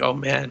 You're like, oh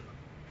man.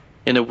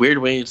 In a weird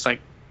way, it's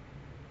like,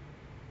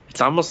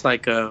 it's almost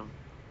like I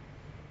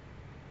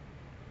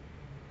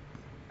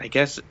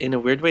guess in a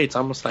weird way, it's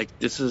almost like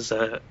this is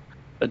a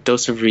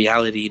dose of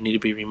reality you need to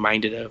be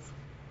reminded of.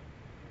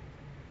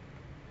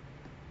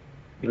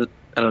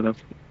 I don't know.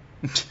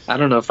 I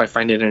don't know if I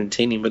find it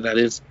entertaining, but that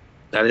is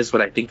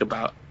what I think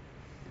about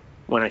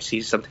when I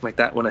see something like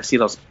that. When I see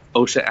those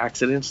OSHA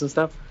accidents and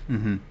stuff,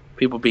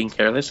 people being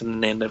careless and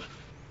then they end up,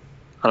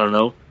 I don't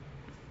know,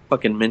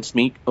 fucking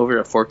mincemeat over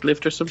a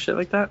forklift or some shit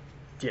like that.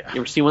 Yeah.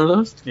 You ever see one of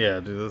those? Yeah,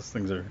 dude, those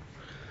things they're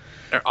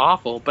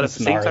awful, but at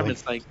the same gnarly. time,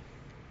 it's like,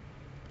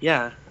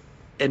 yeah.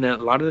 And a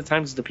lot of the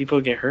times, the people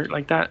who get hurt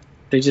like that,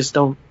 they just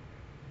don't.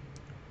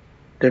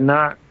 They're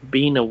not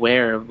being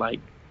aware of like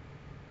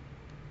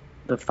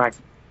the fact.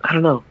 I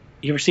don't know.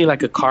 You ever see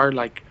like a car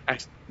like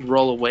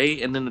roll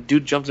away and then the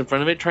dude jumps in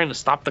front of it trying to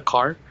stop the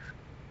car?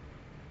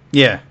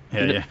 Yeah.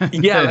 Yeah,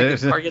 like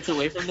the car gets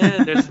away from that,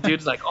 and there's a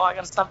dude's like, "Oh, I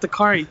gotta stop the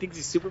car." He thinks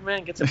he's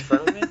Superman, gets in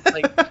front of it.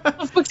 Like, what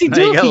the fuck's he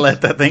doing? You gotta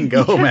let that thing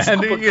go,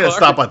 man. You gotta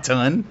stop a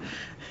ton.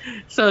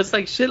 So it's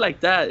like shit like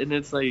that, and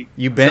it's like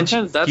you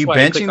benching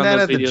that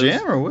at the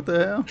gym, or what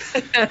the hell?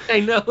 I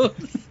know.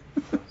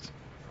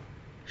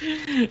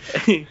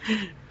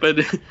 But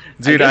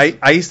dude,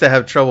 I used to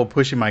have trouble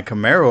pushing my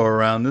Camaro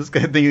around. This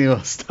guy thinking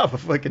he'll stop a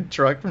fucking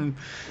truck from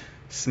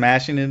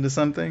smashing into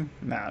something.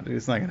 Nah, dude,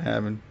 it's not gonna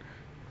happen.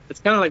 It's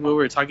kind of like what we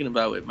were talking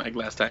about with Mike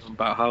last time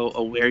about how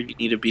aware you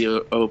need to be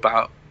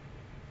about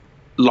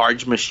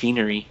large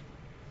machinery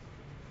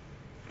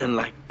and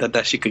like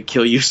that shit could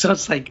kill you. So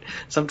it's like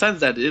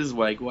sometimes that is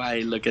like why I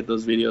look at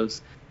those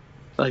videos,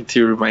 like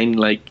to remind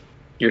like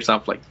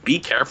yourself like be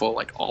careful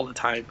like all the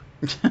time.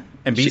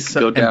 and be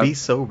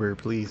sober,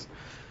 please.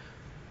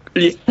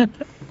 Yeah.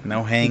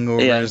 No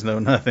hangovers, no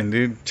nothing,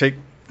 dude. Take,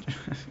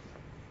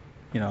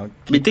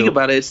 think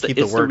about it.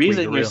 It's the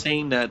reason you're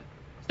saying that.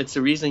 It's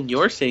the reason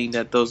you're saying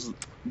that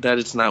that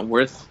it's not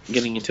worth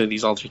getting into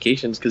these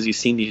altercations because you've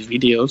seen these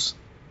videos.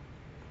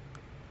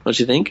 Don't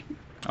you think?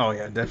 Oh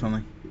yeah,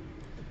 definitely.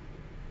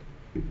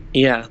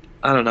 Yeah,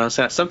 I don't know.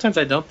 So sometimes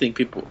I don't think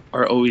people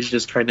are always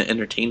just trying to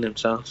entertain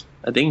themselves.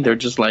 I think they're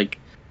just like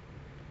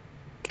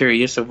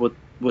curious of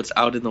what's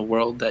out in the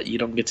world that you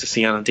don't get to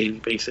see on a daily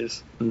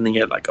basis, and then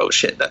you're like, oh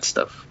shit, that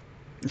stuff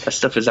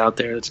is out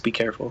there. Let's be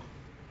careful.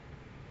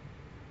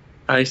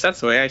 At least that's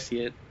the way I see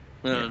it.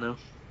 I don't know.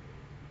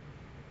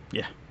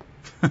 Yeah.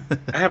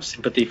 I have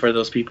sympathy for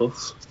those people.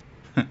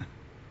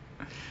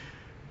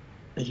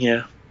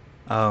 Yeah.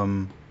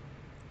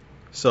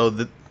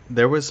 So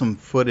there was some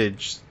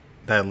footage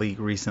that leaked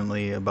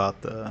recently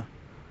about the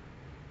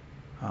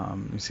let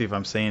me see if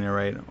I'm saying it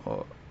right.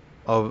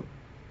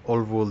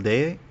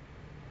 Uvalde?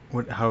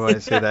 How do I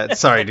say that?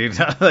 Sorry, dude.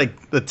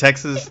 Like the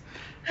Texas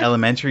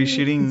elementary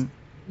shooting.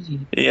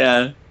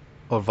 Yeah.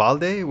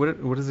 Uvalde?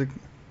 What is it?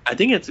 I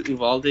think it's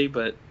Uvalde,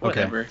 but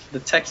whatever. Okay. The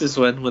Texas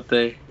one with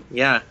the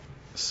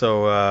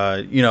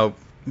So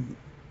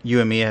you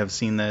and me have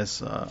seen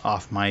this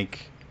off mic,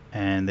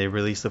 and they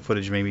released the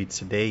footage maybe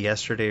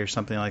yesterday or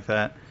something like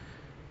that.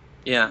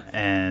 Yeah.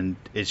 And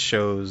it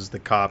shows the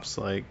cops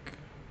like,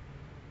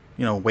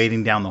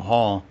 waiting down the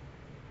hall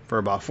for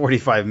about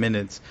 45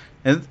 minutes.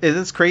 And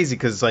it's crazy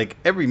because like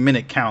every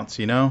minute counts,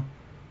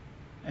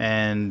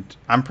 And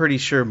I'm pretty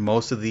sure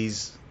most of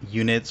these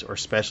units or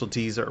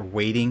specialties are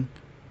waiting.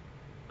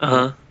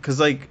 Because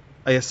like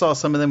I saw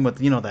some of them with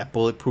that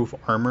bulletproof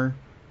armor.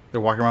 They're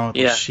walking around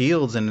with those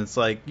shields, and it's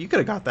like you could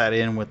have got that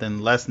in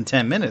within less than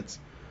 10 minutes.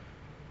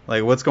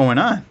 Like, what's going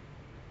on?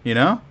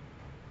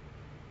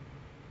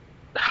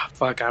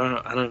 Fuck,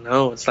 I don't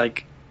know. It's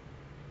like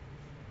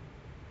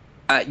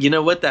You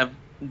know what?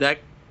 That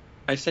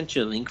I sent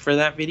you a link for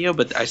that video,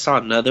 but I saw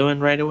another one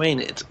right away,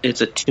 and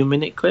it's a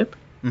 2-minute clip.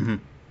 Mm-hmm.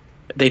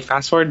 They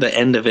fast forward the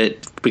end of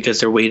it because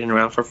they're waiting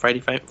around for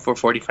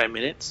 45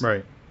 minutes.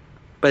 Right.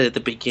 But at the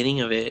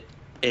beginning of it,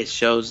 it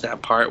shows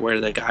that part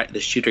where the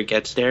shooter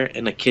gets there,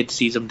 and the kid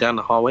sees him down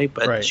the hallway,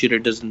 but the shooter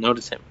doesn't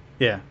notice him.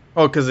 Yeah.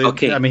 Oh, because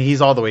Okay. I mean,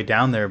 he's all the way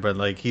down there, but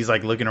like he's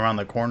like looking around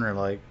the corner,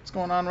 like what's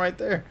going on right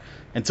there,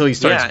 until he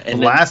starts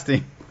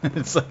blasting.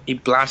 It's like he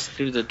blasts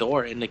through the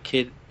door, and the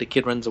kid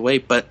runs away.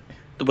 But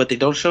what they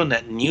don't show in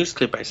that news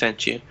clip I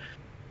sent you,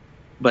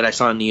 but I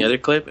saw in the other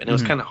clip, and it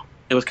was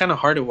kind of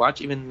hard to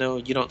watch, even though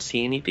you don't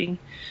see anything.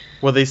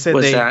 Well, they said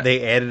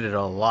they edited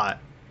a lot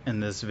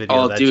in this video.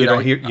 Oh, that dude,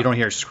 you don't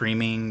hear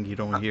screaming, you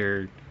don't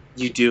hear.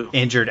 You do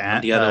injured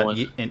the other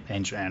one.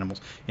 injured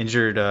animals,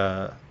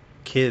 injured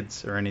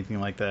kids or anything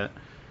like that.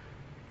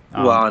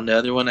 Well, on the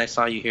other one, I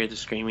saw you hear the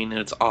screaming, and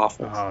it's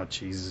awful. Oh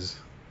Jesus!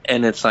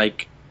 And it's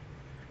like,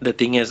 the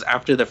thing is,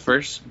 after the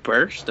first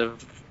burst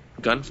of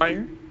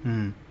gunfire,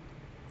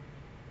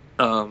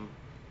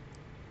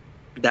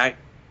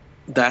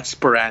 that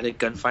sporadic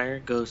gunfire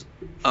goes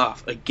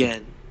off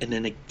again and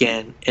then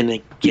again and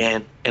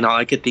again, and all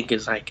I could think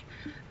is like,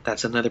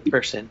 that's another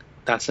person.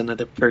 That's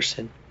another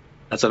person.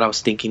 That's what I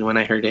was thinking when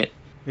I heard it.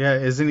 Yeah,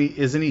 isn't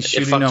he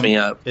shooting him? Me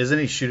up. Isn't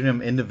he shooting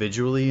him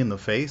individually in the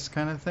face,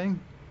 kind of thing?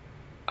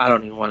 I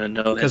don't even want to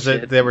know that. Because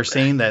they were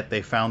saying that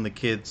they found the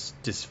kids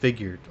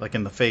disfigured, like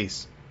in the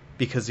face,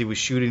 because he was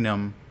shooting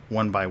them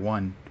one by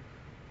one.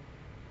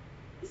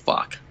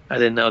 Fuck, I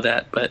didn't know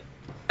that, but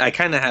I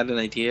kind of had an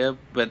idea,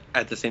 but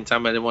at the same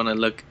time, I didn't want to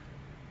look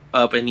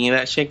up any of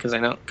that shit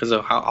because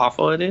of how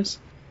awful it is.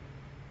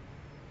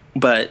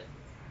 But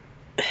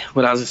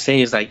what I was gonna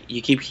say is, like,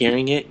 you keep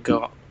hearing it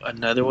go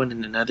another one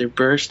and another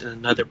burst and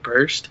another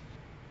burst,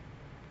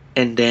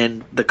 and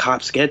then the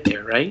cops get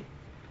there, right?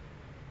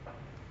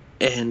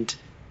 And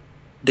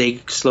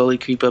they slowly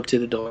creep up to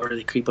the door.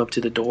 They creep up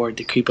to the door.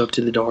 They creep up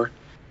to the door,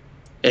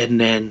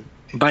 and then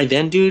by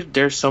then, dude,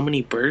 there's so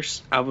many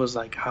bursts. I was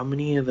like, how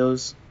many of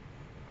those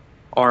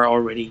are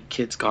already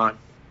kids gone?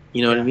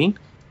 You know what I mean?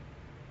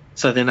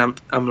 So then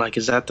I'm like,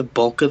 is that the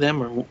bulk of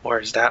them, or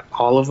is that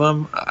all of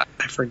them?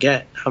 I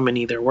forget how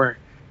many there were.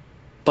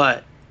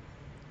 But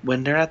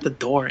when they're at the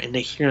door and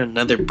they hear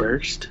another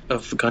burst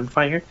of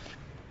gunfire,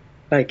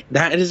 like,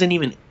 that isn't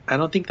even, I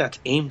don't think that's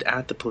aimed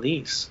at the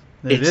police.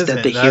 It's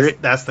that they hear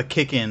it. That's the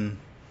kick in.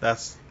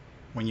 That's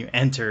when you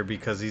enter,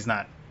 because he's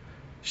not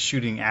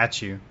shooting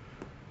at you.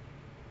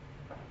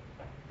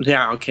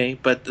 Yeah, okay.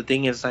 But the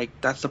thing is, like,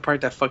 that's the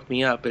part that fucked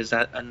me up, is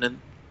that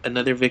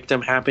another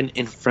victim happened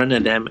in front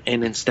of them,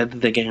 and instead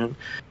of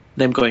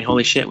them going,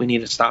 holy shit, we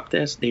need to stop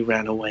this, they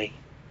ran away.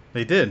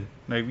 They did.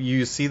 Like,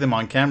 you see them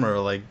on camera,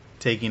 like,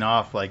 taking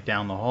off, like,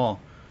 down the hall.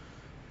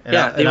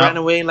 And they ran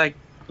away like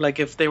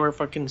if they were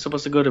fucking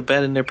supposed to go to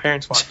bed and their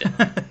parents walked in.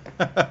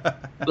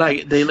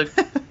 Like, they look...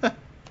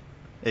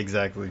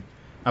 Exactly.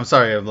 I'm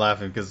sorry I'm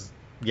laughing, because,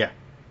 yeah,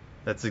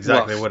 that's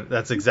exactly what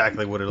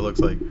it looks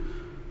like.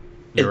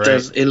 You're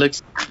right.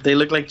 They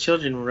look like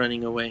children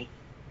running away.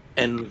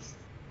 And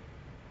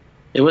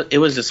it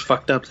was just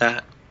fucked up.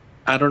 That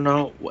I don't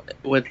know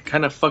what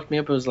kind of fucked me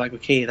up. It was like,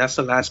 okay, that's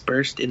the last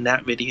burst in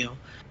that video,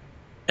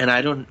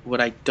 and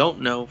what I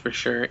don't know for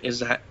sure is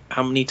that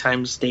how many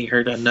times they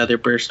heard another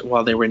burst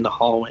while they were in the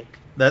hallway.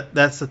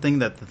 That's the thing,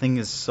 that the thing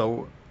is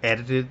so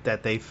edited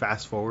that they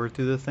fast forward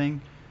through the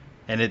thing,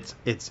 and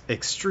it's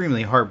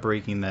extremely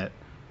heartbreaking that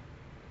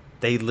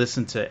they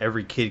listen to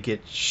every kid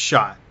get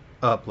shot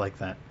up like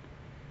that.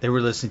 They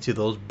were listening to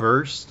those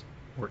bursts,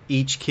 or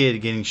each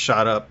kid getting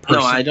shot up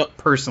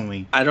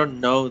personally. I don't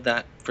know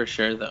that for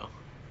sure, though,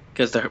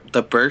 because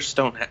the bursts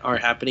are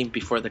happening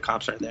before the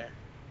cops are there.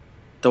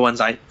 The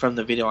ones from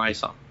the video I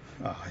saw.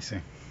 Oh, I see.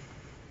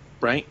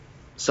 Right?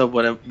 So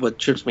what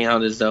trips me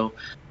out is, though,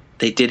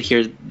 they did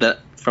hear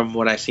from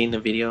what I see in the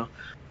video,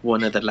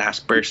 one of the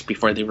last bursts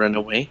before they run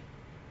away.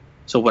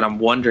 So what I'm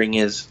wondering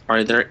is,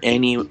 are there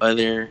any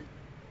other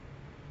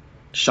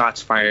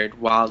shots fired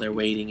while they're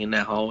waiting in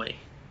that hallway?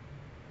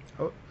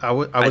 I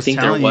was think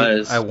telling there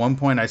was. You, at one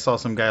point I saw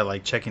some guy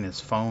like checking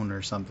his phone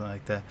or something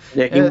like that.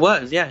 Yeah, he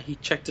was. Yeah, he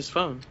checked his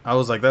phone. I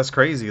was like, that's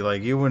crazy.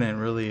 Like, you wouldn't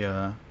really.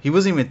 He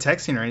wasn't even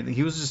texting or anything.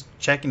 He was just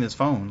checking his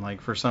phone,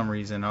 like, for some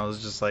reason. I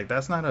was just like,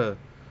 that's not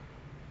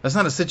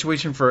a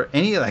situation for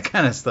any of that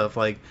kind of stuff.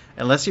 Like,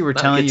 unless you were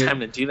telling time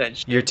to do that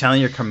shit. You're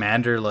telling your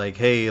commander, like,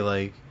 hey,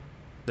 like,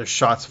 there's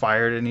shots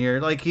fired in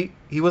here. Like,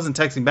 he wasn't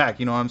texting back.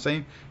 You know what I'm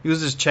saying? He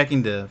was just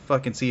checking to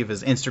fucking see if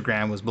his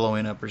Instagram was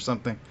blowing up or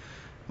something.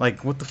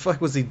 Like, what the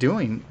fuck was he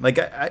doing? Like,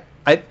 I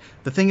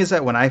the thing is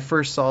that when I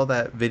first saw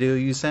that video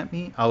you sent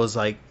me, I was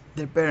like,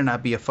 there better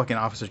not be a fucking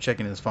officer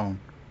checking his phone.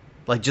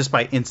 Like, just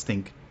by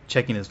instinct,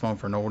 checking his phone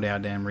for no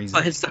goddamn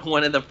reason. It's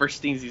one of the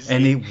first things you see.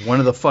 And one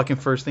of the fucking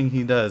first things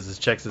he does is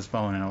checks his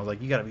phone. And I was like,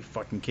 you gotta be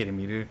fucking kidding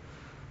me, dude.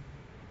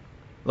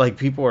 Like,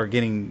 people are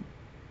getting...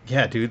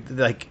 Yeah, dude,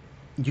 like,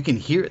 you can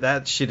hear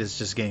that shit is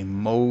just getting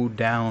mowed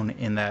down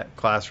in that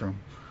classroom.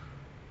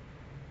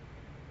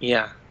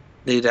 Yeah.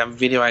 Dude, that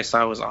video I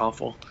saw was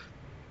awful.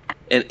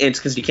 And it's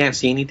because you can't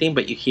see anything,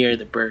 but you hear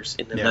the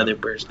burst and Yeah. another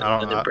burst and I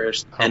don't- another I-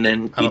 burst, I and don't-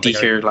 then I you don't think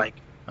hear like,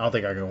 I don't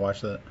think I can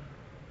watch that.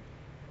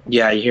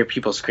 yeah, you hear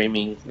people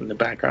screaming in the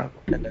background,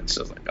 and then it's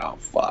just like, oh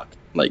fuck,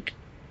 like,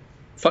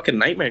 fucking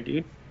nightmare,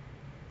 dude,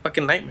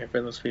 fucking nightmare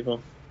for those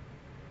people.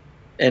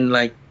 And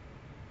like,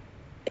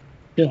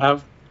 to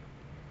have,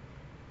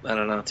 I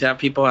don't know, to have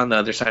people on the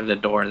other side of the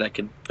door that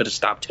could put a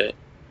stop to it,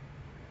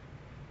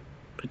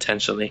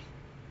 potentially.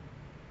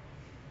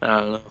 I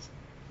don't know.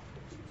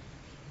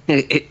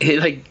 It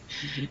like,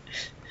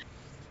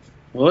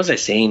 what was I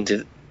saying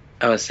to?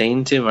 I was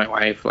saying to my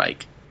wife,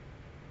 like,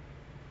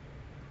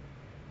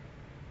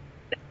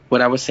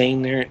 what I was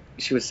saying there.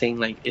 She was saying,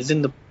 like,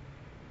 isn't the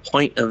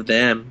point of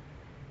them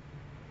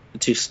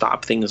to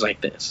stop things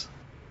like this?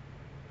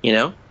 You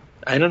know,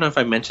 I don't know if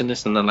I mentioned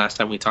this in the last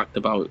time we talked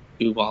about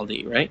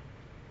Uvalde, right?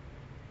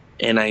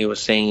 And I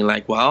was saying,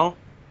 like, well,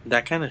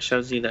 that kind of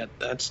shows you that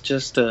that's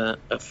just a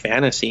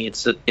fantasy.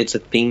 It's a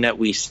thing that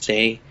we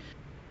say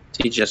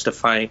to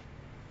justify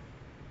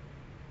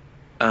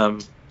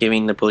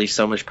giving the police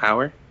so much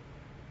power,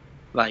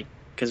 like,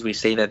 because we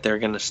say that they're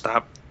going to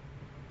stop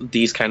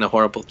these kind of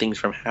horrible things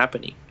from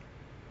happening,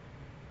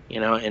 you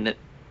know. And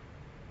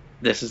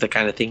this is the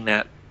kind of thing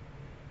that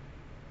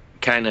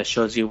kind of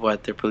shows you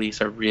what the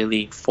police are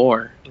really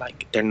for.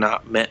 Like, they're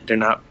not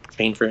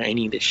trained for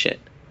any of this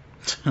shit.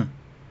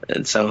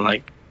 And so,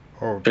 like,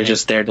 they're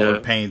just there to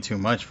paying too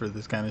much for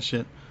this kind of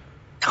shit.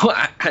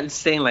 I'm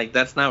saying, like,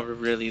 that's not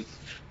really.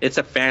 It's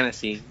a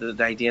fantasy. The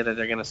idea that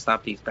they're gonna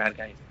stop these bad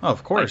guys. Oh,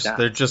 of course, like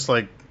they're just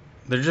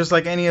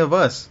like any of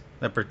us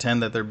that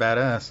pretend that they're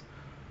badass.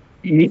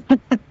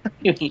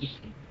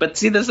 But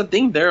see, there's a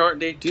thing.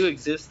 They do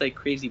exist, like,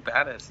 crazy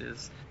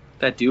badasses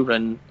that do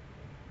run.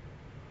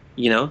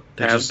 You know,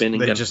 there have been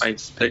in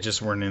gunfights. They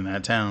just weren't in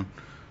that town.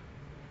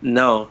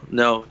 No,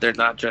 they're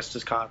not dressed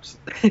as cops.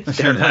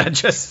 They're not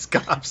dressed as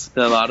cops.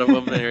 A lot of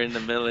them are in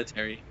the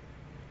military.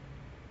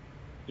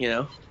 You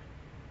know,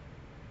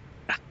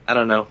 I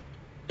don't know.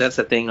 That's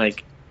the thing.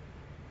 Like,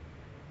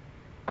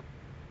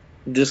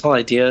 this whole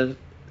idea,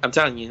 I'm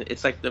telling you,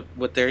 it's like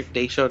what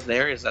they showed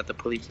there is that the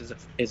police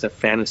is a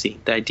fantasy.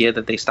 The idea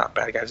that they stop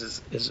bad guys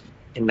is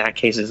in that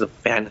case is a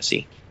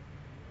fantasy.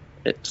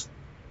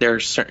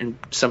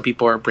 Some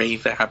people are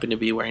brave that happen to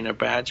be wearing a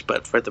badge,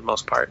 but for the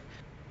most part,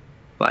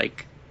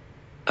 like,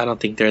 I don't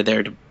think they're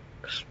there to.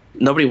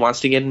 Nobody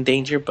wants to get in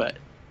danger, but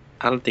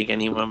I don't think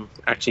anyone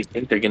actually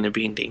think they're going to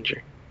be in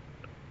danger.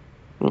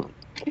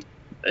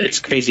 It's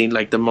crazy.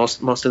 Like, the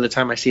most of the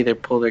time I see they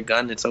pull their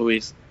gun, it's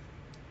always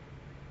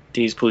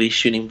these police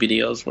shooting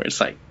videos where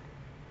it's like,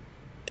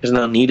 there's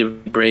no need to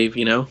be brave,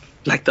 you know?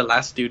 Like the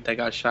last dude that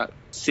got shot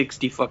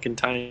 60 fucking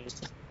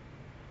times.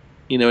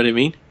 You know what I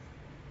mean?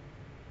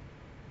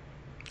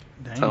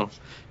 Dang. So,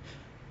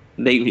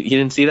 you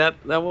didn't see that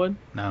one?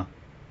 No.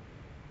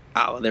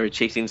 Oh, they were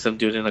chasing some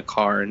dude in a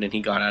car, and then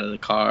he got out of the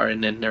car,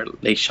 and then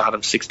they shot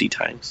him 60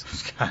 times.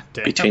 God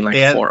damn. Between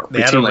like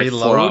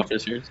four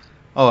officers.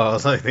 Oh, I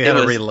was like, they had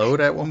to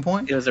reload at one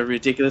point? It was a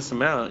ridiculous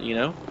amount, you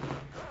know?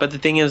 But the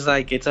thing is,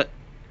 like,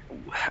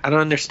 I don't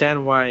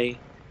understand why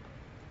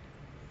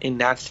in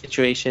that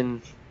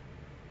situation,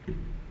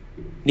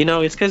 you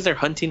know, it's because they're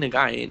hunting a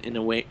guy in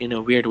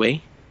a weird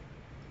way.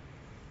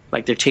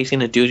 Like, they're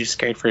chasing a dude who's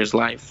scared for his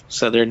life,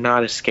 so they're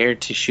not as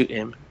scared to shoot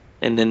him.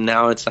 And then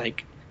now it's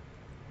like,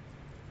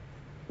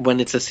 when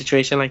it's a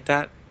situation like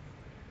that,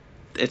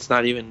 it's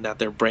not even that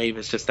they're brave,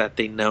 it's just that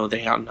they know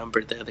they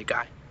outnumbered the other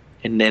guy.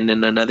 And then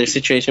in another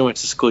situation where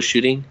it's a school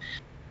shooting,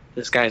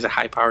 this guy has a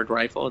high-powered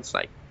rifle. It's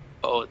like,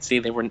 oh,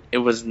 see, it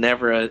was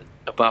never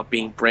about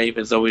being brave.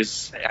 It's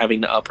always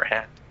having the upper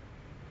hand.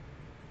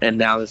 And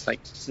now it's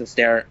like, since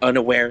they're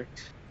unaware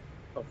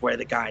of where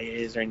the guy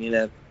is or any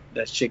of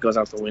that shit goes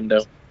out the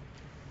window.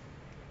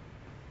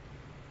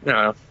 I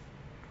don't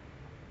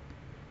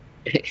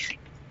know.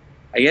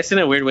 I guess in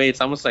a weird way,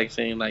 it's almost like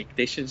saying, like,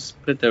 they should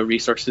just put the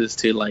resources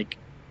to, like,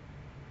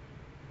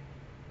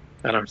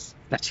 I don't know,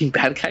 snatching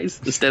bad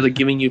guys instead of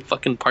giving you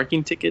fucking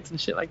parking tickets and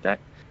shit like that.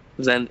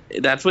 Then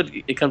that's what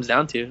it comes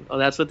down to. Oh,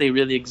 that's what they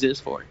really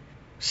exist for.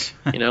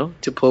 You know,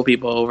 to pull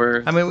people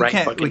over. I mean,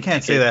 we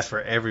can't say that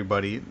for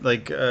everybody.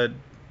 Like,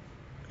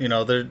 you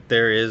know,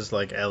 there is,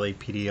 like,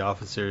 LAPD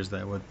officers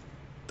that would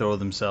throw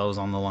themselves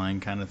on the line,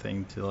 kind of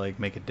thing, to, like,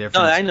 make a difference.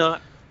 No, I know.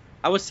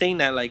 I was saying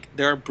that, like,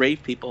 there are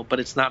brave people, but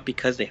it's not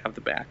because they have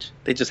the badge.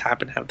 They just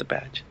happen to have the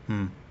badge.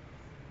 Do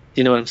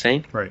you know what I'm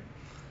saying? Right.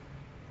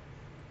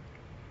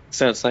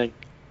 So it's like,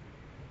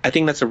 I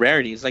think that's a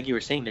rarity. It's like you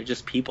were saying, they're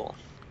just people.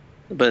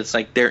 But it's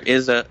like there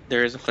is a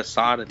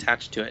facade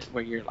attached to it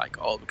where you're like,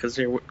 oh, because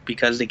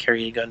they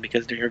carry a gun,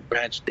 because they're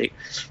badge,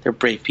 they're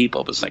brave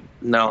people. But it's like,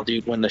 no,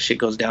 dude, when the shit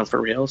goes down for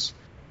reals,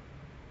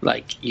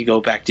 like, you go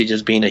back to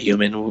just being a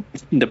human.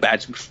 The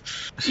badge,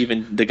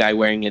 even the guy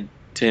wearing it,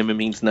 to him, it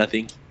means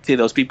nothing. See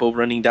those people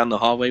running down the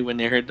hallway when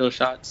they heard those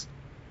shots?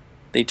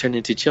 They turn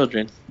into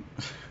children.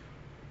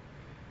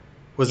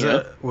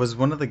 Was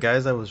one of the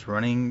guys that was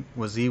running,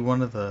 was he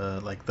one of the,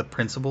 like, the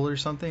principal or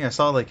something? I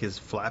saw, like, his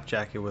flap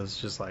jacket was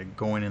just, like,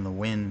 going in the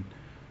wind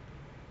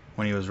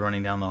when he was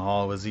running down the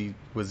hall. Was he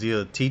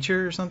a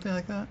teacher or something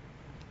like that?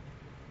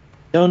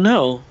 Don't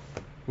know.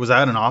 Was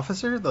that an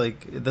officer?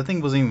 Like the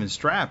thing wasn't even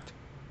strapped.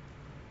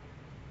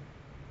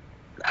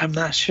 I'm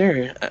not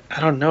sure.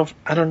 I don't know.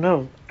 I don't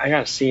know. I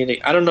gotta see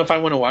it. I don't know if I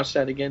want to watch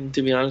that again.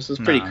 To be honest, it was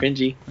pretty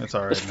cringy. It's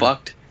alright. It was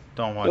fucked.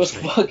 Don't watch it.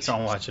 Fucked.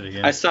 Don't watch it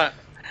again. I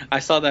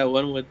saw that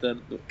one with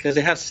because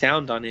it has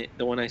sound on it.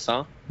 The one I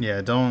saw.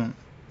 Yeah, don't.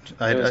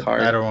 I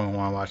don't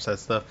want to watch that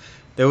stuff.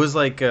 There was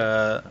like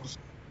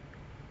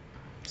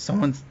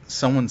someone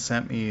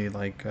sent me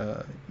like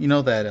you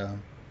know that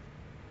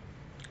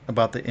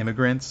about the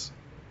immigrants.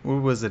 What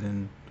was it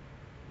in?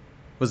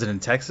 Was it in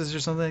Texas or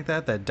something like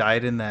that? That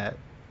died in that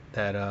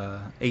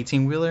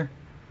 18-wheeler.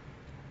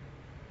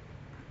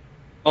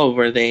 Oh,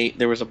 where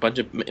there was a bunch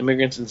of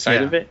immigrants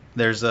inside of it.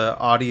 There's a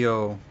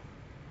audio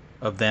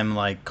of them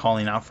like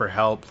calling out for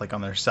help, like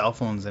on their cell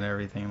phones and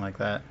everything like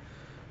that.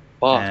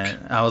 Fuck.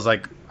 And I was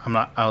like, I'm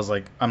not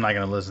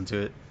gonna listen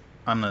to it.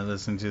 I'm not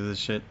listening to this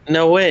shit.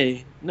 No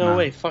way. No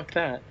way. Fuck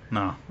that.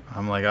 No.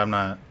 I'm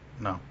not.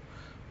 No.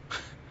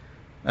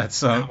 That's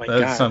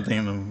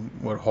something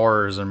what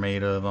horrors are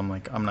made of. I'm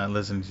like, I'm not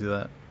listening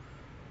to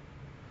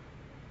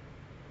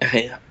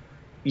that.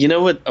 You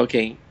know what?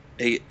 Okay,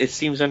 it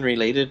seems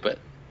unrelated, but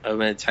I'm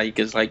gonna tell you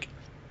because like,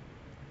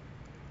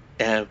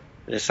 it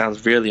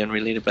sounds really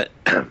unrelated, but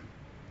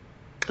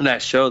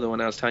that show, the one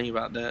I was telling you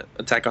about, the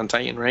Attack on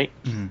Titan, right?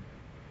 Mm-hmm.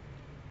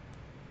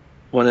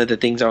 One of the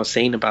things I was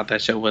saying about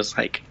that show was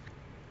like,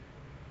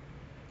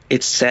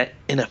 it's set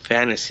in a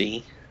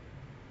fantasy,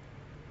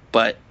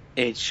 but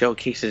it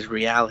showcases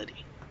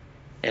reality,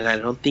 and I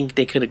don't think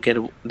they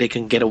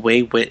can get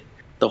away with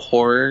the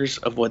horrors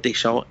of what they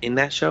show in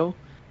that show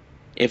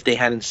if they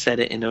hadn't set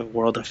it in a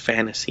world of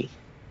fantasy.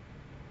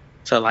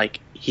 So like,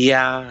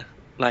 yeah,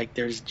 like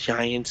there's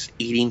giants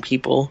eating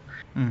people.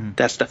 Mm-hmm.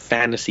 That's the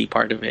fantasy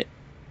part of it,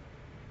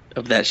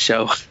 of that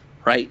show,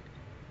 right?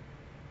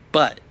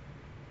 But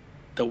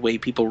the way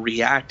people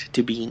react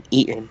to being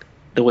eaten,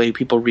 the way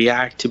people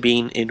react to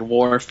being in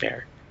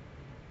warfare,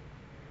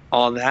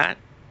 all that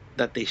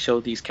they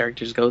show these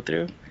characters go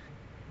through,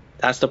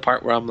 that's the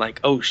part where I'm like,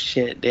 oh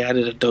shit, they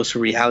added a dose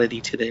of reality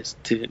to this.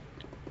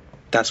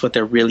 That's what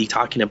they're really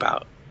talking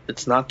about.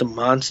 It's not the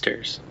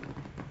monsters.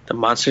 The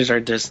monsters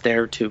are just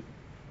there to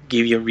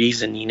give you a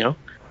reason, you know?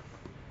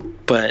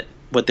 But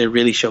what they're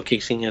really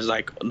showcasing is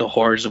like the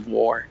horrors of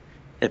war.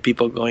 And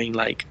people going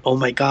like, oh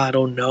my god,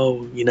 oh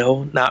no, you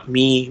know, not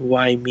me,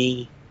 why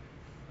me?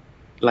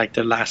 Like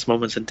their last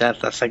moments of death.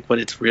 That's like what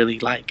it's really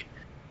like.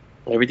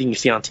 Everything you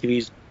see on TV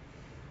is,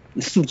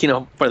 you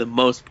know, for the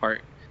most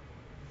part,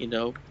 you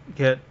know,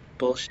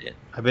 bullshit.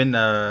 I've been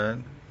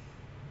I'm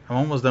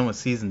almost done with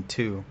season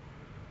 2.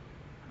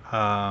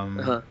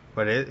 But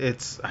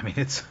it's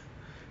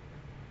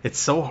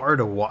so hard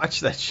to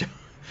watch that show.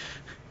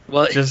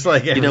 Well, just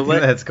like everything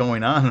that's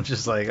going on, I'm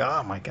just like,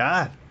 oh my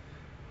god.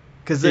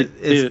 Because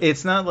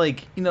it's not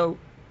like, you know,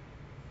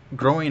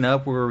 growing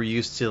up where we're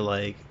used to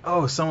like,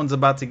 oh, someone's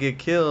about to get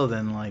killed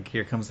and like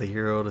here comes the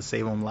hero to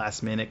save them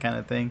last minute kind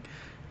of thing.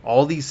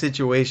 All these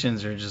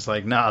situations are just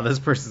like, nah, this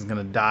person's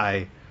gonna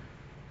die,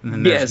 and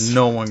then there's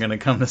no one gonna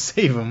come to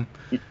save him.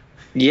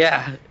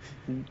 Yeah,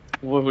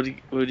 what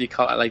would you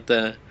call it? Like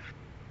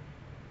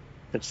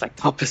it's like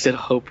the opposite of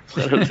hope.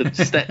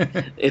 It's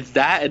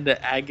that and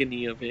the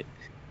agony of it.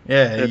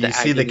 Yeah, you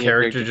see the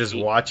character just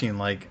watching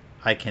like,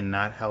 I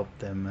cannot help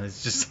them.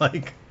 It's just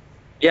like,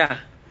 yeah,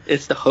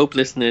 it's the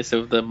hopelessness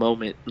of the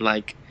moment,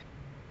 like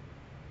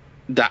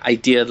the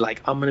idea of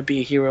like, I'm gonna be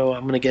a hero,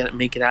 I'm gonna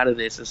make it out of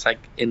this. It's like,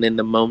 and then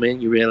the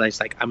moment you realize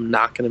like, I'm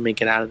not gonna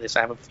make it out of this.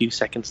 I have a few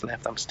seconds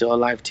left. I'm still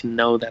alive to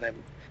know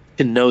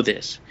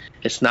this.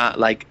 It's not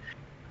like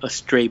a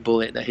stray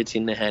bullet that hits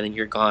you in the head and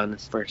you're gone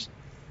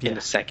in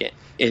a second.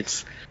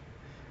 It's,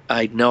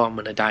 I know I'm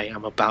gonna die.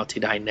 I'm about to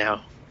die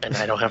now, and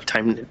I don't have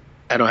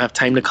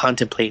time to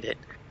contemplate it.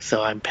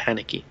 So I'm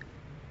panicking.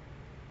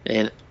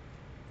 And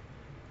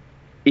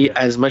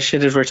as much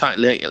shit as we're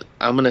talking, like,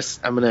 I'm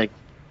gonna.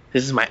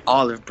 This is my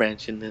olive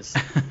branch in this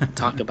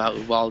talk about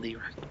Uvalde,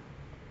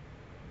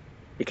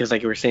 because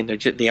like you were saying,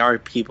 they are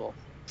people.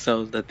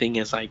 So the thing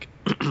is like,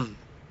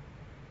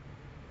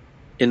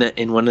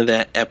 in one of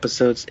the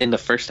episodes, in the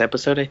first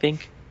episode, I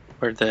think,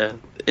 or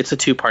it's a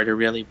 2-parter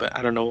really, but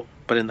I don't know.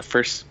 But in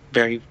the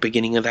very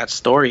beginning of that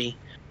story,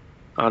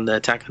 on the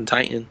Attack on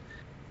Titan,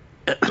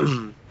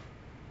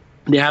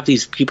 they have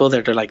these people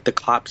that are like the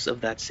cops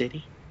of that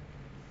city,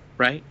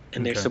 right?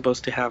 And they're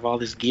supposed to have all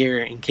this gear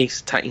in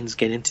case Titans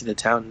get into the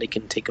town, they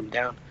can take them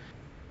down.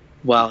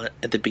 Well,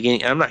 at the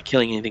beginning, I'm not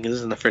killing anything. This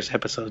is in the first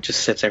episode. It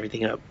just sets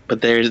everything up.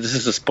 But this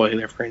is a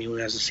spoiler for anyone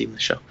who hasn't seen the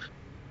show.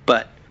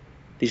 But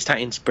these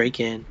Titans break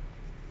in,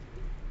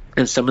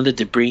 and some of the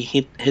debris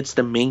hits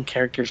the main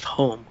character's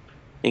home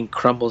and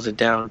crumbles it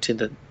down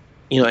to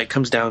it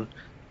comes down.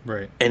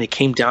 Right. And it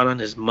came down on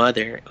his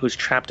mother, who's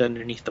trapped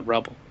underneath the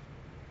rubble.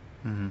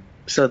 Mm-hmm.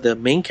 So the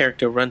main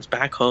character runs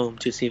back home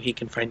to see if he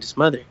can find his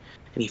mother,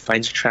 and he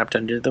finds her trapped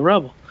under the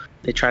rubble.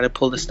 They try to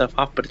pull the stuff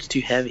off, but it's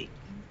too heavy.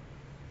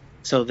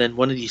 So then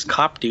one of these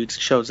cop dudes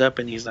shows up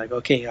and he's like,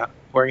 okay,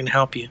 we're going to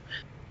help you.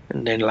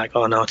 And they're like,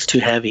 oh, no, it's too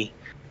heavy.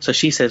 So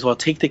she says, well,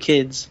 take the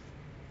kids.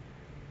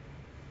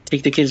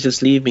 Take the kids,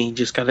 just leave me.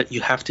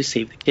 You have to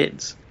save the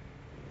kids.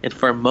 And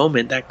for a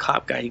moment, that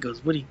cop guy, he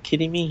goes, what, are you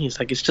kidding me? He's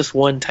like, it's just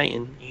one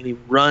Titan. And he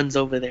runs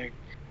over there.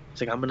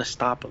 He's like, I'm going to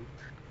stop him.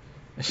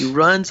 He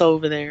runs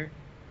over there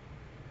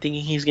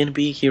thinking he's going to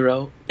be a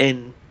hero.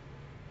 And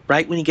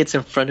right when he gets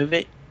in front of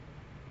it,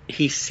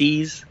 he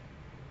sees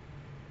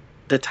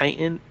the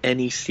Titan and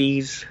he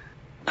sees,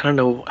 I don't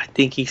know, I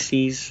think he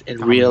sees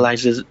and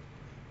realizes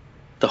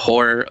the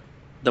horror,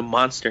 the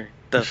monster,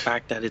 the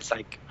fact that it's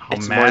like, how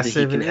it's massive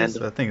more than he can it is.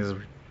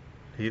 handle.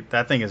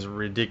 That thing is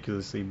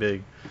ridiculously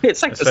big.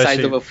 It's like the size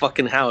of a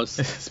fucking house.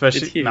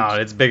 Especially, it's huge. No,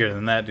 it's bigger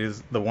than that, dude.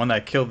 The one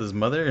that killed his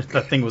mother,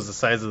 that thing was the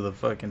size of the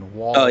fucking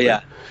wall. Oh,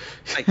 yeah.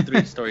 Like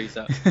 3 stories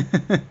up.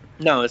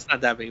 No, it's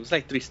not that big. It was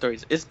like 3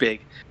 stories. It's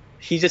big.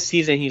 He just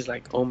sees it and he's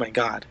like, oh my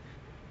God,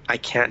 I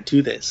can't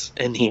do this.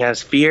 And he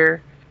has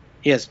fear.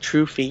 He has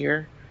true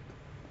fear.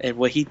 And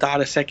what he thought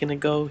a second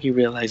ago, he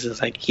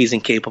realizes like he's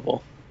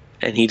incapable.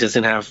 And he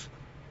doesn't have,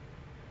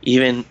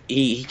 even,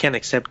 he can't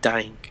accept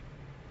dying.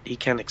 He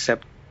can't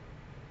accept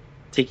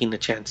taking the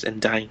chance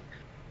and dying.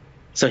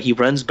 So he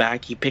runs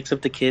back, he picks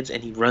up the kids,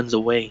 and he runs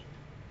away.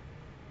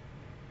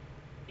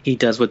 He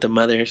does what the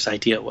mother's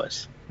idea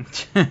was.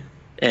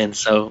 And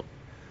so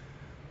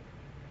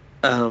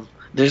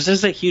there's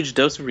just a huge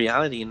dose of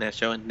reality in that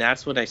show, and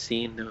that's what I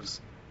see in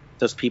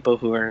those people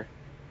who are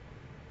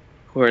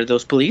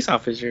those police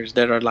officers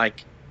that are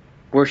like,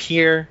 we're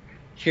here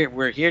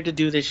to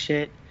do this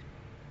shit.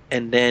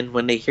 And then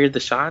when they hear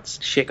the shots,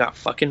 shit got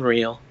fucking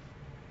real.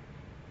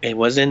 It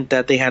wasn't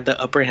that they had the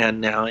upper hand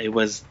now. It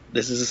was,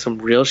 this is some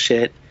real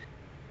shit.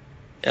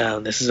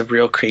 This is a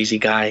real crazy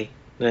guy.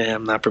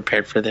 I'm not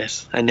prepared for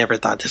this. I never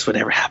thought this would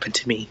ever happen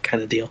to me,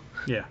 kind of deal.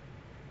 Yeah.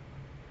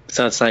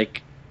 So it's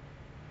like,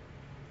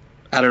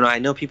 I don't know. I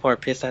know people are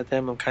pissed at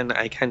them. I kind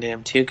of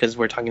am too, because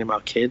we're talking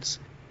about kids,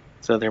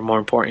 so they're more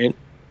important.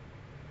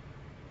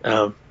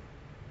 But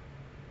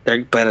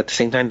at the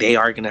same time, they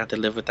are gonna have to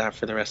live with that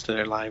for the rest of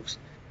their lives.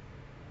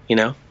 You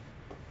know.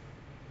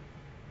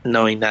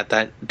 Knowing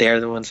that they're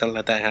the ones that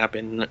let that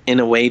happen.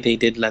 In a way, they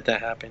did let that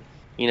happen.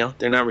 You know,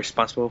 they're not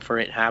responsible for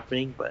it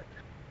happening, but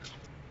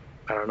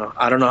I don't know.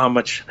 I don't know how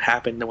much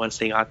happened once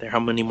they got there, how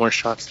many more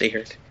shots they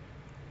heard.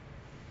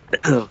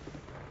 I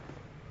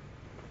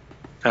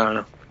don't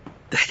know.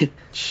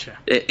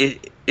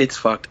 It's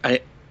fucked.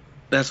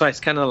 That's why it's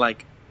kind of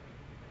like,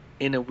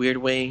 in a weird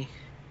way,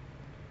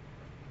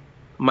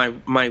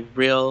 my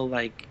real,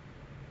 like,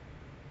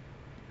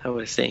 how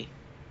would I say?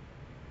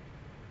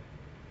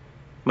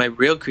 My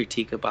real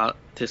critique about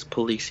this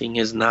policing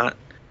is not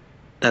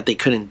that they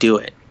couldn't do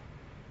it.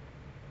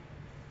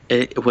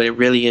 What it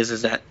really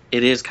is that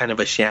it is kind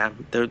of a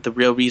sham. The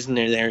real reason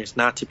they're there is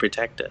not to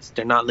protect us.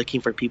 They're not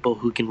looking for people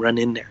who can run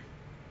in there.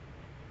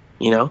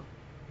 You know?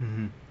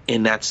 Mm-hmm.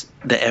 And that's,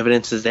 the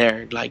evidence is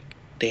there. Like,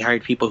 they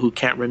hired people who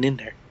can't run in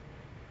there.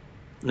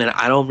 And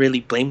I don't really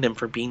blame them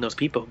for being those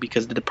people,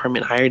 because the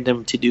department hired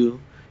them to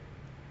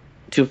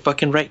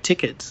fucking write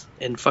tickets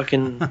and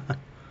fucking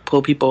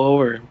pull people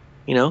over,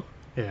 you know?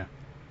 Yeah.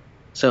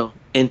 So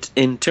in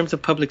terms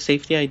of public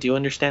safety, I do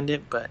understand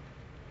it, but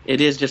it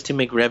is just to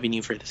make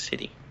revenue for the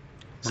city.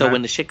 So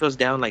when the shit goes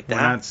down like that,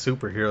 we're not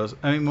superheroes.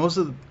 I mean, most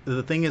of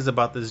the thing is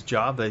about this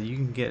job that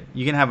you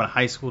can have a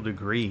high school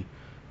degree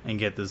and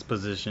get this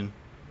position.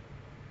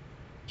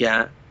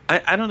 Yeah,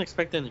 I don't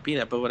expect them to be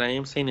that, but what I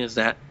am saying is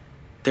that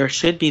there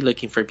should be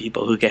looking for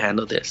people who can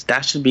handle this.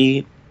 That should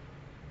be.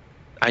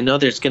 I know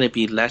there's going to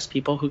be less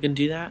people who can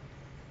do that,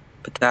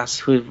 but that's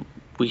who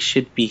we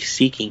should be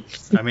seeking.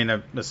 I mean,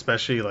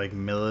 especially like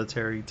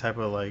military type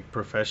of like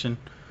profession.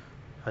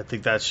 I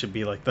think that should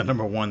be like the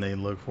number one they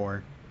look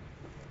for.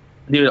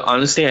 Dude,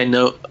 honestly, I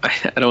know,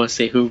 I don't want to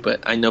say who,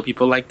 but I know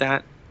people like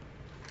that,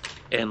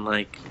 and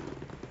like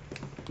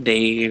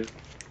they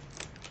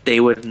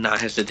would not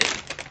hesitate.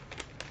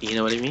 You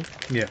know what I mean?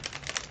 Yeah.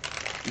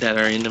 That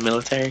are in the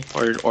military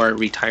or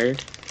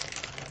retired,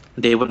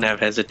 they wouldn't have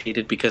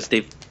hesitated, because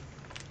they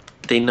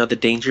know the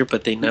danger,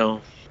 but they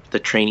know the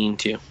training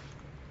too.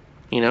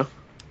 You know?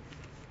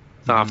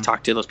 So I've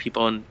talked to those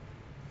people, and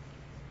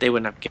they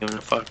wouldn't have given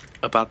a fuck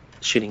about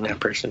shooting that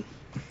person.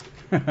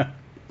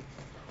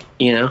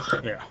 You know?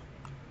 Yeah.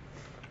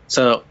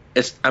 So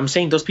I'm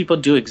saying those people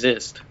do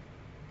exist.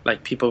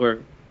 Like, people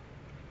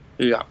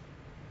who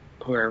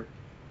are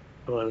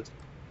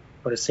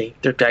what to say?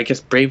 They're, I guess,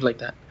 brave like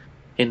that,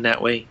 in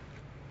that way.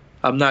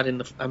 I'm not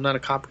a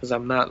cop because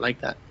I'm not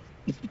like that.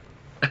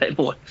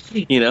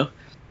 You know?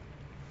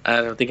 I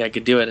don't think I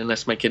could do it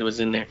unless my kid was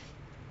in there.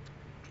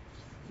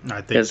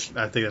 I think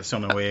that's the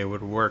only way it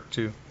would work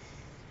too.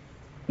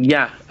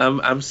 Yeah,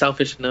 I'm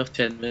selfish enough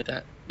to admit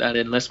that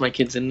unless my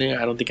kid's in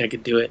there, I don't think I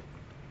could do it.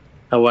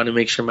 I want to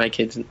make sure my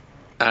kid's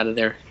out of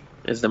there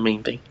is the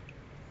main thing.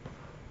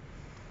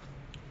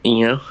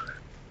 You know?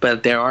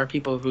 But there are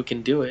people who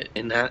can do it,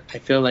 and that, I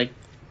feel like...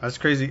 That's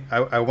crazy.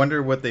 I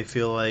wonder what they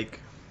feel like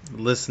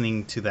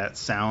listening to that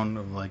sound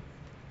of like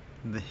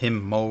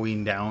him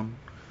mowing down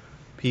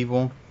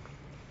people,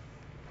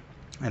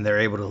 and they're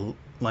able to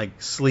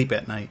like sleep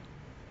at night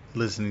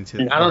listening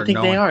to I don't or think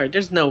they knowing. are.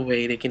 There's no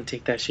way they can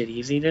take that shit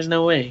easy. There's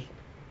no way.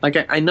 Like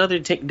I know they're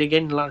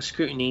getting a lot of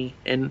scrutiny,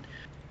 and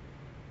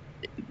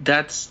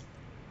that's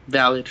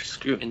valid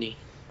scrutiny,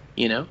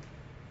 you know.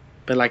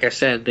 But like I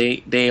said,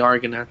 they are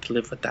gonna have to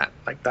live with that.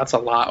 Like that's a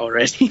lot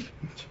already.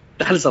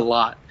 That is a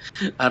lot.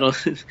 I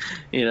don't,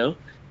 you know,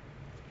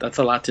 that's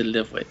a lot to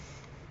live with.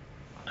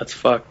 That's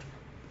fucked.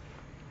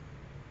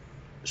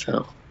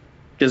 So,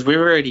 because we've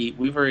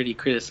already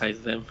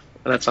criticized them.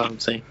 That's all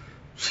I'm saying.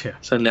 Yeah.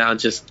 So now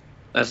just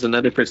as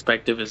another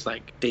perspective is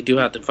like they do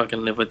have to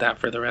fucking live with that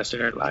for the rest of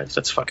their lives.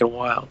 That's fucking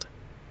wild,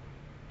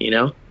 you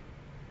know.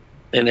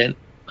 And then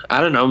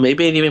I don't know.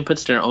 Maybe it even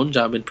puts their own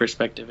job in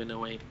perspective in a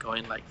way,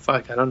 going like,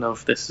 "Fuck, I don't know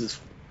if this is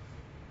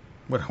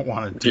What I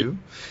want to do.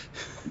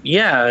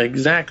 Yeah,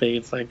 exactly.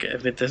 It's like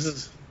if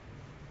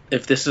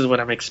this is what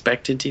I'm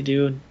expected to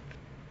do,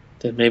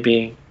 then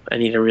maybe I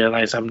need to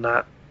realize I'm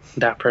not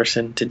that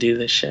person to do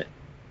this shit.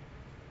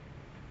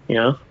 You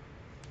know?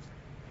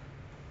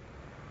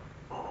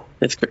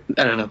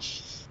 I don't know.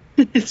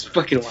 It's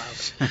fucking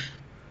wild.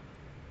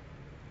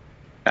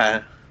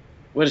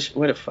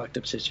 What a fucked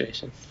up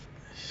situation.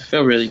 I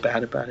feel really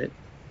bad about it.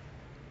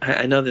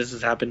 I know this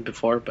has happened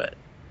before, but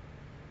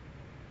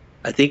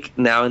I think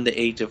now in the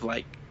age of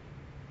like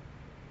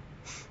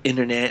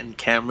internet and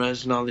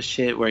cameras and all this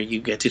shit, where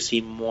you get to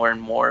see more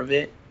and more of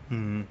it,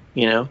 Mm-hmm.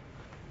 you know,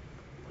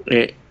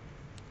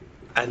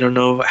 I don't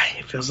know.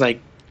 It feels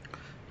like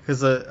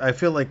Because I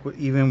feel like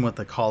even with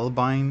the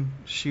Columbine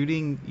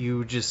shooting,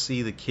 you just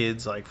see the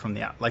kids like from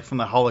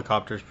the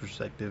helicopter's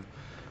perspective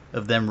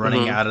of them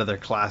running Mhm. out of their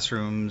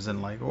classrooms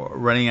and like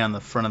running on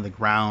the front of the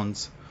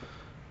grounds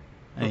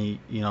and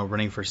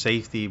running for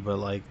safety. But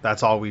like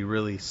that's all we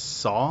really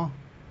saw.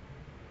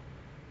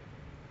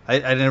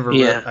 I never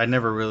Yeah. I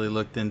never really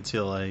looked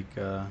into like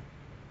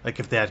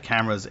if they had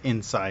cameras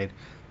inside,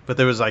 but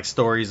there was like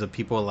stories of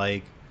people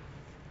like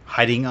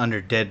hiding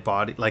under dead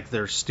body, like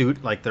their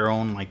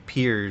own like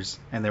peers,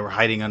 and they were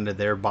hiding under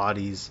their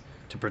bodies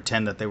to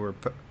pretend that they were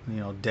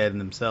dead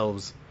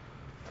themselves.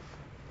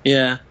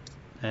 Yeah.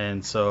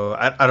 And so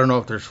I don't know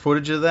if there's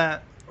footage of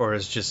that or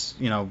it's just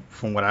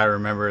from what I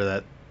remember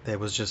that it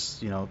was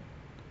just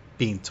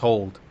being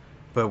told.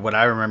 But what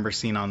I remember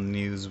seeing on the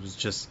news was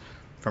just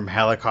from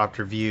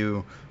helicopter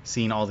view,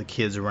 seeing all the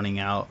kids running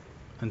out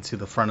into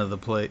the front of the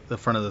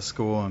front of the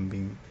school and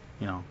being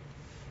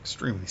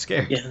extremely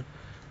scared. Yeah.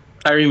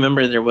 I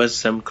remember there was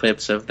some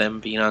clips of them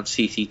being on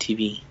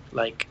CCTV,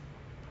 like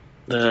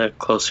the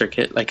closed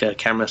circuit, like a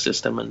camera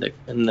system on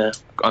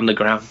the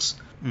grounds.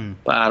 Mm.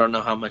 But I don't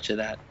know how much of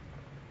that.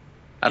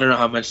 I don't know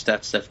how much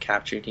that stuff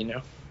captured.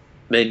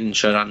 They didn't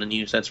show it on the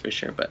news, that's for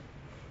sure. But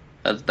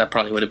that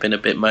probably would have been a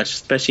bit much,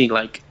 especially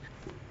like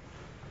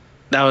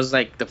that was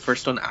like the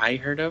first one I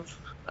heard of.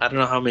 I don't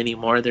know how many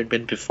more there'd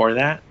been before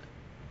that,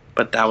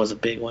 but that was a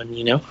big one.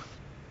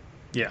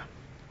 Yeah.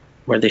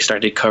 Where they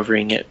started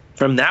covering it.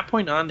 From that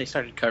point on, they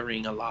started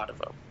covering a lot of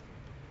them.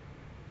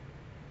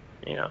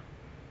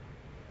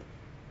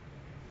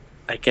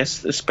 I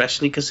guess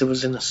especially because it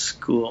was in a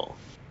school.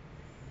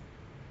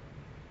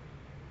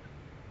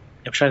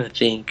 I'm trying to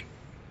think.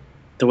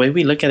 The way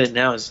we look at it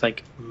now is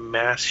like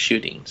mass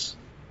shootings,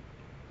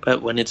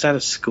 but when it's at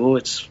a school,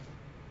 it's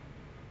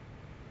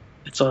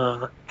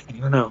I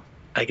don't know.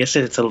 I guess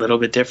it's a little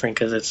bit different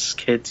because it's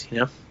kids.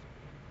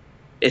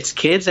 It's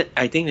kids.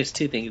 I think there's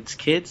two things. It's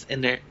kids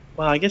and they're.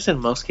 Well, I guess in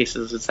most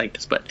cases it's like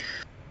this, but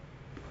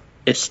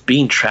it's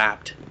being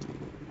trapped.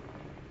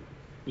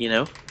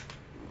 Yeah.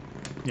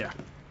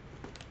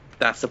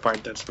 That's the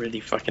part that's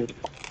really fucking.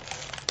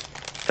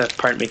 That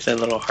part makes it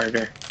a little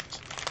harder.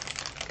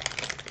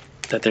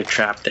 That they're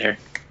trapped there.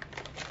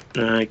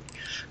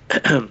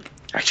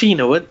 Actually, you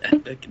know what?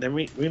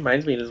 That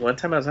reminds me. There's one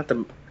time I was at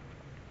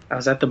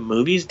the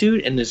movies,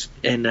 dude, and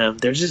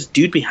there's this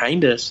dude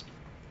behind us.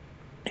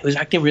 He was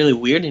acting really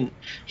weird, and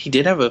he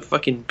did have a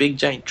fucking big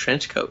giant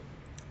trench coat.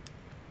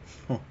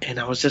 And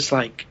I was just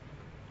like,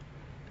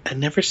 I'd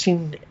never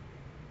seen.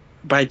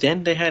 By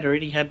then, they had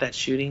already had that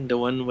shooting, the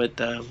one with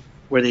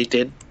where they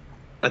did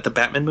at the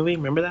Batman movie.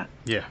 Remember that?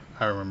 Yeah,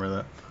 I remember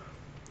that.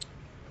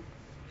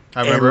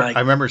 And, like-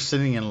 I remember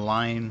sitting in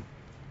line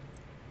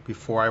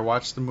before I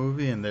watched the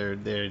movie, and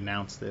they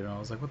announced it, and I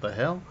was like, "What the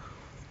hell?"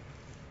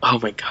 Oh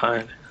my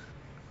god.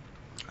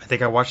 I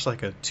think I watched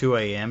like a 2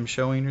 a.m.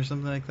 showing or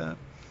something like that.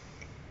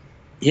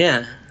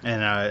 Yeah.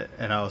 And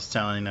I was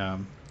telling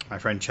my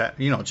friend Chad,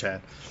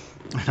 Chad,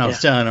 and I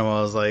was Yeah. telling him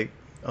I was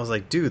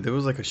like, dude, there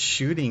was like a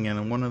shooting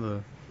in one of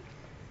the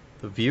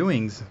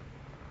viewings.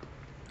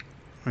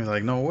 He's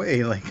like, no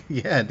way, like,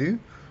 yeah, dude.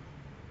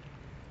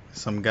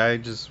 Some guy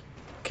just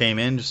came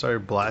in, just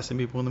started blasting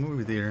people in the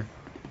movie theater.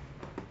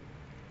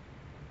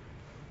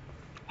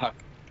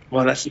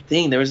 Well, that's the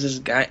thing. There was this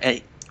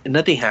guy.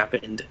 Nothing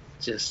happened.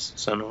 Just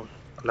so no,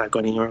 I'm not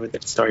going anywhere with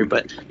that story.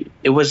 But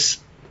it was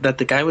that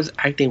the guy was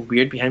acting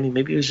weird behind me.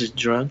 Maybe he was just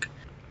drunk.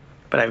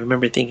 But I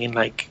remember thinking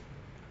like,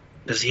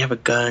 does he have a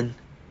gun?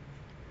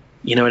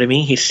 You know what I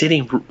mean? He's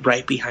sitting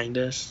right behind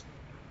us.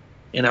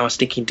 And I was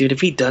thinking, dude,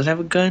 if he does have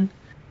a gun,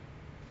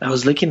 I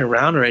was looking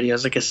around already. I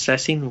was like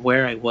assessing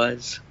where I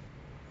was.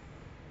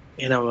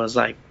 And I was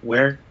like,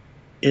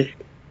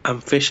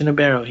 I'm fishing a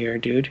barrel here,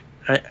 dude.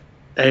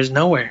 There's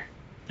nowhere.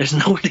 There's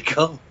nowhere to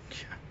go.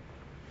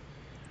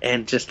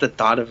 And just the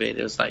thought of it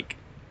was like,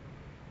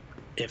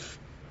 if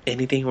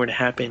anything were to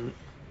happen,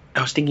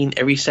 I was thinking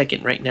every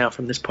second right now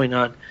from this point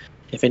on,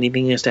 if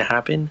anything is to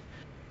happen,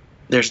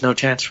 there's no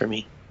chance for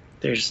me.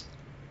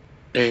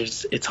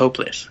 It's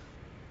hopeless.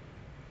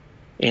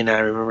 And I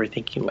remember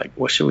thinking, like,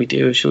 what should we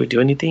do? Should we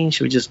do anything?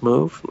 Should we just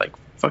move? Like,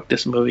 fuck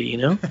this movie, you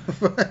know?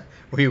 What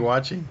were you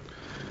watching?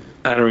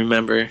 I don't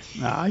remember.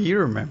 Ah, you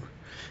remember.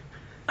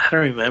 I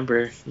don't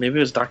remember. Maybe it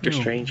was Doctor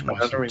Strange, but I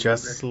don't remember.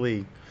 Justice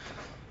League.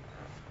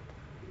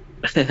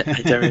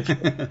 I don't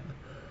remember.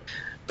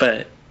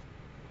 But,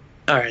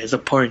 alright, it's a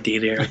porn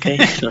theater, okay?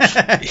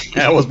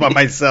 I was by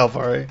myself,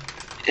 alright?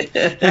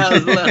 That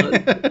was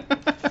loud.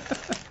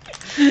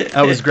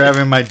 I was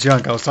grabbing my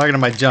junk. I was talking to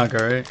my junk,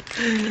 alright?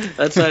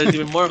 That's why it's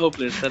even more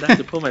hopeless. I'd have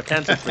to pull my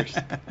pants up first.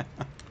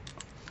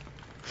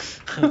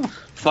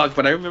 Fuck,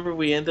 but I remember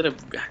we ended up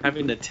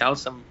having to tell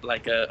some,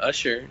 like,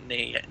 usher, and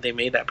they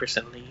made that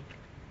person leave.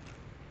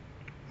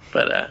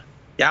 But,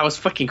 yeah, it was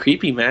fucking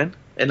creepy, man.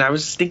 And I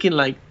was just thinking,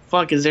 like,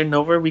 fuck, is there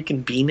nowhere we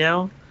can be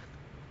now?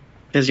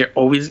 Because you're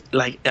always,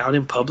 like, out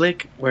in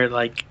public where,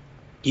 like,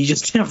 you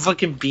just can't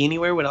fucking be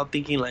anywhere without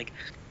thinking, like,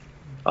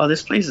 oh,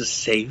 this place is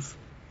safe.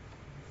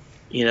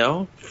 You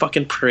know?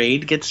 Fucking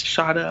parade gets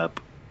shot up.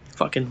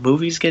 Fucking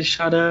movies get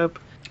shot up.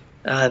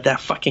 That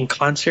fucking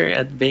concert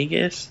at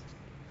Vegas.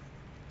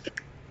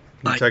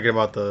 You're talking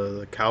about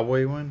the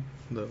cowboy one?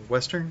 The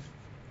western?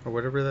 Or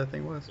whatever that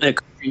thing was? The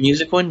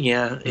music one,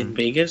 yeah, in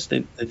Vegas.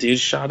 The dude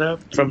shot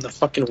up from the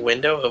fucking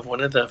window of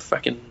one of the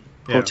fucking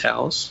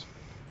hotels.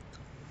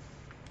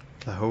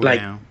 The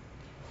hoedown.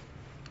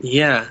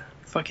 Yeah,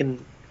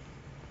 fucking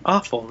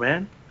awful,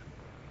 man.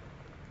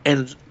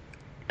 And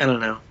I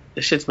don't know.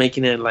 This shit's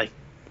making it like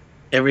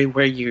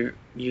everywhere you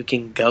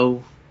can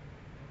go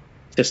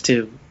just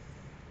to,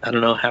 I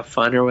don't know, have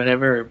fun or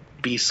whatever, or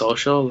be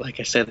social. Like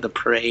I said, the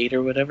parade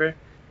or whatever.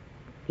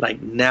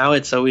 Like now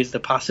it's always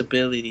the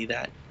possibility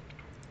that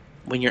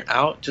when you're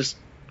out just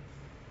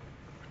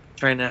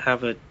trying to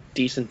have a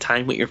decent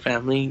time with your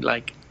family,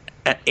 like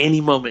at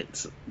any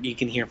moment you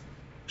can hear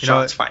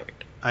shots fired.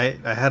 I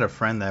had a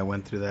friend that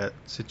went through that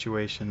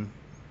situation,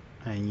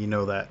 and you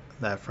know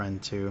that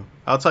friend too.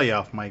 I'll tell you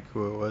off mic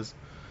who it was.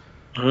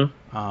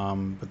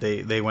 Mm-hmm. But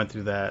they went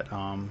through that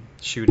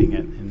shooting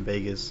in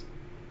Vegas,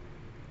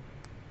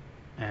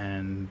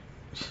 and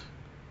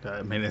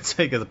I mean it's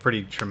like a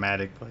pretty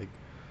traumatic like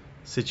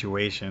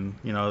situation.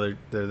 You know,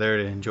 they're there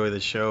to enjoy the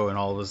show, and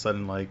all of a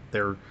sudden like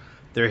they're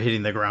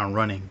hitting the ground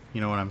running.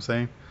 You know what I'm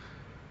saying?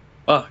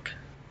 Fuck.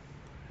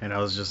 And I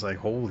was just like,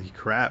 holy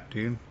crap,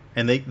 dude.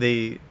 And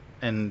they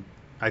and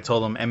I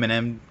told them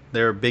Eminem,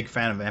 they're a big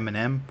fan of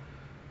Eminem.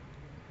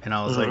 And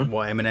I was like,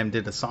 well, Eminem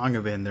did a song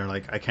of it, and they're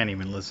like, I can't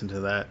even listen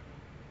to that.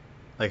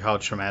 Like how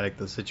traumatic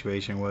the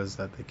situation was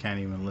that they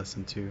can't even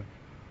listen to.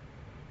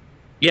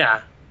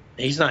 Yeah.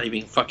 He's not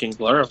even fucking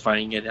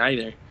glorifying it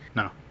either.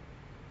 No.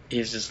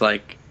 He's just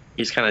like,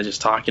 he's kind of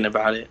just talking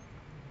about it.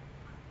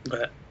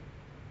 But,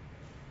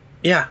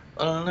 yeah,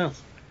 I don't know.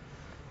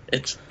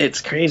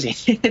 It's crazy.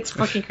 It's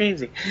fucking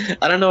crazy.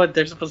 I don't know what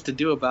they're supposed to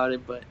do about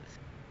it, but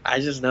I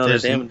just know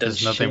that they haven't done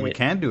shit. There's nothing we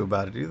can do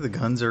about it, dude. The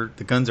guns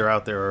are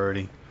out there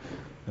already.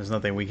 There's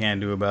nothing we can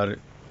do about it.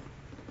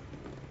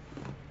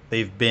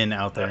 They've been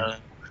out there.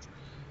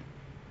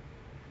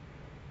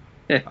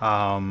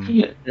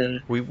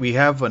 We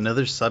have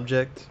another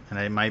subject, and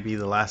it might be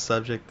the last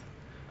subject,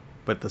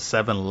 but the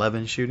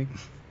 7-Eleven shooting.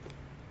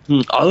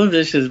 All of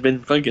this has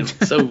been fucking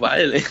so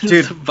violent.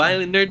 Dude,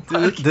 violent nerd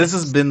podcast. This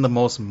has been the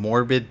most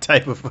morbid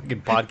type of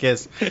fucking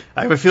podcast.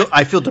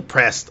 I feel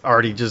depressed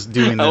already just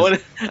doing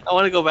this. I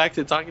want to go back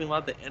to talking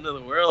about the end of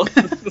the world.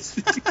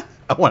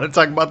 I want to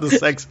talk about the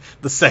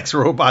sex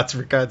robots,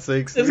 for God's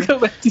sakes. Let's go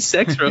back to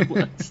sex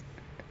robots.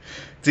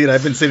 Dude,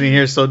 I've been sitting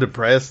here so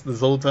depressed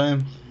this whole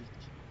time.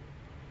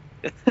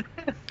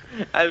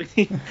 I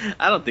mean,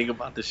 I don't think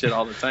about this shit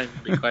all the time,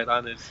 to be quite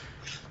honest.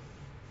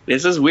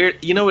 This is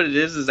weird. You know what it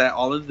is that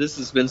all of this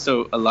has been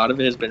a lot of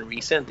it has been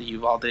recent. The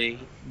Uvalde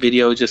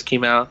video just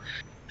came out.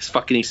 This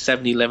fucking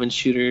 7-Eleven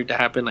shooter that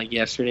happened like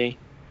yesterday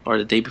or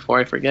the day before,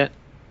 I forget.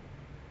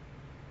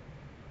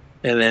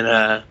 And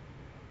then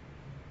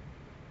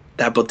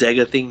that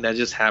bodega thing that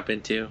just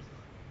happened too.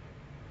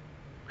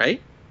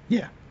 Right?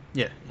 Yeah.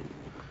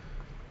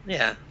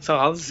 Yeah. So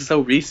all this is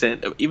so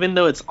recent, even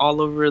though it's all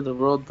over the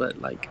world,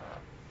 but like,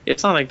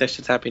 it's not like that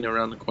shit's happening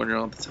around the corner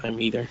all the time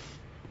either.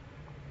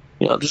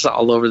 You know, this is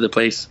all over the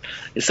place.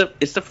 It's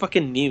the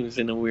fucking news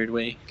in a weird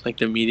way. Like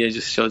the media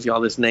just shows you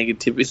all this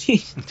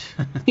negativity.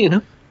 You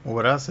know? Well,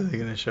 what else are they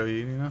gonna show you?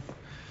 You know?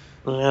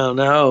 I don't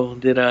know.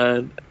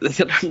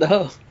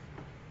 No.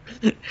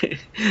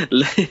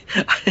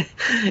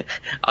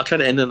 I'll try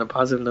to end on a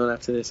positive note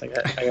after this. I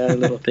got a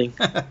little thing.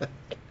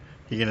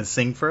 You gonna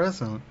sing for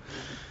us? Or?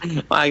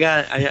 Well,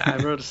 I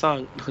wrote a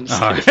song. I'm just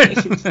All right.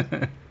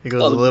 kidding. It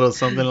goes a little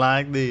something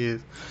like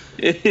this.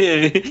 We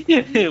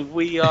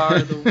are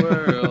the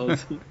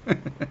world.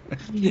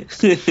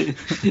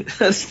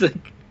 That's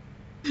like,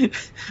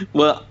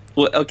 well,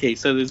 okay.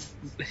 So there's,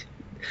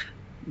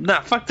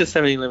 nah, fuck the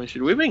 7-Eleven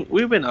shit.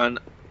 We've been on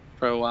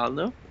for a while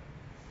now.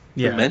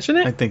 Yeah, we mentioned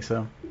it. I think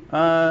so.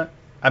 I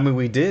mean,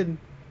 we did.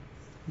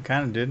 We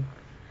kind of did.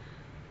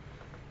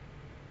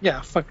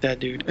 Yeah, fuck that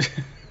dude.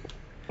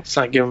 Let's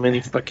not give him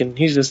any fucking.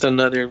 He's just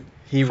another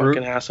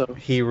fucking asshole.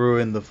 He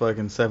ruined the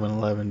fucking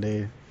 7-Eleven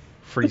day.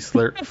 Free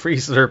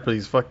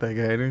Slurpees. Fuck that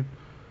guy,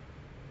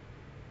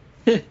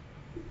 dude.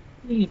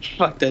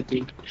 Fuck that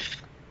dude.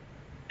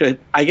 Good.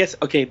 I guess,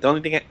 okay, the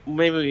only thing,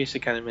 maybe we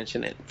should kind of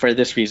mention it for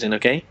this reason,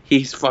 okay?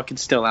 He's fucking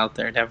still out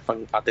there. Never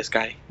fucking caught this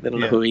guy. They don't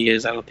know who he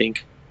is, I don't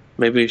think.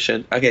 Maybe we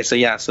should. Okay, so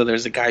yeah, so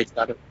there's a guy who's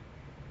got a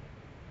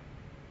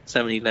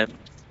 7-Eleven.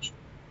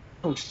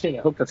 Oh shit,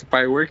 I hope that's a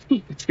firework.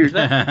 Here's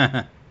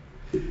that.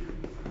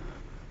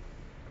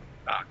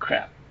 Ah,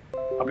 crap.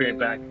 I'll be right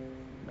back.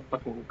 My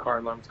fucking car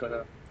alarm's going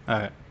off.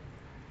 Alright.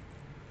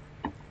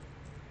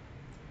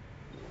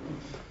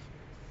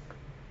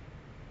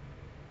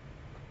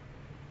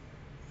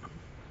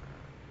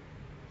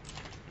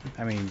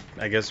 I mean,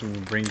 I guess we'll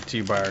bring it to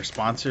you by our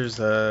sponsors.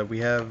 We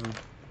have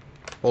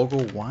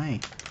Bogle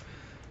Wine.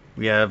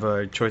 We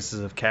have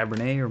choices of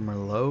Cabernet or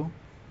Merlot.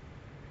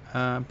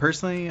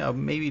 Personally, I'll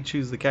maybe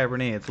choose the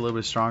Cabernet. It's a little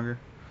bit stronger.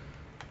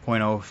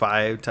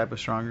 0.05 type of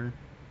stronger.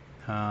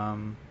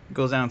 It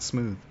goes down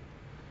smooth.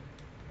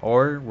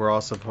 Or we're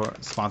also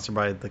sponsored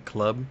by The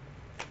Club.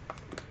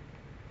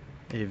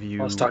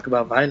 Let's talk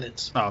about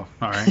violence. Oh,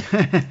 alright.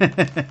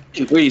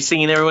 Were you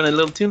singing everyone a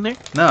little tune there?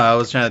 No, I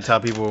was trying to tell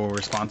people what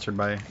we're sponsored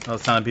by. I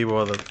was telling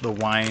people the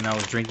wine I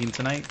was drinking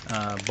tonight,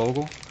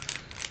 Bogle.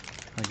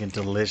 Like,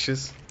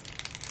 delicious.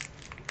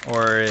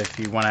 Or if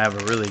you want to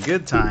have a really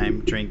good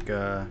time, drink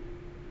The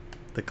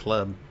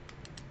Club.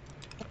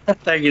 I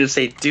thought you were going to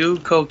say, do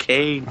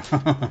cocaine.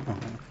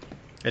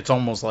 It's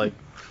almost like,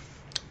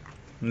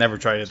 never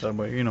tried it though,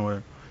 but you know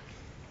what.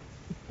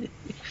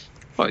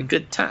 For a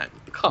good time.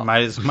 Call.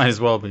 Might as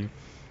well be.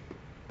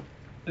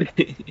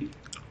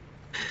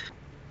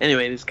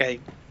 Anyway, this guy,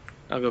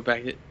 I'll go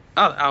back to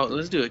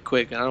let's do it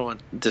quick. I don't want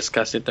to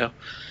discuss it though.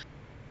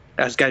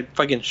 This guy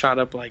fucking shot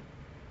up like,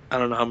 I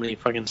don't know how many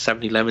fucking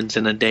 7-Elevens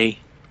in a day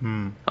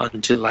on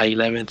July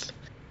 11th.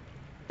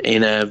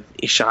 And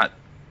he shot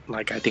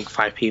like, I think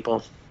 5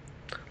 people,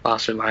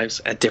 lost their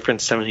lives at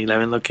different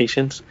 7-Eleven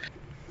locations.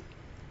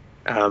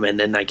 And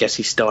then I guess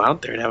he's still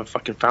out there and haven't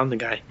fucking found the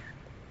guy.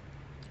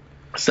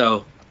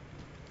 So,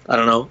 I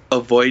don't know.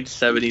 Avoid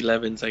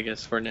 7-Elevens, I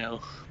guess, for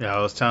now. Yeah,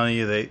 I was telling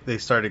you they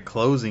started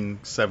closing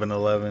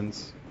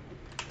 7-Elevens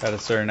at a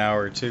certain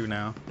hour too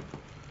now.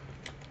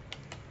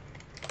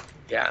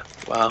 Yeah,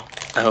 well,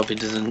 I hope he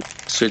doesn't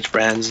switch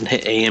brands and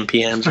hit AM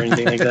PMs or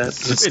anything like that.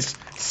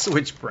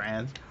 switch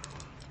brands.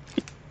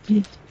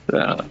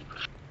 But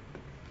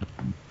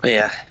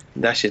yeah,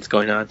 that shit's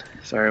going on.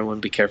 So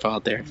everyone be careful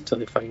out there until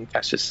they fucking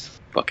catch this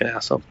fucking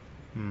asshole.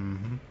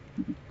 Mm-hmm.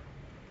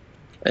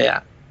 But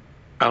yeah,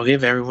 I'll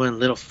give everyone a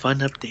little fun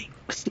update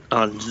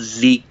on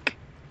Zeke.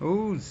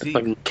 Oh, Zeke. The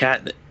fucking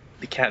cat,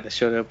 the cat that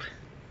showed up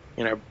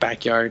in our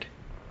backyard.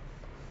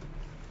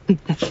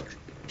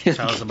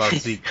 Tell us about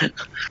Zeke.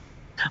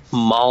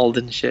 Mauled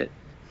and shit.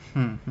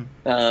 You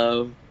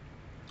know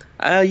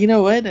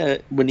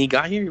what? When he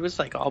got here, he was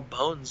like all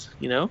bones,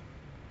 you know?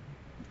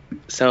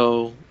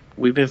 So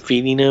we've been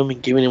feeding him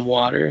and giving him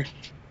water.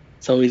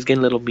 So he's getting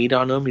a little meat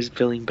on him. He's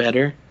feeling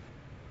better.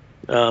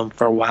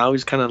 For a while,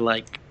 he's kind of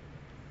like,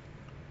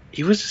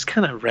 he was just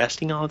kind of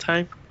resting all the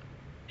time.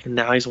 And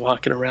now he's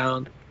walking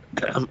around.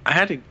 I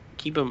had to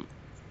keep him,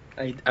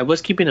 I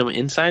was keeping him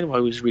inside while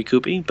he was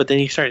recouping, but then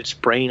he started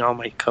spraying all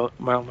my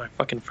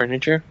fucking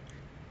furniture.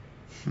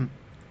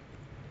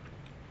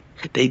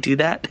 They do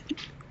that.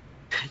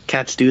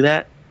 Cats do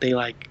that. They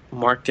like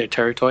mark their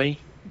territory.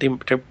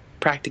 They're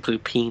practically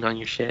peeing on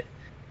your shit.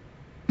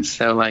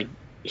 So like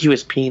he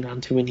was peeing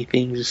on too many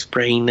things,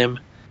 spraying them.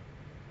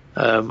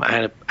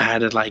 I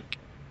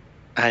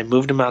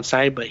moved him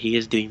outside, but he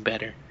is doing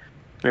better.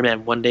 And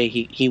man, one day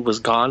he was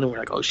gone, and we're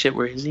like, oh shit,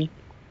 where is he?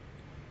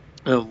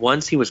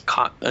 Once he was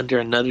caught under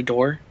another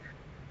door,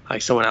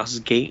 like someone else's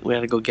gate. We had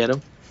to go get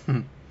him.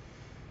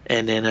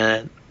 And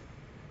then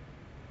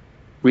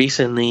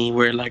recently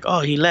we're like, oh,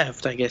 he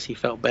left. I guess he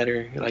felt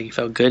better. Like he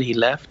felt good. He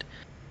left.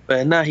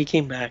 But no, he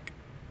came back.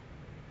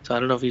 So I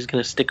don't know if he's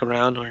going to stick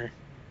around or...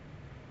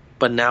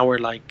 But now we're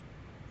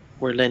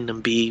letting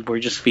him be. We're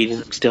just feeding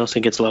him still so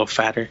he gets a little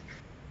fatter.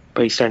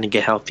 But he's starting to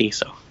get healthy,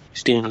 so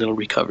he's doing a little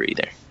recovery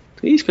there.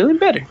 So he's feeling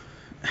better.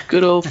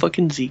 Good old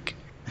fucking Zeke.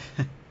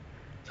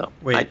 So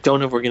wait. I don't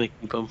know if we're going to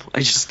keep him. I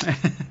just...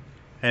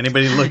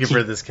 Anybody looking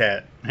for this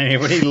cat?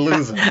 Anybody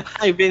lose him?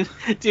 we've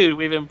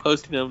been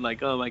posting them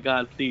like, oh my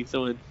god, please,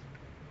 someone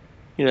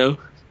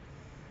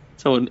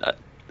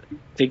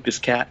take this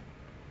cat.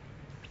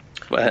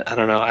 But I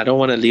don't know. I don't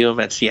want to leave him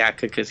at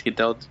Siaka because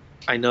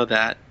I know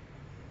that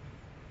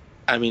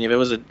I mean, if it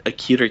was a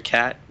cuter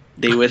cat,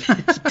 they would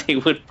they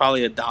would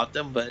probably adopt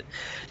him. But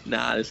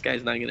nah, this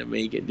guy's not gonna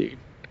make it, dude.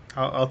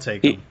 I'll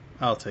take him.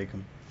 I'll take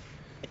him.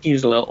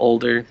 He's a little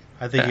older.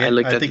 I think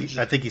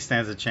I think he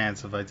stands a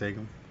chance if I take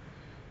him.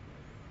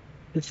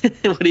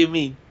 What do you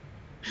mean?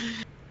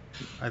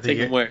 I think Take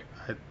him where?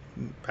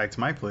 Back to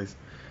my place.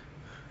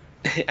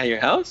 At your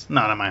house?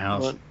 Not at my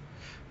house.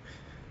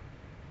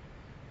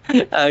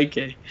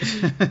 Okay.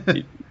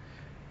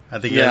 I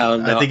think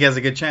I think he has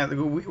a good chance.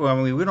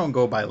 We don't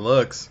go by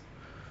looks.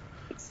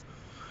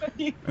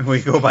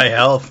 We go by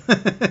health.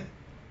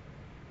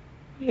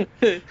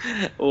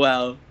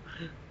 Wow.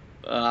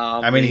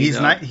 I mean, he's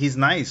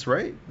nice,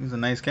 right? He's a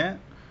nice cat.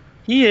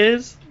 He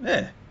is.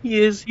 Yeah. He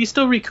is. He's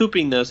still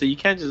recouping though, so you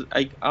can't just.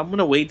 I'm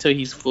gonna wait till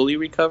he's fully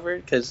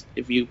recovered, because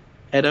if you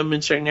hit him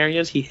in certain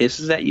areas, he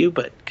hisses at you,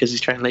 but because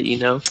he's trying to let you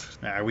know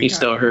he's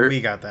still hurt.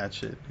 We got that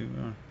shit.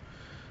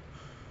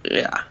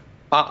 Yeah.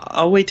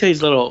 I'll wait till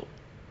he's little.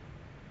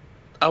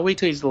 I'll wait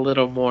till he's a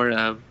little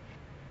more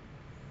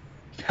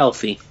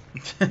healthy,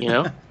 you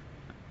know,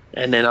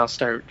 and then I'll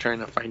start trying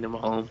to find him a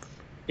home.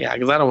 Yeah,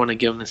 because I don't want to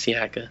give him to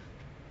Siaka.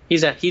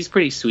 He's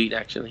pretty sweet,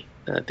 actually.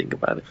 Now that I think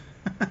about it,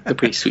 a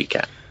pretty sweet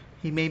cat.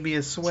 He made me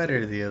a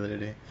sweater the other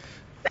day.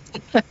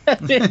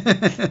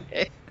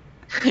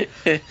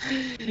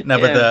 No,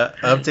 but the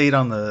update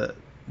on the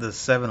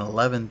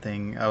 7-Eleven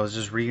thing, I was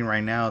just reading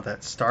right now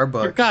that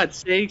Starbucks. For God's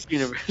sakes,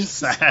 universe.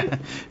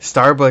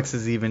 Starbucks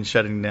is even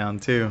shutting down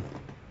too.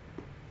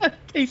 In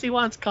case he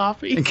wants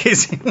coffee. In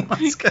case he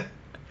wants coffee.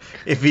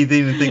 If he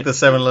didn't think the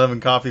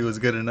 7-Eleven coffee was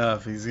good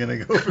enough, he's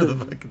gonna go for the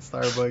fucking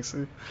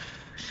Starbucks.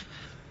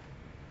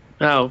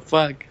 Oh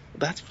fuck,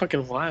 that's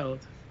fucking wild.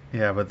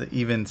 Yeah, but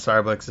even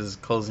Starbucks is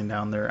closing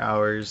down their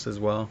hours as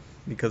well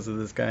because of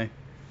this guy.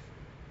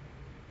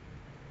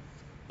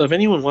 So if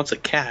anyone wants a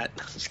cat,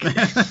 I'm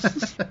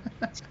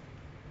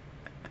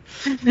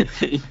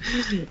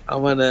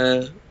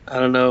gonna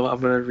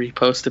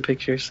repost the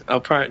pictures.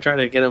 I'll try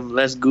to get him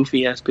less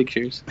goofy ass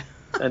pictures.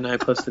 And I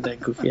posted that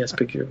goofy ass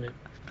picture of him.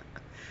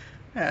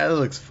 Yeah, that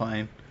looks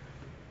fine.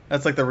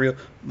 That's like the real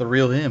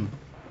him.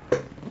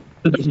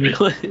 The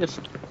real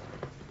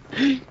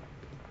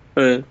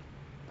him.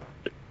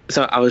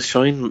 So I was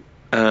showing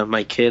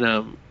my kid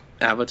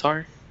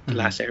Avatar, The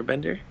Last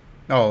Airbender.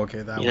 Oh,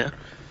 okay, that one. Yeah.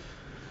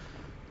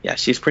 Yeah,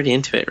 she's pretty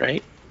into it,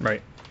 right?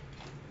 Right.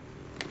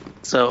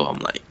 So I'm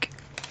like,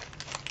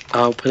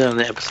 I'll put it on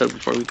the episode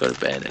before we go to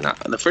bed. And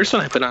the first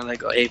one I put on, I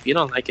go, hey, if you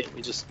don't like it,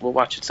 we'll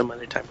watch it some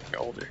other time if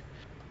you're older.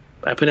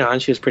 But I put it on,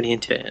 she was pretty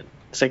into it.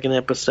 Second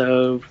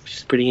episode,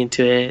 she's pretty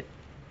into it.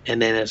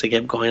 And then as I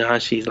kept going on,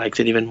 she likes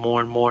it even more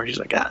and more. She's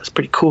like, it's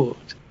pretty cool.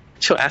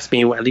 She'll ask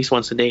me at least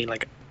once a day,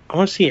 like, I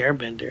want to see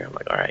Airbender. I'm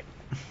like, all right.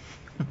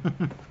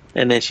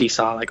 And then she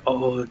saw, like,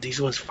 oh,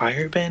 these ones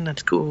firebend?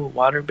 That's cool.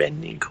 Water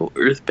bending? Cool.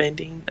 Earth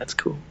bending? That's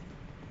cool.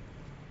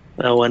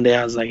 One day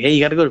I was like, hey,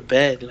 you got to go to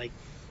bed. Like,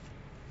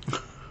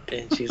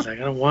 and she's like,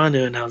 I don't want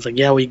to. And I was like,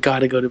 yeah, we got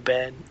to go to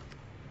bed.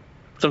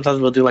 Sometimes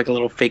we'll do, like, a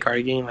little fake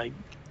arguing. Like,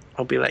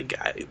 I'll be like,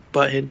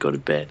 butthead, go to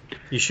bed.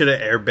 You should have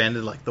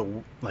airbended,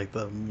 like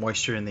the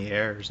moisture in the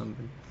air or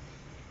something.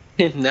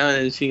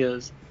 No, she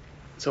goes,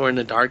 so we're in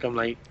the dark. I'm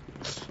like,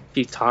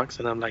 she talks,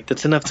 and I'm like,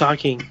 that's enough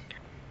talking.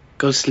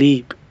 Go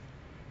sleep.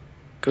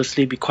 Go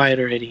sleep. Be quiet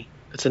already.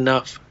 That's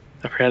enough.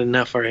 I've had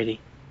enough already.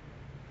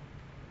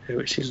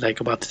 And she's like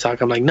about to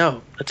talk. I'm like,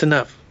 no, that's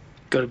enough.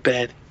 Go to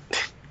bed.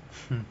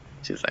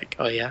 She's like,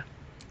 oh yeah?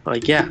 I'm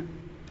like, yeah.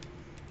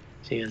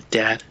 She goes,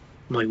 Dad.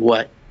 I'm like,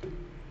 what?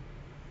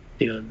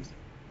 She goes,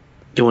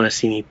 you want to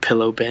see me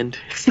pillow bend?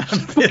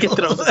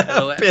 Pillow.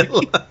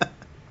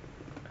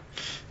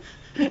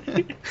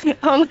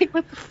 I'm like,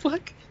 what the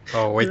fuck?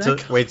 Oh, wait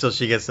till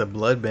she gets the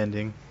blood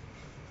bending.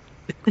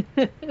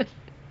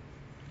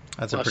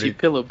 That's a pretty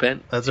pillow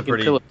bent. That's a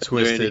pretty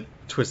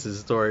twisted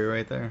story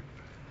right there.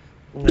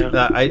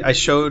 Yeah. I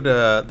showed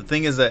the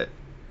thing is that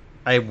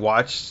I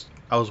was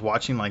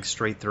watching like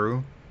straight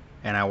through,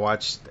 and I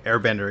watched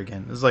Airbender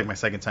again. This is like my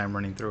second time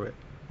running through it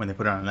when they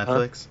put it on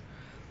Netflix.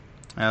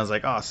 And I was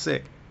like, oh,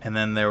 sick. And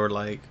then they were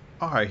like,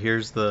 all right,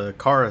 here's the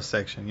Kara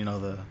section, you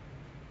know,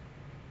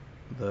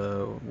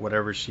 the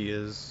whatever she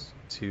is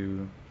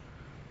to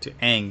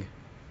Aang.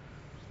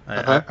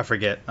 I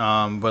forget.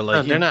 But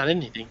like they're not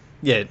anything.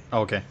 Yeah.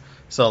 Okay.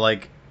 So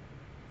like,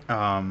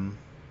 I'm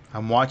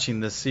watching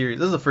this series.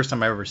 This is the first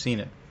time I've ever seen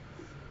it.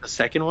 The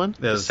second one?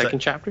 Yeah, the second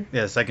chapter?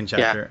 Yeah, the second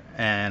chapter.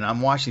 Yeah. And I'm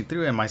watching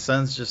through it, and my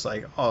son's just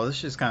like, oh, this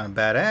shit's kind of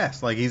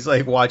badass. Like, he's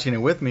like watching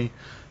it with me,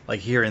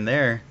 like here and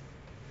there.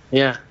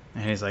 Yeah.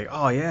 And he's like,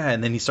 oh yeah.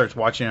 And then he starts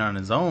watching it on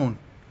his own,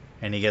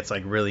 and he gets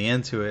like really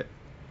into it.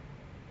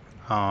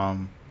 But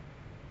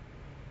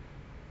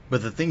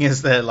the thing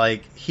is that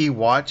like he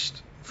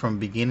watched from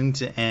beginning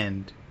to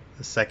end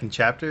the second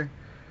chapter,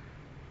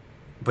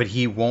 but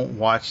he won't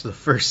watch the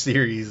first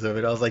series of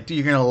it. I was like,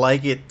 dude, you're gonna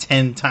like it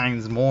 10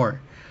 times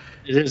more.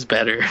 It is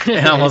better.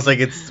 And I was like,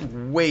 it's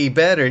way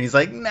better. And he's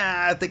like, nah,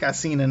 I think I've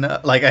seen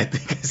enough. Like, I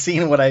think I've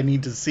seen what I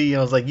need to see. I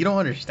was like, you don't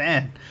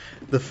understand.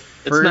 It's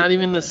not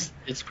even this.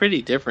 It's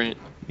pretty different.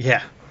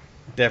 Yeah.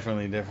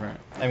 Definitely different.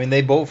 I mean,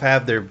 they both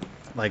have their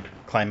like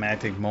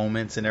climactic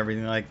moments and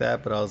everything like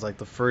that. But I was like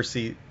the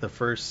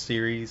first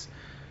series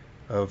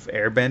of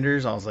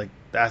Airbenders. I was like,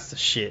 that's the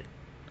shit.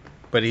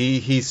 But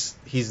he's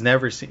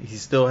never seen. He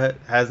still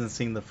hasn't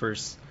seen the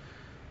first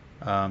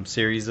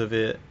series of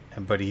it.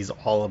 But he's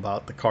all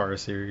about the Korra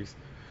series.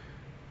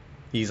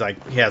 He's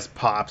like he has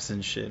pops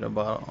and shit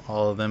about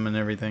all of them and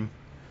everything.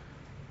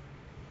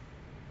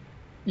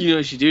 You know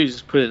what you do?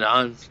 Just put it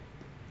on.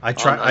 I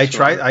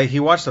tried. He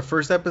watched the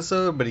first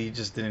episode, but he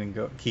just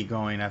didn't keep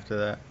going after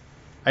that.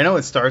 I know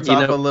it starts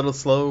off a little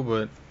slow,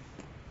 but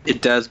it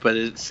does. But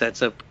it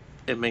sets up.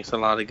 It makes a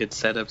lot of good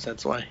setups.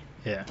 That's why.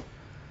 Yeah.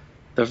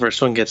 The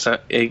first one gets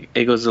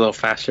it goes a little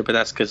faster, but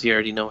that's because you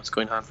already know what's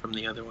going on from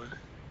the other one.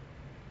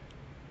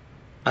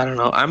 I don't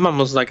know. I'm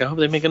almost like I hope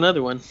they make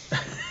another one.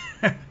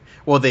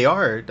 Well, they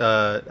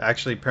are.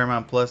 Actually,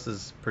 Paramount Plus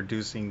is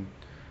producing,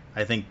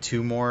 I think,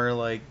 2 more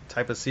like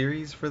type of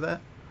series for that.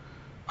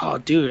 Oh,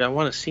 dude, I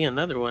want to see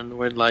another one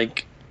where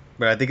like.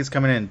 But I think it's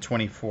coming in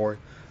 24.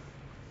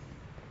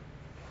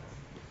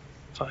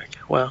 Fuck.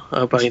 Well, I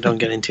hope I don't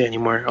get into any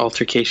more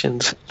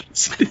altercations.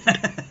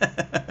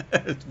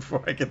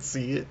 Before I can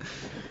see it.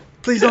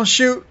 Please don't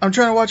shoot. I'm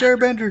trying to watch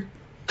Airbender.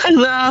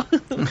 No.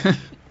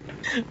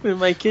 With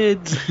my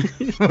kids.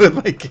 With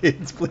my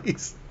kids,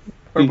 please.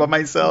 Or by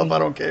myself, I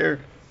don't care.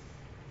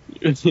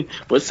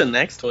 What's the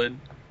next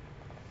one?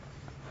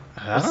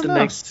 I don't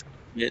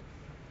know.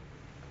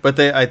 But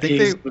I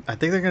think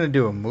they're gonna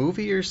do a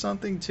movie or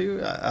something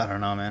too. I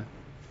don't know, man.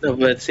 No,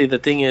 but see, the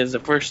thing is, the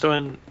first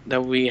one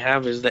that we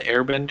have is the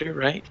Airbender,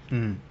 right?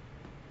 Mm.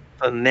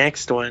 The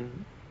next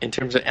one, in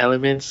terms of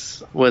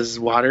elements, was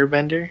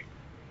Waterbender.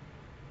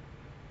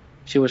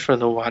 She was from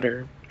the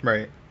water,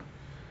 right?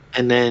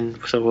 And then,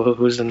 so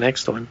who's the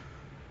next one?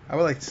 I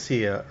would like to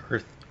see a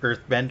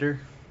Earthbender.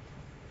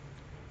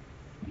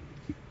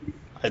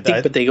 I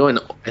think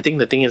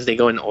the thing is they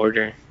go in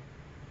order.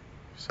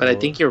 So, but I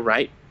think you're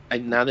right.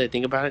 Now that I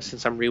think about it,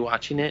 since I'm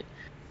rewatching it,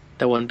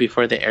 the one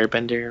before the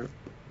Airbender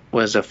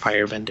was a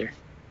Firebender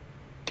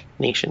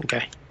Nation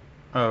guy.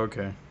 Oh,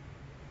 okay.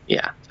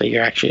 Yeah, so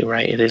you're actually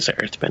right. It is an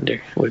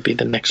Earthbender. Would be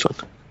the next one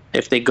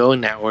if they go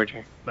in that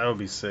order. That would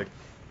be sick.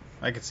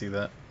 I could see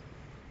that.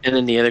 And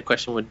then the other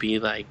question would be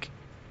like,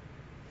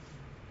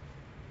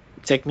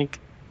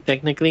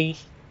 technically,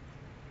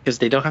 because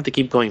they don't have to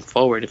keep going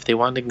forward. If they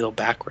want to go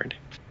backward,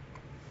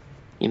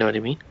 you know what I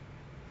mean?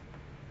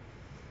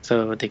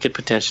 So they could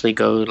potentially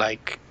go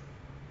like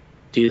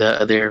do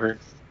the other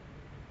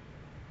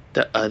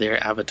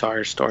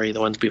Avatar story,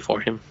 the ones before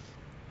him,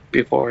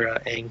 before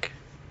Aang.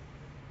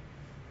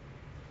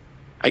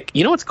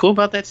 You know what's cool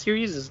about that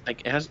series is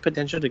like it has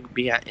potential to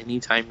be at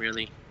any time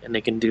really, and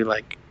they can do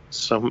like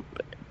some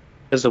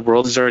because the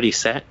world is already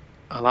set,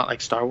 a lot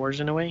like Star Wars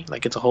in a way.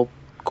 Like it's a whole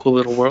cool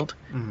little world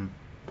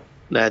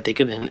that they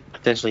could then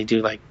potentially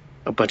do like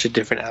a bunch of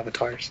different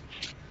avatars.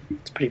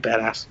 It's pretty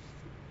badass.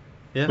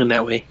 Yeah. In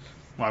that way.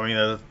 Well, I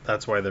mean,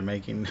 that's why they're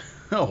making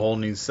a whole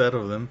new set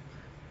of them.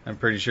 I'm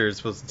pretty sure it's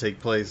supposed to take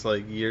place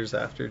like years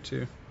after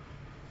too.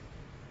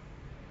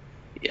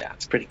 Yeah,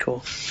 it's pretty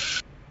cool.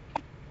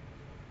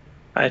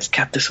 I just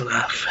capped this one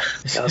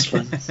off. That was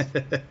fun.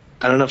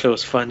 I don't know if it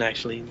was fun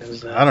actually. It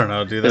was, I don't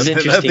know, dude.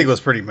 That thing was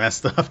pretty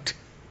messed up.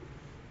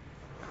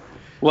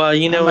 Well,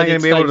 you know, I'm not gonna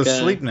be able to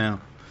sleep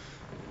now.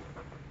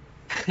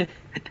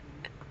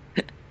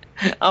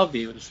 I'll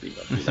be able to sleep.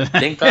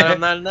 Thank God I'm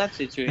not in that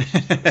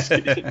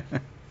situation.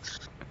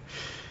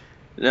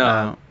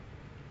 No.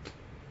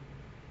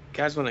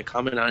 Guys want to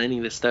comment on any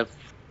of this stuff?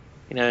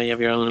 You know, you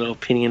have your own little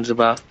opinions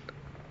about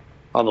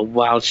all the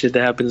wild shit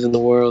that happens in the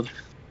world.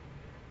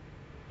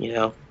 You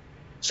know,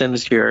 send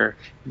us your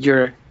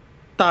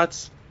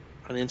thoughts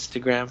on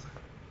Instagram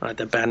at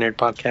the Bad Nerd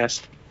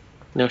Podcast.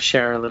 You know,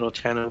 share our little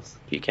channel if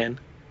you can.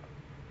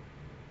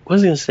 What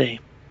was I gonna say?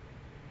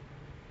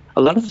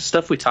 A lot of the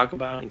stuff we talk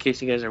about, in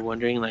case you guys are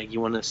wondering, like you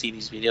want to see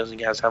these videos and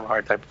you guys have a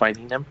hard time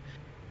finding them,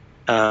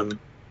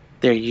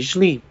 they're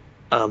usually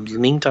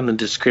linked on the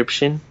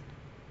description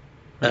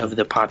of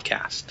the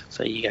podcast,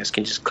 so you guys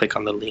can just click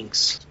on the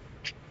links.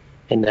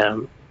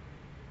 And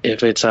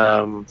if it's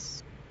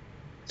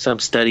some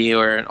study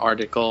or an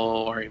article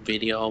or a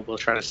video, we'll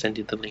try to send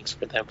you the links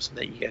for them so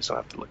that you guys don't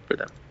have to look for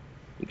them.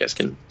 You guys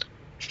can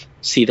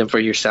see them for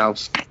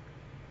yourselves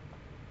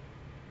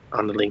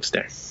on the links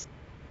there.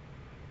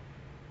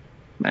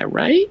 Am I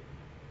right?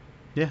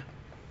 Yeah.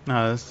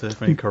 No, that's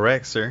definitely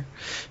correct, sir.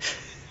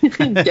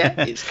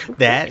 That is correct.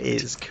 That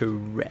is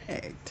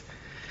correct.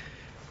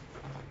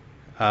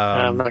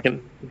 I'm not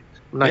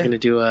gonna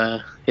do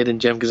a hidden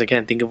gem because I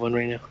can't think of one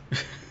right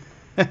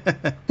now.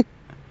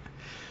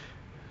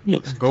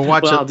 Go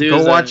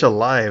watch a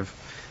live.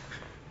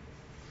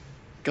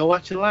 Go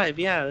watch it live,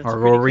 yeah. Or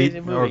go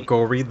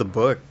read the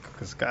book.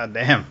 Because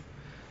goddamn,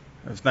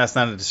 if that's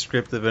not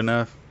descriptive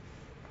enough,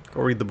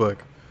 go read the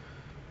book.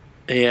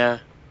 Yeah.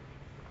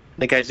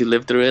 The guys who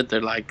lived through it,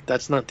 they're like,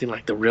 that's nothing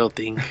like the real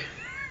thing.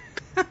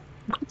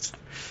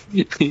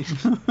 People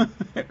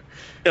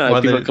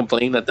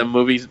complain that the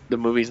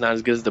movie's not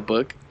as good as the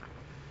book.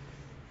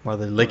 while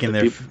they're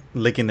the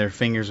licking their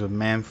fingers with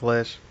man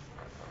flesh.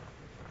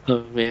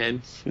 Oh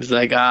man, it's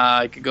like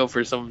I could go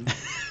for some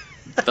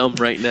thumb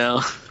right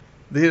now.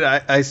 Dude,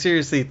 I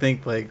seriously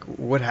think, like,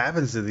 what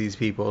happens to these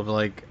people,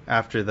 like,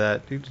 after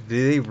that? Dude,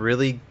 do they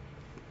really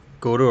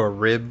go to a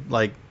rib,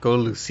 like, go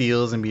to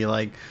Lucille's and be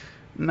like,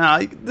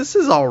 nah, this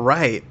is all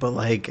right, but,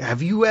 like,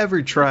 have you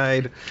ever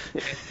tried?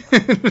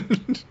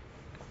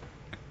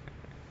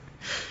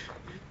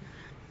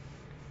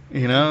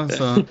 You know,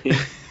 so.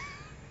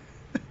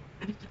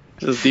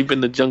 Just deep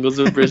in the jungles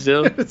of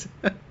Brazil.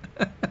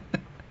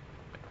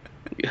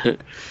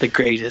 The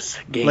greatest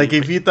game. Like,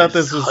 if you thought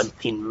this was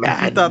hunting man.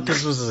 if you thought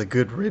this was a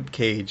good rib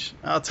cage,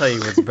 I'll tell you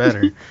what's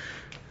better.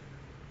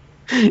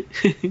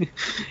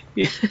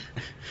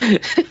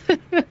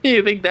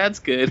 You think that's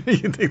good?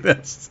 You think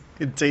that's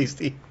good,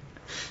 tasty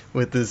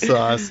with this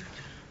sauce?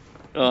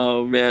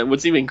 Oh man,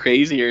 what's even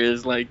crazier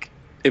is like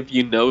if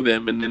you know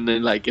them and then they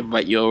like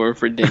invite you over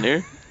for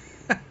dinner.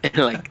 And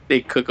like they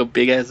cook a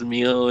big ass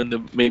meal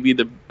and maybe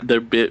the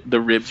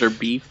ribs are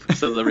beef,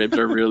 so the ribs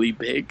are really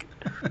big.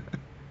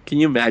 Can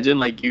you imagine,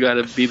 like, you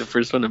gotta be the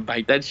first one to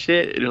bite that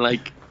shit, and,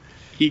 like,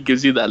 he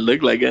gives you that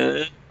look, like,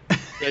 right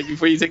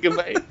before you take a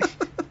bite?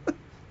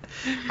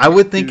 I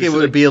would think it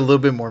would be a little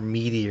bit more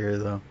meatier,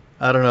 though.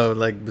 I don't know,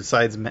 like,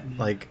 besides,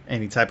 like,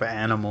 any type of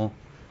animal,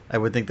 I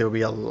would think there would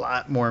be a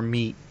lot more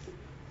meat.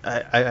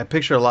 I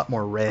picture a lot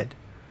more red.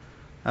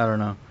 I don't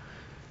know.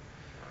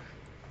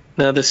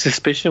 Now, the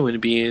suspicion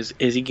would be, is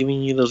he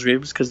giving you those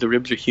ribs because the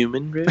ribs are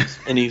human ribs?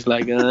 And he's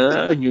like,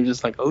 and you're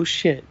just like, oh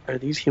shit, are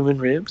these human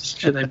ribs?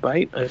 Should I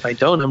bite? If I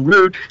don't, I'm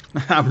rude.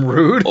 I'm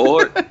rude?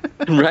 Or,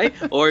 right?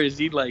 Or is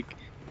he like,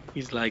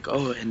 he's like,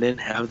 oh, and then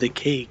have the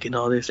cake and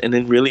all this, and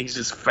then really he's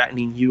just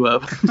fattening you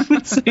up.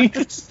 So he's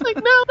just like,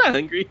 no, I'm not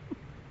hungry.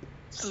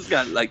 He's just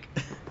got like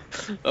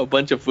a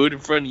bunch of food in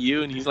front of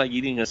you, and he's like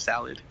eating a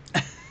salad.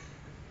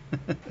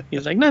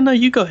 He's like, no,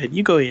 you go ahead.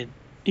 You go in.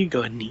 You go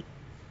ahead and eat.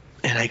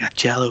 And I got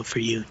Jell-O for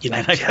you. You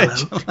like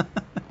Jell-O?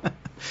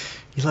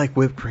 You like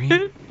whipped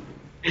cream?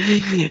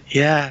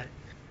 Yeah.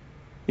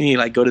 And you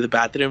like go to the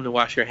bathroom to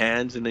wash your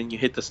hands, and then you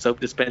hit the soap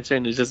dispenser,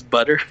 and it's just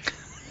butter.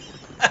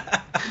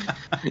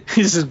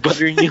 He's just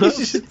buttering you up.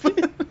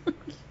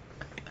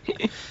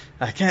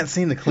 I can't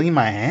seem to clean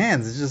my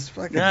hands. It's just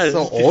fucking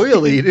so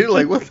oily, dude.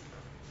 Like, what?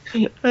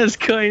 What's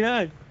going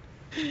on?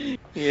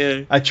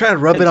 Yeah. I try to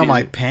rub it on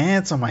my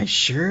pants, on my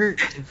shirt.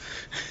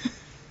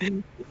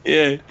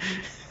 Yeah.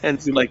 And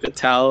do like a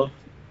towel,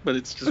 but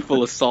it's just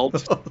full of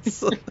salt.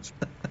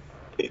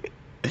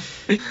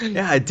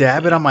 Yeah, I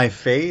dab it on my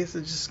face.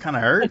 It just kind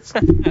of hurts.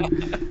 I'm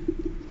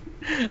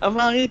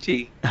all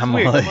itchy. I'm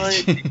all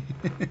itchy.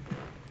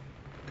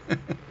 I'm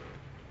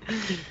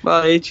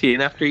all itchy,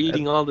 and after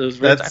eating all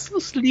those ribs, I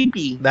feel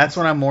sleepy. That's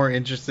what I'm more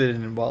interested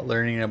in about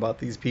learning about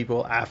these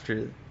people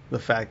after the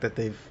fact that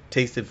they've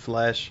tasted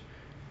flesh,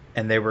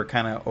 and they were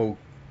kind of,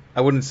 I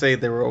wouldn't say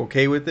they were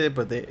okay with it,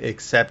 but they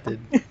accepted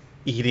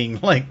eating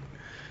like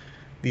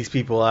these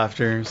people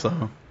after,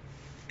 so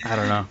I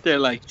don't know. They're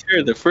like,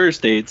 sure, the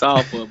first day it's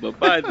awful, but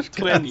by the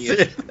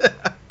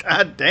 20th,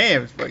 God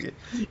damn, fuck it.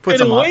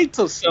 Couldn't wait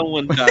till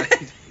someone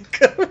died.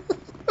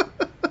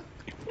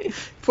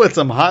 Put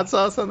some hot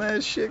sauce on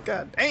that shit,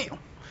 god damn.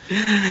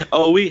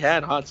 Oh, we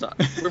had hot sauce.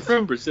 We're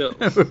from Brazil.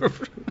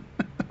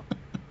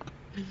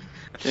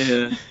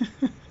 Yeah.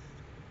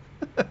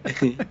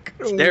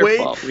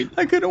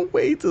 I couldn't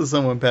wait till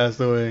someone passed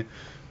away.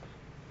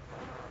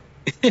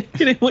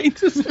 Couldn't wait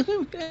till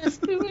someone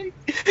passed away.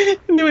 And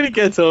then when he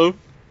gets home,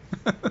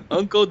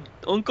 Uncle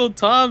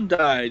Tom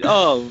died.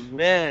 Oh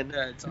man,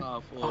 that's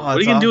awful. What are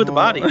you gonna do with the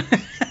body?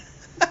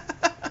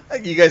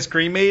 You guys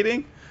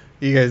cremating?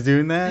 You guys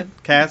doing that?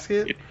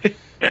 Casket?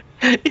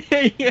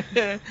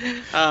 Yeah.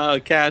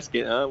 Oh,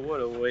 casket. What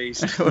a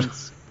waste.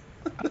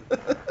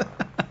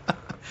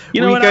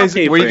 You know what?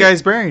 Where you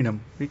guys burying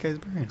him? Where you guys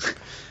burying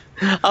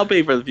him? I'll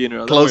pay for the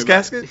funeral. Closed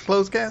casket?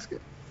 Closed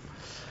casket?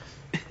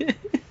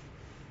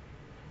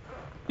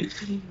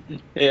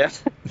 Yeah.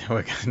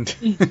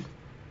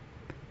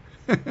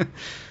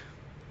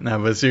 No,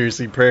 but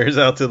seriously, prayers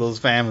out to those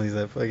families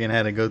that fucking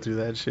had to go through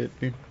that shit,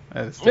 dude.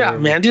 Yeah,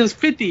 man, just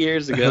 50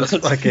 years ago.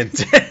 Fucking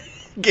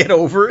get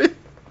over it.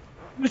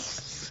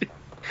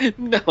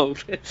 No,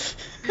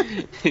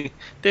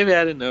 they've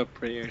had enough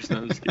prayers. No,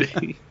 I'm just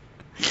kidding.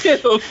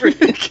 Get over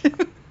it.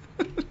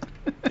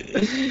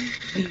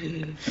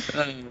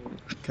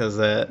 Because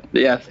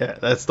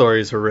that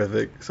story is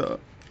horrific. So,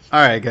 all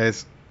right,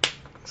 guys.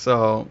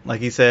 So,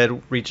 like he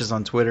said, reach us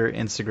on Twitter,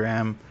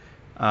 Instagram.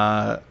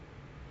 In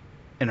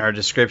our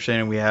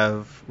description,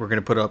 we're going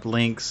to put up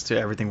links to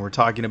everything we're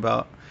talking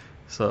about.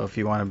 So, if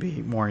you want to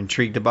be more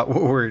intrigued about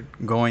what we're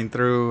going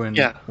through and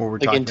what we're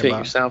talking about,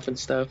 yourself and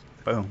stuff.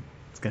 Boom,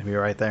 it's going to be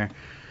right there.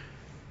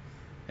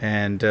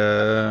 And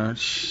I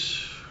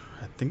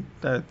think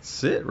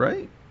that's it,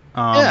 right?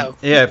 Yeah.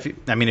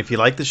 If you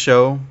like the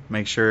show,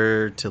 make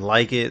sure to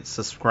like it,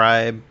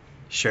 subscribe,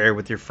 share it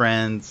with your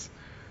friends.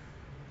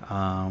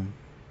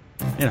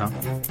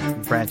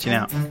 branching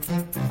out.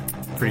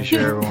 Pretty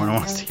sure everyone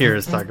wants to hear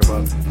us talk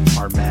about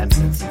our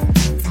madness.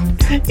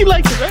 You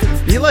like it,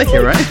 right? You like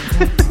it, right?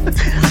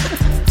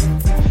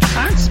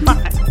 I'm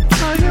smart.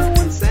 All you want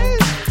to say.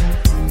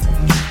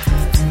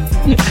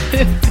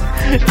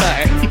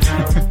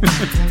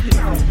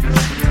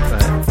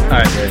 All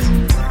right, guys.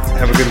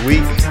 Have a good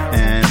week,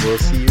 and we'll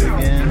see you